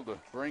and able to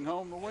bring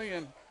home the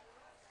win.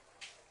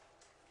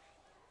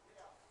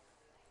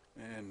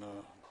 And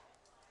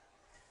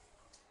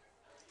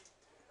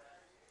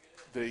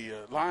the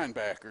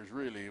linebackers,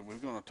 really, we're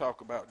going to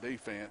talk about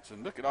defense,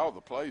 and look at all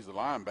the plays the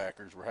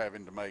linebackers were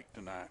having to make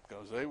tonight,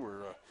 because they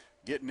were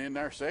getting in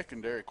their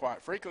secondary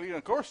quite frequently. And,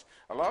 of course,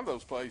 a lot of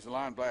those plays the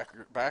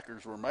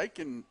linebackers were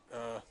making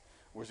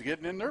was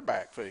getting in their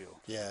backfield.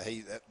 Yeah,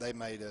 they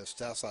made us,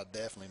 Southside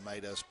definitely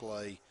made us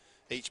play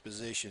each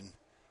position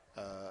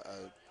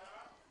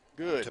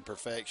good to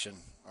perfection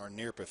or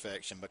near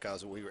perfection,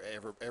 because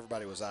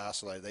everybody was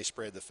isolated. They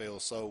spread the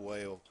field so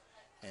well,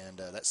 and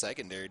that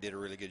secondary did a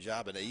really good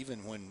job. And even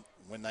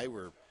when they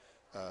were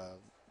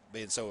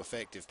being so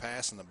effective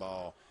passing the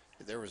ball,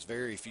 there was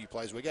very few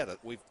plays. We've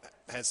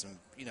had some,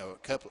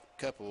 a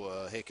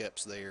couple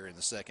hiccups there in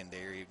the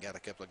secondary. Got a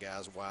couple of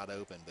guys wide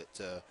open,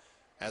 but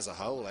as a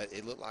whole,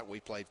 it looked like we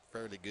played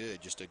fairly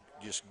good. Just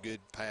good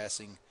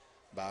passing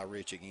by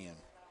Rich again.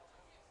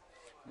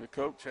 The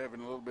coach having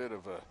a little bit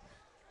of a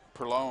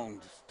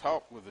prolonged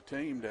talk with the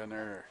team down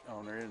there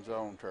on their end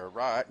zone to our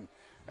right. And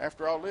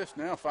after all this,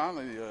 now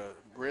finally,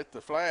 Britt,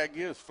 the flag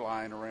is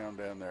flying around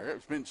down there.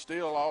 It's been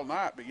still all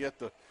night, but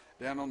yet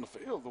down on the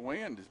field, the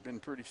wind has been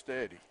pretty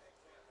steady.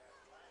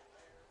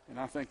 And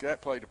I think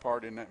that played a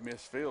part in that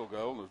missed field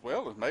goal, as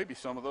well as maybe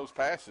some of those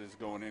passes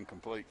going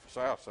incomplete for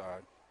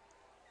Southside.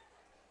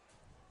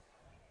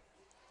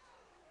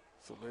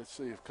 So let's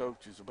see if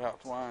Coach is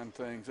about to wind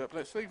things up.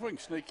 Let's see if we can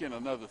sneak in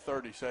another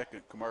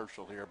 30-second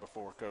commercial here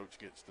before Coach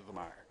gets to the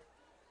mic.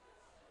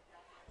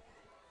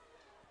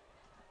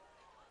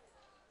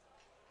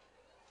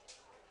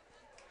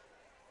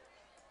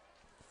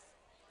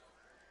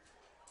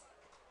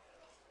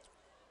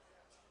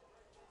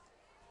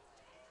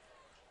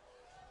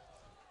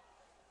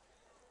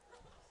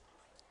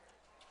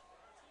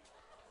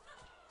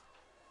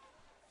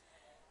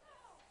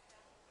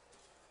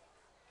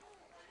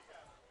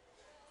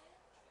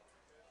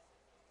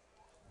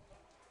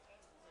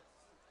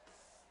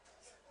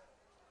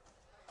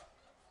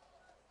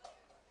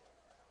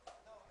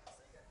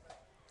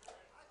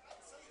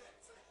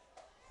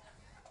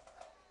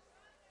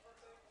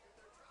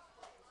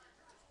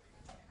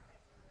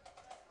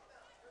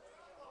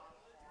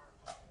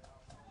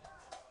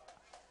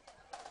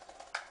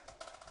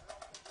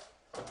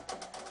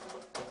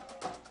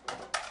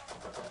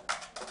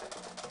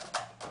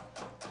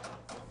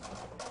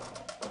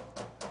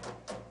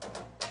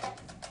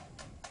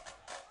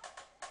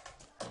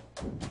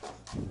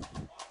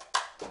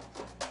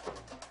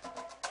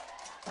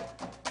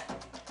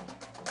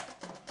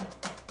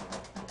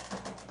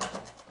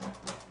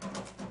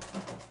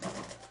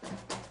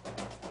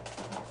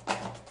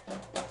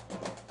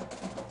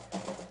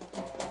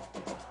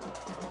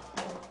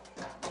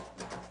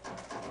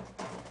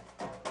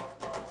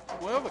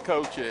 Well, the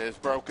coach has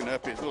broken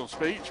up his little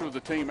speech with the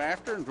team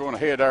after and going to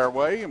head our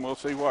way, and we'll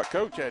see what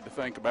Coach had to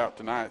think about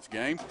tonight's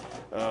game.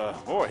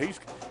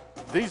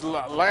 These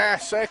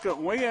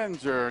last-second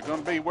wins are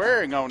going to be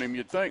wearing on him,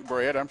 you'd think,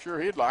 Brett. I'm sure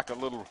he'd like a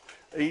little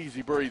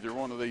easy breather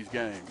one of these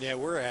games. Yeah,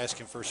 we're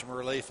asking for some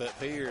relief up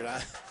here.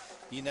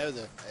 And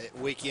the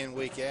week in,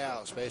 week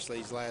out, especially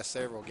these last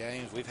several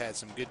games, we've had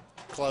some good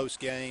close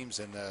games,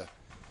 and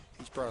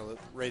he's probably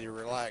ready to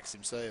relax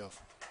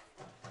himself.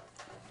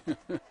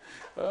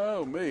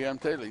 Oh, me, I'm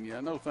telling you,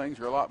 I know things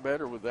are a lot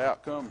better with the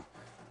outcome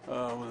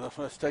with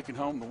us taking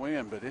home the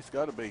win, but it's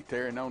got to be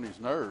tearing on his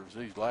nerves,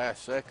 these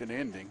last-second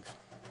endings.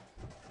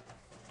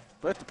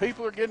 But the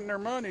people are getting their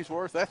money's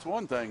worth. That's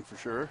one thing for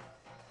sure.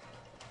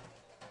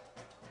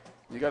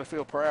 You got to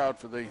feel proud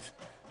for these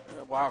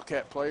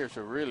Wildcat players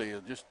who really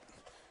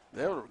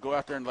they'll go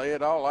out there and lay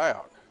it all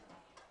out.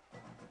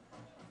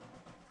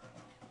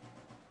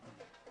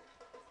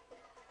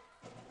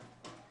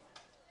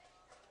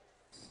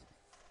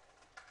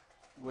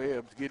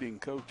 Webb's getting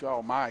Coach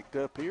all mic'd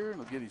up here,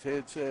 and he'll get his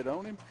headset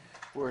on him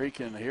where he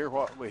can hear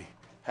what we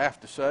have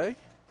to say.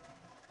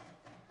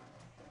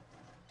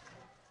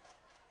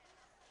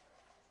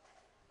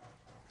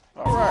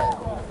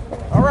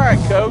 All right,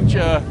 Coach.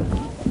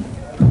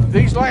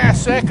 These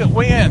last-second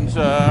wins,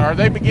 are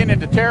they beginning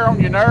to tear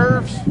on your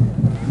nerves?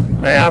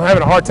 Man, I'm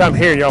having a hard time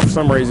hearing y'all for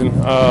some reason.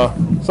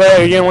 Say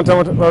that again one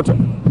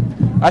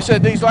time. I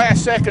said these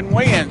last-second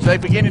wins, they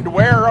beginning to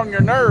wear on your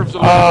nerves a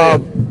little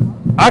bit.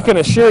 I can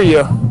assure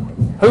you,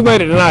 who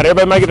made it tonight?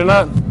 Everybody make it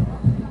tonight?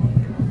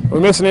 Are we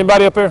missing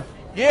anybody up there?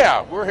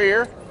 Yeah, we're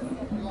here.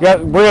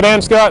 Got Brett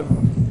and Scott?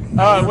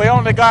 We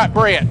only got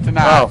Brett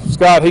tonight. Oh,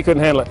 Scott, he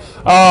couldn't handle it.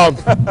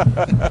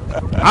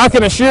 I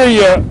can assure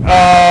you,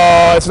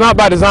 it's not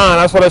by design.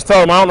 That's what I was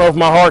telling him. I don't know if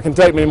my heart can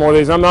take many more of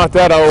these. I'm not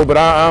that old, but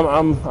I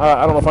don't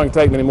know if I can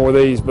take many more of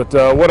these. But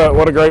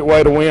what a great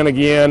way to win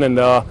again. And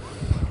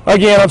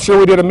again, I'm sure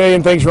we did a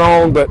million things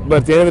wrong, but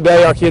at the end of the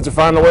day, our kids are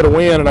finding a way to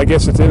win. And I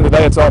guess at the end of the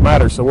day, it's all that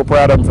matters. So we're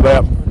proud of them for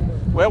that.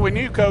 Well, we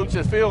knew, Coach,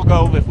 the field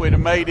goal, if we'd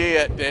have made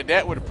it,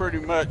 that would have pretty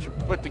much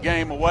put the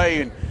game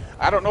away. And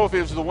I don't know if it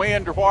was the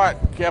wind or what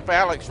kept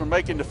Alex from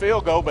making the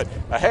field goal, but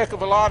a heck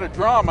of a lot of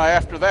drama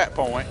after that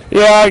point.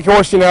 Yeah, of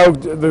course,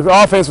 the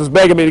offense was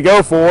begging me to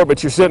go for it,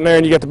 but you're sitting there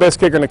and you got the best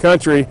kicker in the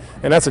country,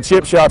 and that's a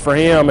chip shot for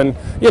him. And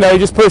he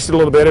just pushed it a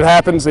little bit. It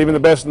happens. Even the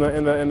best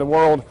in the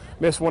world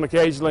miss one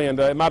occasionally, and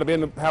it might have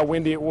been how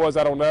windy it was.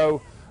 I don't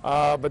know,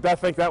 but I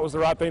think that was the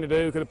right thing to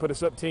do. Could have put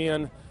us up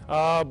 10,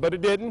 but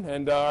it didn't.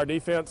 And our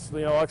defense,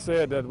 like I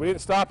said, we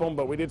didn't stop them,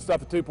 but we did stop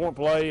the 2-point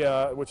play,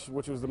 which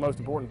was the most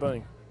important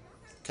thing.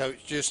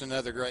 Coach, just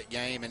another great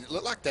game, and it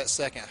looked like that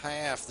second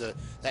half,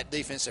 that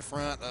defensive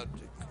front,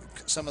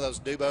 some of those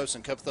Dubose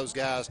and a couple of those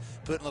guys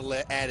putting a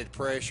little added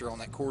pressure on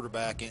that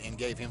quarterback and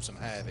gave him some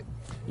havoc.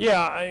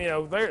 Yeah,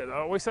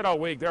 we said all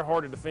week they're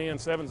hard to defend.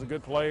 7's a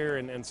good player,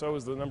 and so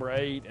is the number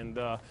 8. And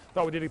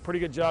thought we did a pretty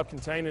good job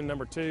containing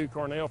number 2,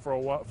 Cornell,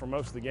 for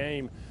most of the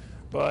game.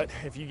 But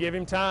if you give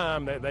him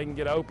time, they can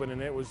get open,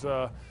 and it was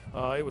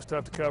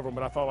tough to cover him.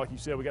 But I thought, like you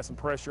said, we got some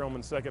pressure on him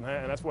in the second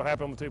half, and that's what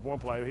happened on the 2-point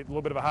play. We hit a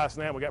little bit of a high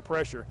snap, we got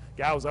pressure.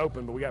 Guy was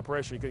open, but we got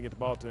pressure. He couldn't get the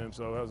ball to him,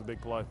 so that was a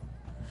big play.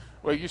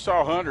 Well, you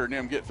saw Hunter and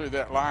them get through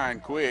that line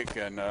quick,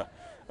 and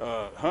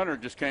Hunter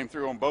just came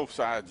through on both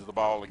sides of the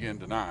ball again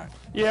tonight.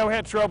 Yeah, we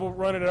had trouble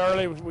running it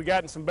early. We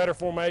got in some better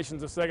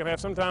formations the second half.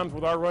 Sometimes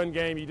with our run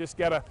game, you just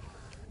gotta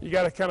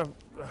kind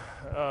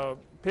of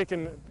pick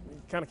and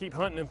kind of keep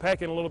hunting and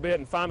pecking a little bit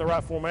and find the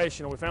right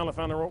formation. And we found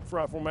the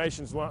right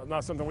formation. It's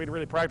not something we'd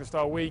really practiced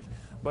all week,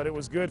 but it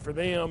was good for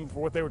them for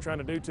what they were trying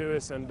to do to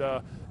us, and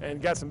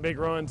got some big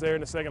runs there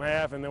in the second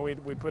half. And then we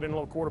put in a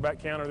little quarterback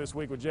counter this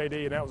week with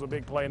JD, and that was a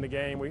big play in the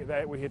game. We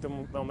hit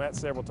them on that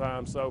several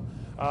times. So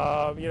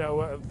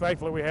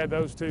thankfully we had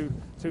those two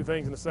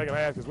things in the second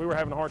half, because we were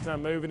having a hard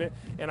time moving it,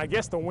 and I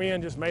guess the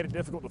wind just made it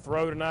difficult to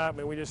throw tonight. I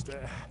mean, we just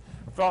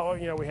thought,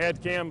 we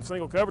had Cam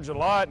single coverage a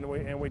lot,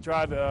 and we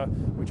tried to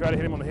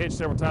hit him on the hitch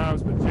several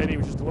times, but JD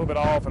was just a little bit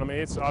off. And I mean,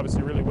 it's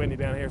obviously really windy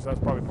down here, so that's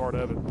probably part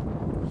of it.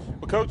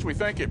 Well, Coach, we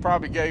think it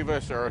probably gave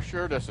us or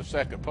assured us a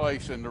second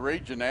place in the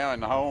region now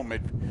in the home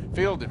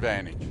field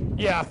advantage.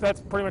 Yeah,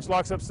 that pretty much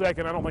locks up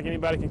second. I don't think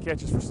anybody can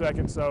catch us for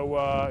second.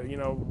 So,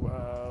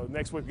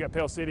 next week we got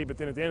Pell City, but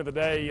then at the end of the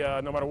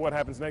day, no matter what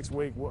happens next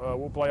week,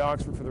 we'll play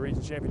Oxford for the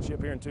region championship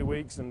here in 2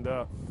 weeks, and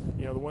the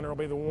winner will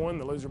be the 1,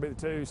 the loser will be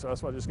the 2. So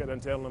that's what I just got done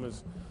telling them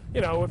is,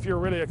 if you're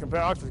really a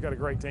competitor, Oxford's got a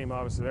great team.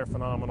 Obviously, they're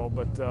phenomenal,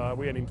 but I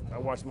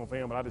watched them on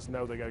film, but I just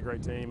know they got a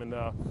great team. And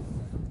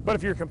but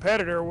if you're a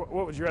competitor,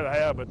 what would you rather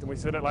have? But we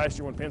said that last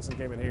year when Pinson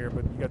came in here.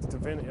 But you got the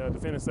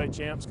defending state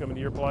champs coming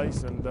to your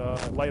place, and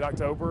late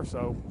October.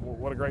 So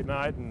what a great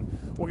night,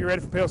 and we'll get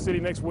ready for Pell City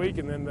next week,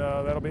 and then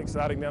that'll be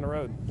exciting down the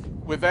road.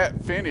 With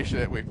that finish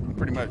that we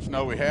pretty much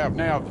know we have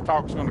now, the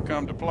talk's going to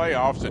come to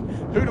playoffs. And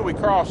who do we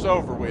cross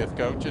over with,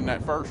 Coach, in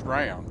that first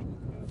round?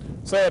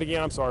 Say it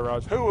again. I'm sorry,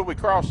 Roger. Who will we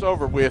cross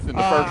over with in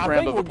the first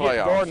round of the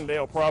playoffs? I think we'll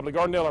get Gardendale probably.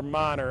 Gardendale or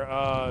Minor.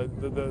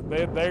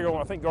 They're going.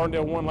 I think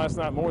Gardendale won last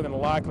night. More than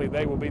likely,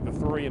 they will be the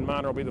 3 and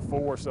Minor will be the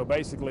 4. So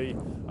basically,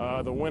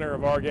 the winner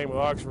of our game with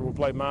Oxford will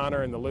play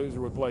Minor, and the loser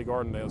would play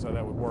Gardendale. So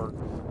that would work,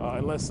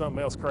 unless something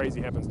else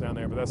crazy happens down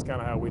there. But that's kind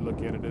of how we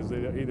look at it: is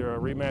either a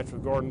rematch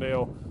with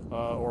Gardendale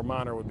or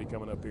Minor would be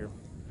coming up here.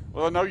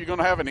 Well, I know you're going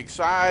to have an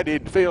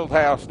excited field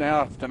house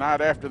now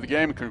tonight after the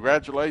game, and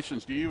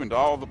congratulations to you and to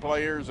all the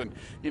players. And,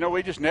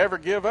 we just never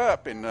give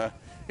up, and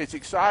it's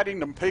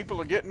exciting. The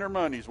people are getting their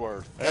money's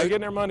worth. They're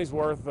getting their money's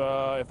worth.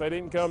 If they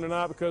didn't come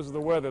tonight because of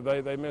the weather,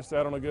 they missed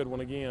out on a good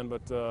one again.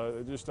 But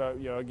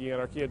again,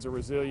 our kids are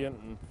resilient,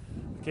 and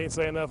I can't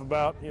say enough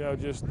about,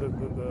 just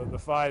the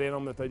fight in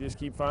them, that they just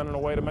keep finding a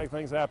way to make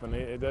things happen.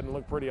 It doesn't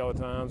look pretty all the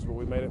times, but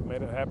we made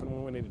it happen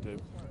when we needed to.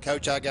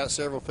 Coach, I got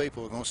several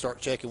people who are going to start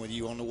checking with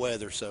you on the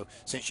weather, so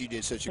since you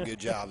did such a good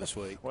job this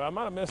week. Well, I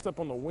might have messed up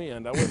on the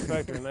wind. I wasn't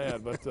factoring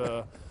that,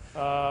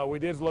 but we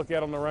did look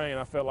out on the rain.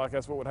 I felt like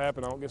that's what would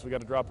happen. I don't guess we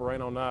got a drop of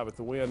rain all night, but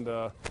the wind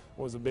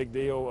was a big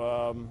deal.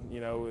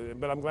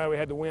 But I'm glad we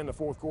had to win the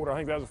fourth quarter. I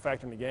think that was a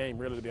factor in the game,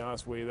 really, to be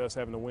honest with you, us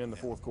having to win the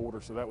fourth quarter.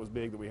 So that was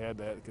big that we had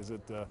that, because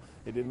it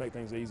did make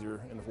things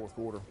easier in the fourth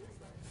quarter.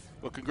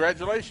 Well,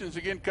 congratulations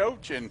again,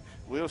 Coach, and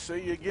we'll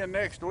see you again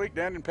next week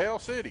down in Pell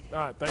City. All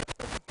right, thanks.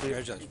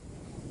 Congratulations.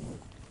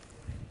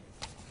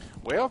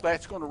 Well,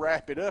 that's going to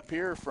wrap it up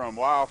here from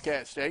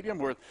Wildcat Stadium,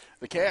 where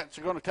the Cats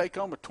are going to take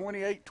home a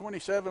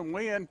 28-27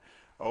 win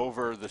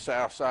over the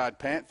Southside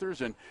Panthers.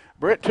 And,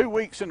 Brett, 2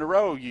 weeks in a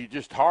row, you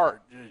just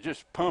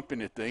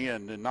pumping at the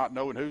end and not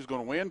knowing who's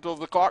going to win until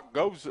the clock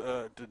goes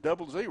to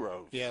double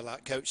zeros. Yeah,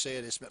 like Coach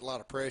said, it's a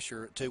lot of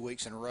pressure 2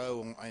 weeks in a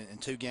row,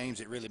 and 2 games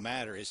that really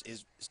matter.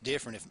 It's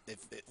different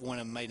if one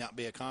of them may not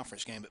be a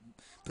conference game, but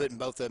putting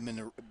both of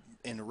them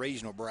in the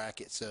regional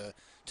brackets,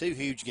 2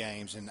 huge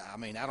games, and,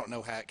 I don't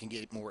know how it can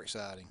get more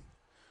exciting.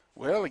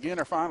 Well, again,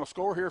 our final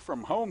score here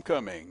from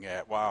homecoming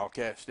at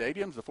Wildcat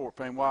Stadium, the Fort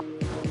Payne Wild.